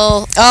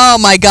reveal. Oh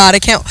my God, I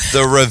can't.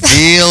 The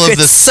reveal of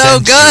the It's so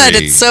century. good.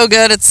 It's so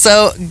good. It's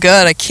so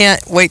good. I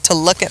can't wait to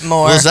look at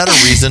more. Well, is that a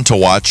reason to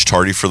watch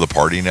Tardy for the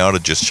Party now, to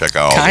just check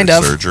out all Kind their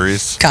of.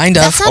 surgeries? Kind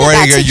of. That's not Or a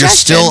bad are you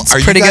still? suggestion. Are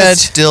you pretty guys good.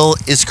 still?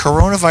 Is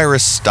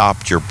coronavirus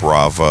stopped your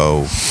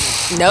Bravo?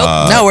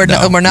 Nope. No, we're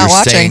not You're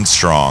watching. Staying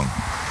strong.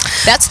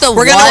 That's the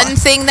We're one gonna-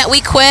 thing that we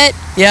quit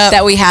Yeah.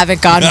 that we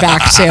haven't gone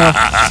back to.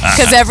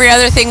 Because every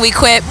other thing we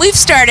quit, we've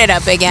started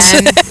up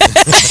again.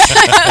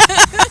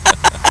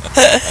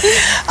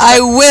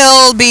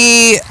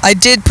 I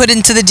did put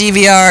into the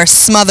DVR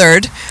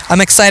Smothered.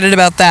 I'm excited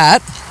about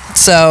that.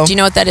 So Do you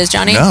know what that is,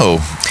 Johnny? No.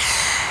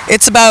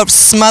 it's about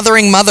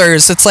smothering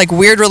mothers. It's like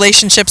weird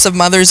relationships of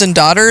mothers and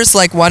daughters.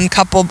 Like one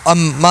couple, a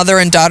mother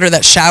and daughter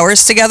that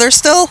showers together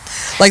still.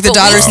 Like the But we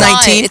daughter's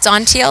saw it. 19. It's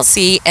on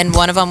TLC, and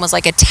one of them was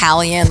like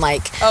Italian.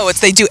 Like Oh,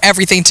 they do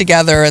everything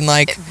together and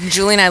like,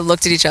 Julie and I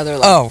looked at each other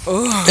like, oh,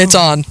 it's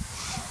on.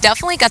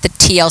 definitely got the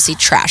TLC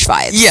trash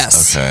vibes.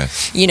 Yes. Okay.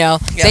 You know,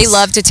 Yes. they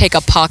love to take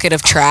a pocket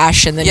of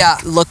trash and then Yeah.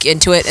 look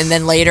into it, and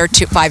then later,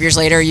 5 years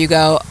later, you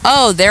go,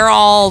 oh, they're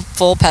all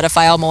full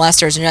pedophile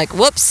molesters, and you're like,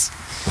 whoops.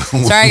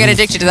 Sorry, I got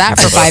addicted to that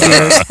for 5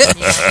 years.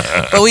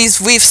 But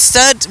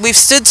we've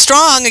stood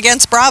strong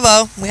against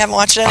Bravo. We haven't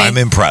watched any. I'm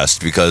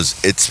impressed because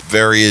it's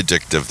very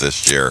addictive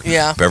this year.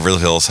 Yeah. Beverly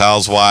Hills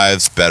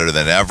Housewives, better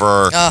than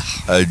ever.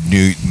 Ugh.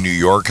 New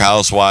York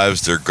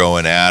Housewives, they're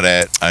going at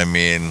it. I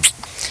mean,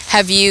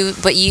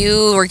 But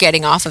you were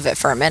getting off of it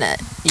for a minute.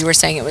 You were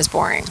saying it was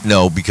boring.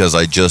 no, because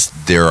I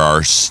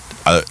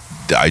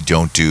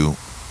don't do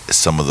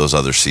some of those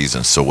other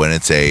seasons. So when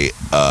it's a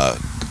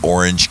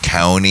Orange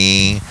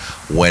County,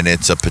 when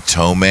it's a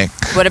Potomac,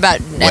 What about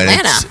when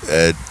Atlanta?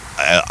 it's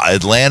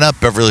Atlanta,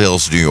 Beverly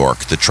Hills, New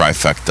York, the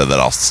trifecta that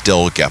I'll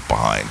still get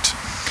behind.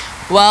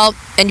 Well,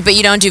 but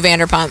you don't do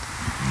Vanderpump.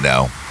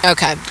 No.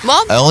 Okay.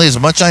 Well, Only as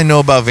much I know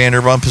about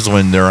Vanderpump is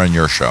when they're on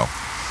your show.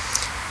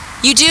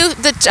 you do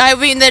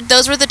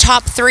those were the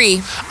top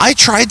 3. I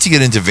tried to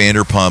get into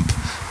Vanderpump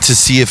to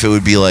see if it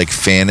would be like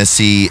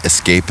fantasy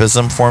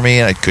escapism for me,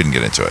 and I couldn't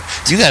get into it.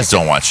 You guys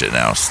don't watch it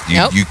now.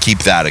 Nope. You keep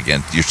that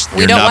again. You're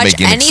We don't not watch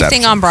making anything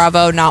exceptions. on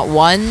Bravo, not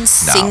one Not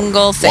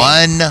single thing.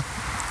 One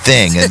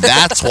thing, and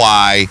that's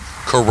why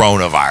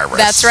coronavirus.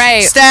 That's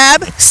right.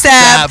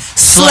 Stab,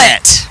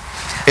 slit.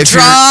 If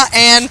Draw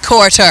and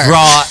quarter. you're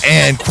draw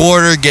and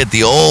quarter, get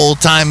the old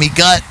timey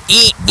gut,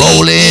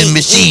 rolling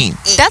machine.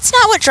 That's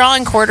not what draw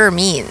and quarter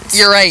means.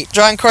 You're right.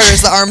 Draw and quarter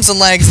is the arms and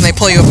legs, and they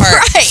pull you apart.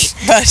 Right.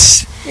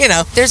 But, you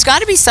know. There's got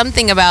to be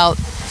something about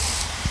We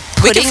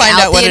can putting find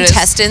out out what the it is.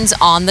 intestines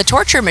on the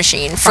torture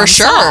machine For from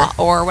sure. Saw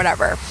or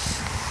whatever.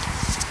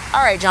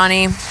 All right,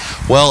 Johnny.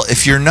 Well,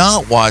 if you're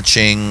not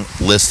watching,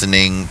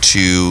 listening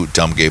to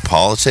Dumb Gay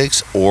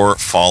Politics, or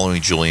following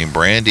Julie and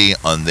Brandy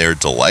on their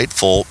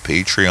delightful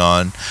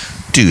Patreon,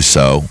 do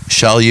so,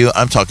 shall you?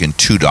 I'm talking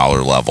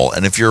 $2 level.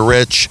 And if you're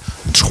rich,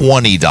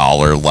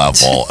 $20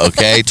 level,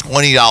 okay?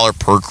 $20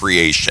 per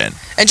creation.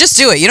 And just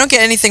do it. You don't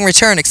get anything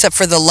returned except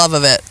for the love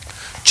of it.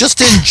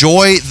 Just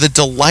enjoy the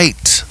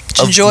delight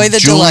of Enjoy the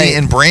Julie delight.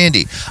 and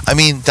Brandy. I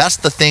mean, that's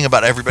the thing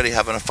about everybody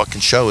having a fucking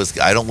show is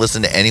I don't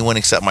listen to anyone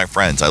except my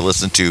friends. I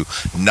listen to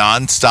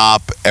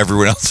nonstop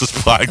everyone else's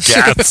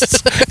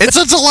podcasts. It's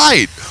a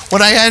delight.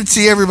 When I hadn't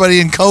see everybody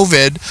in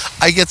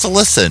COVID, I get to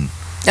listen.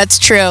 That's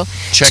true.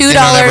 Check in on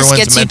 $2 everyone's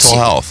gets you mental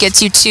health.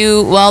 gets you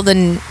 2. Well,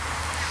 then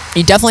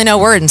you definitely know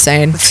we're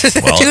insane. Well,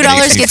 $2 it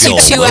makes me gets you feel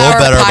a 2 little hour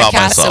better about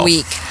podcasts a myself.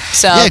 week.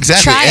 So Yeah,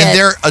 exactly. try And it.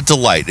 they're a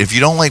delight. If you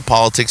don't like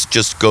politics,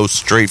 just go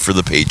straight for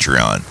the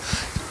Patreon.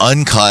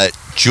 Uncut,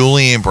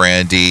 Julie and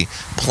Brandy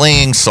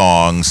playing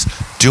songs,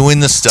 doing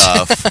the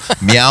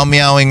stuff,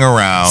 meowing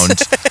around.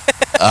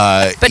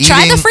 But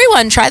try the free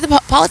one. Try the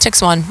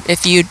politics one.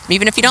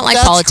 Even if you don't like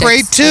That's politics,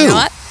 great, too. You know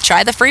what?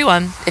 Try the free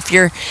one. If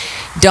you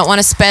don't want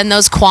to spend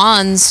those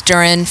kwans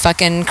during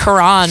fucking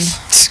Quran.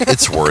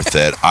 It's worth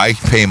it. I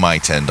pay my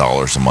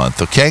 $10 a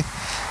month, okay?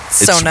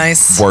 So It's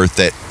nice. worth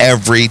it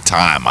every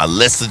time. I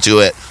listen to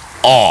it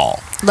all.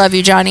 Love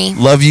you, Johnny.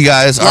 Love you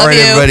guys. All Love right,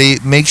 you. everybody,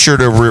 make sure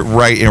to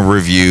write and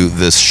review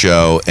this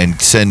show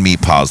and send me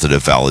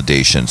positive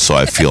validation so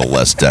I feel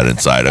less dead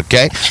inside,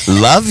 okay?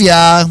 Love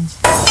ya.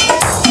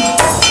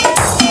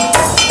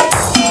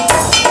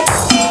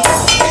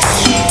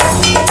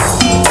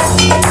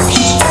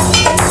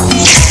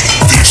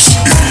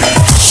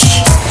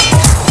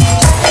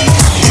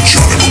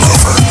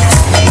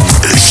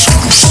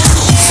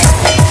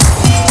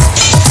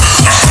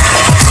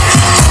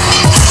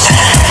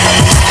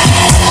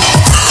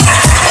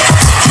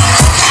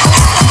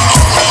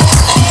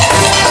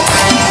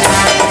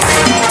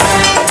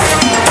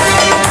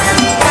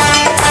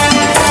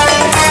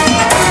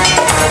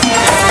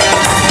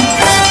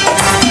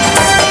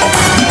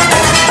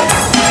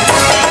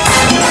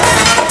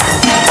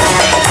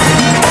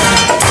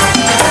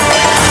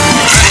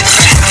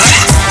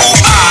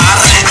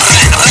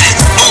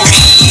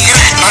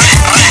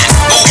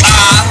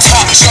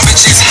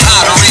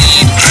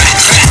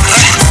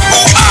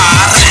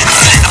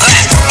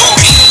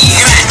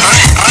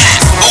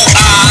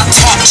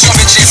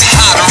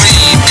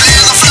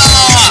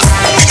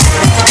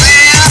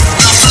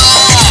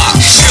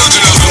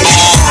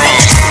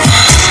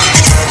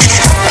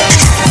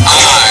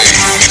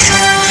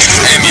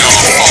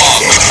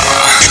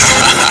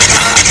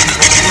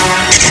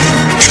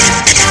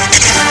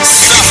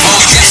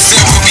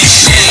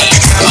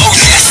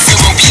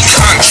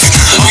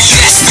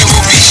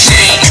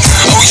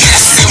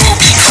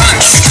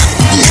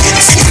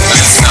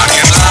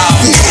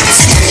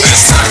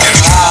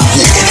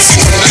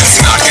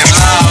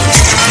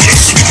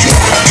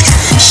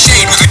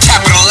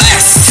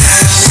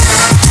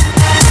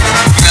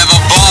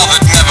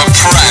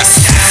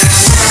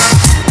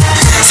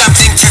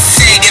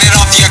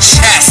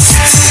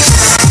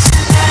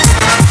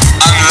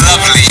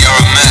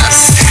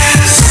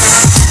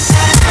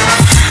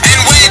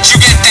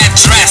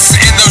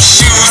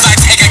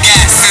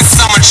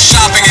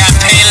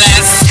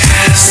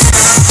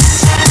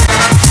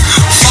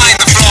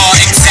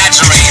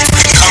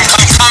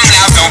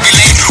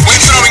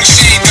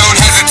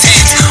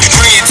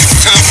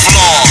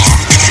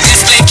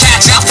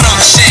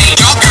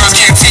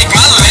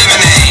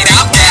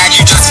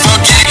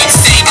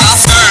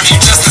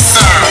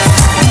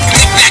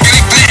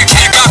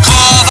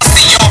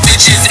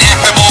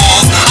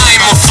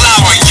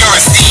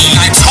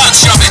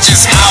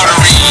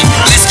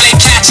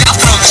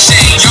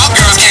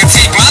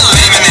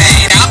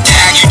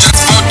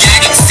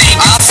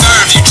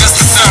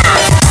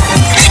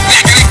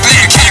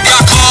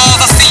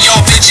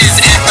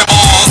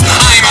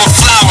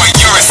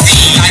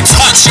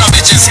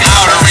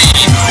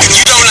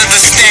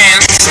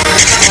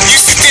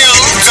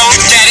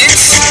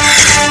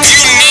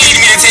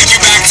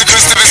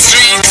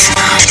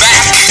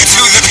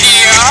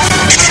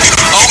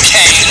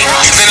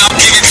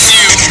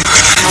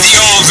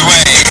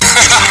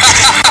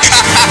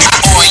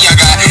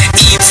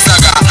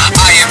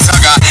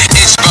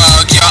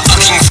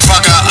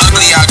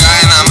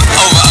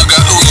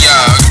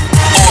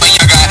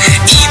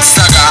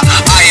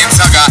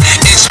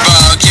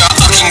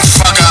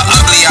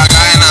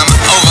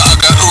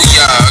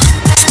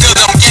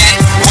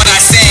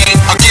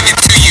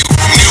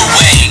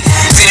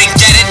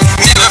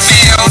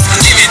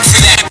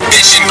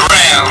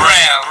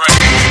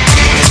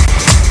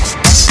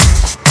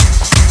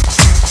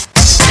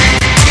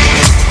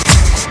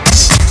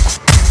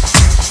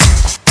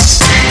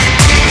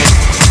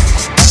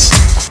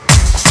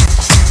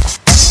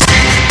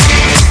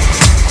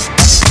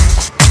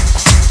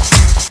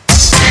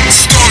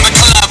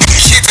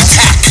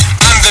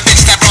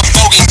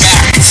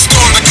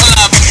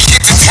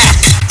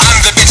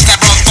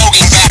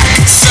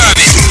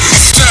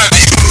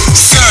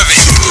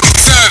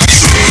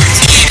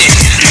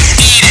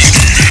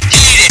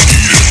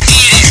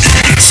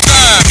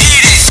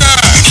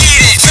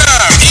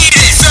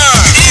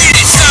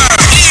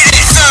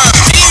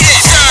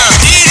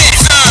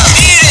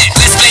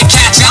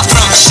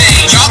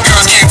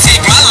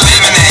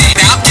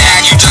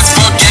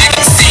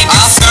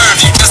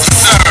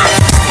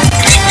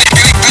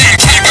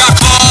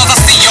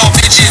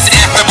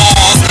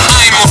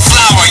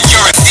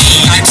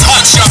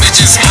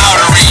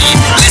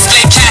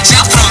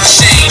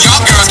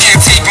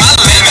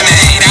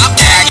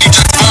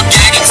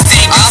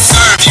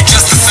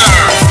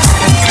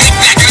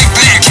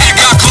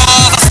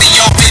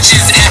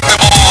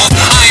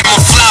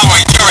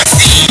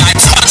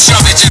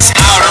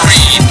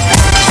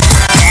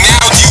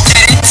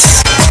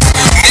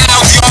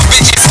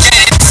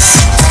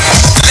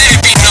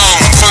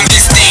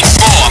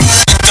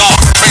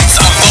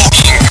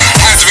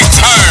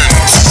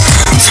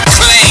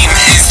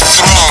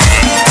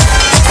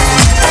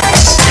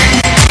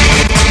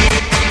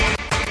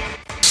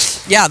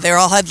 Yeah, they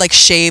all had like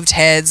shaved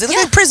heads. They looked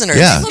Yeah. like prisoners.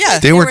 Yeah, yeah.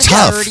 they were were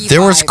tough. 35.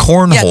 There was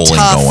cornholing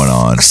tough. going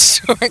on.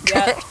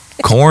 Yeah.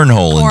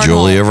 Cornholing,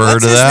 Julie. Ever What's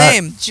heard of his that?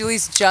 name?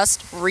 Julie's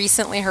just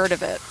recently heard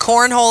of it.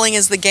 Cornholing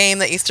is the game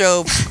that you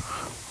throw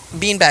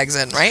beanbags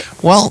in, right?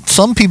 Well,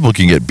 some people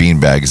can get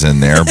beanbags in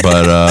there,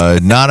 but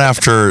not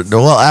after.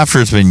 Well, after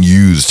it's been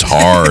used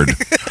hard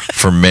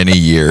for many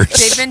years.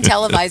 They've been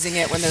televising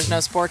it when there's no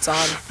sports on.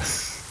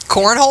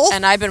 Cornhole?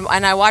 And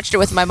I watched it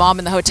with my mom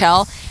in the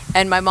hotel,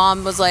 and my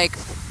mom was like,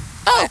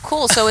 "Oh,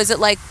 cool. So is it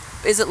like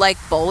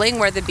bowling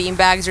where the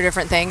beanbags are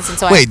different things?" And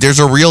so Wait, there's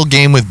a real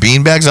game with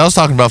beanbags? I was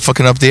talking about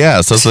fucking up the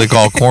ass. That's what they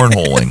call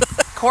cornholing.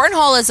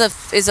 cornhole is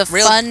a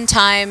Real- fun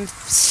time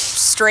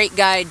straight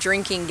guy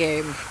drinking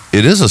game.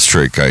 It is a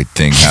straight guy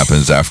thing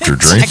happens after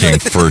drinking,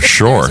 for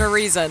sure. There's a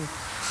reason.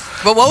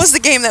 But what was the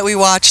game that we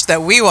watched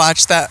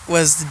that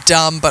was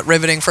dumb but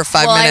riveting for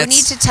 5 Well, minutes? I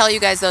need to tell you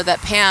guys though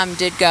that Pam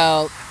did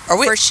go.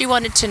 First, she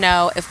wanted to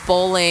know if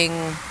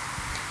bowling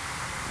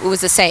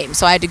was the same.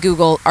 So I had to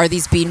Google, are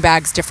these bean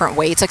bags different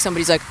weights? Like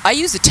somebody's like, I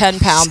use a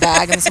 10-pound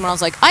bag, and someone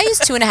else like, I use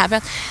 2.5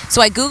 pounds.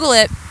 So I Google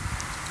it.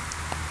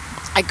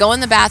 I go in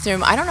the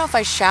bathroom. I don't know if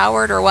I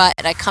showered or what,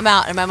 and I come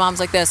out, and my mom's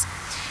like this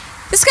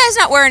guy's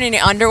not wearing any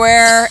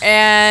underwear,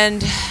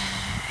 and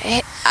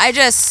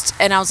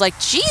I was like,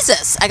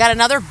 Jesus, I got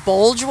another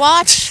bulge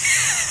watch.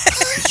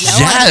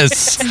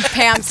 Yes. And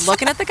Pam's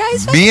looking at the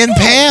guy's face. Me and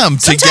Pam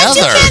Sometimes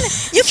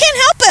together. you can't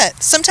help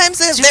it. Sometimes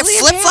they're Julie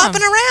and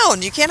flip-flopping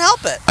around. You can't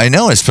help it. I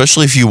know,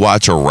 especially if you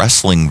watch a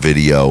wrestling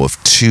video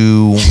of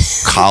two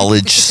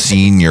college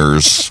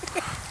seniors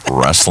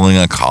wrestling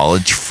a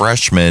college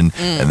freshman,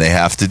 and they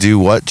have to do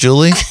what,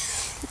 Julie?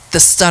 The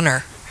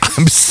stunner.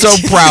 I'm so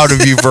proud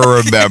of you for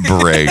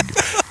remembering.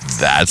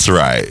 That's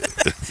right.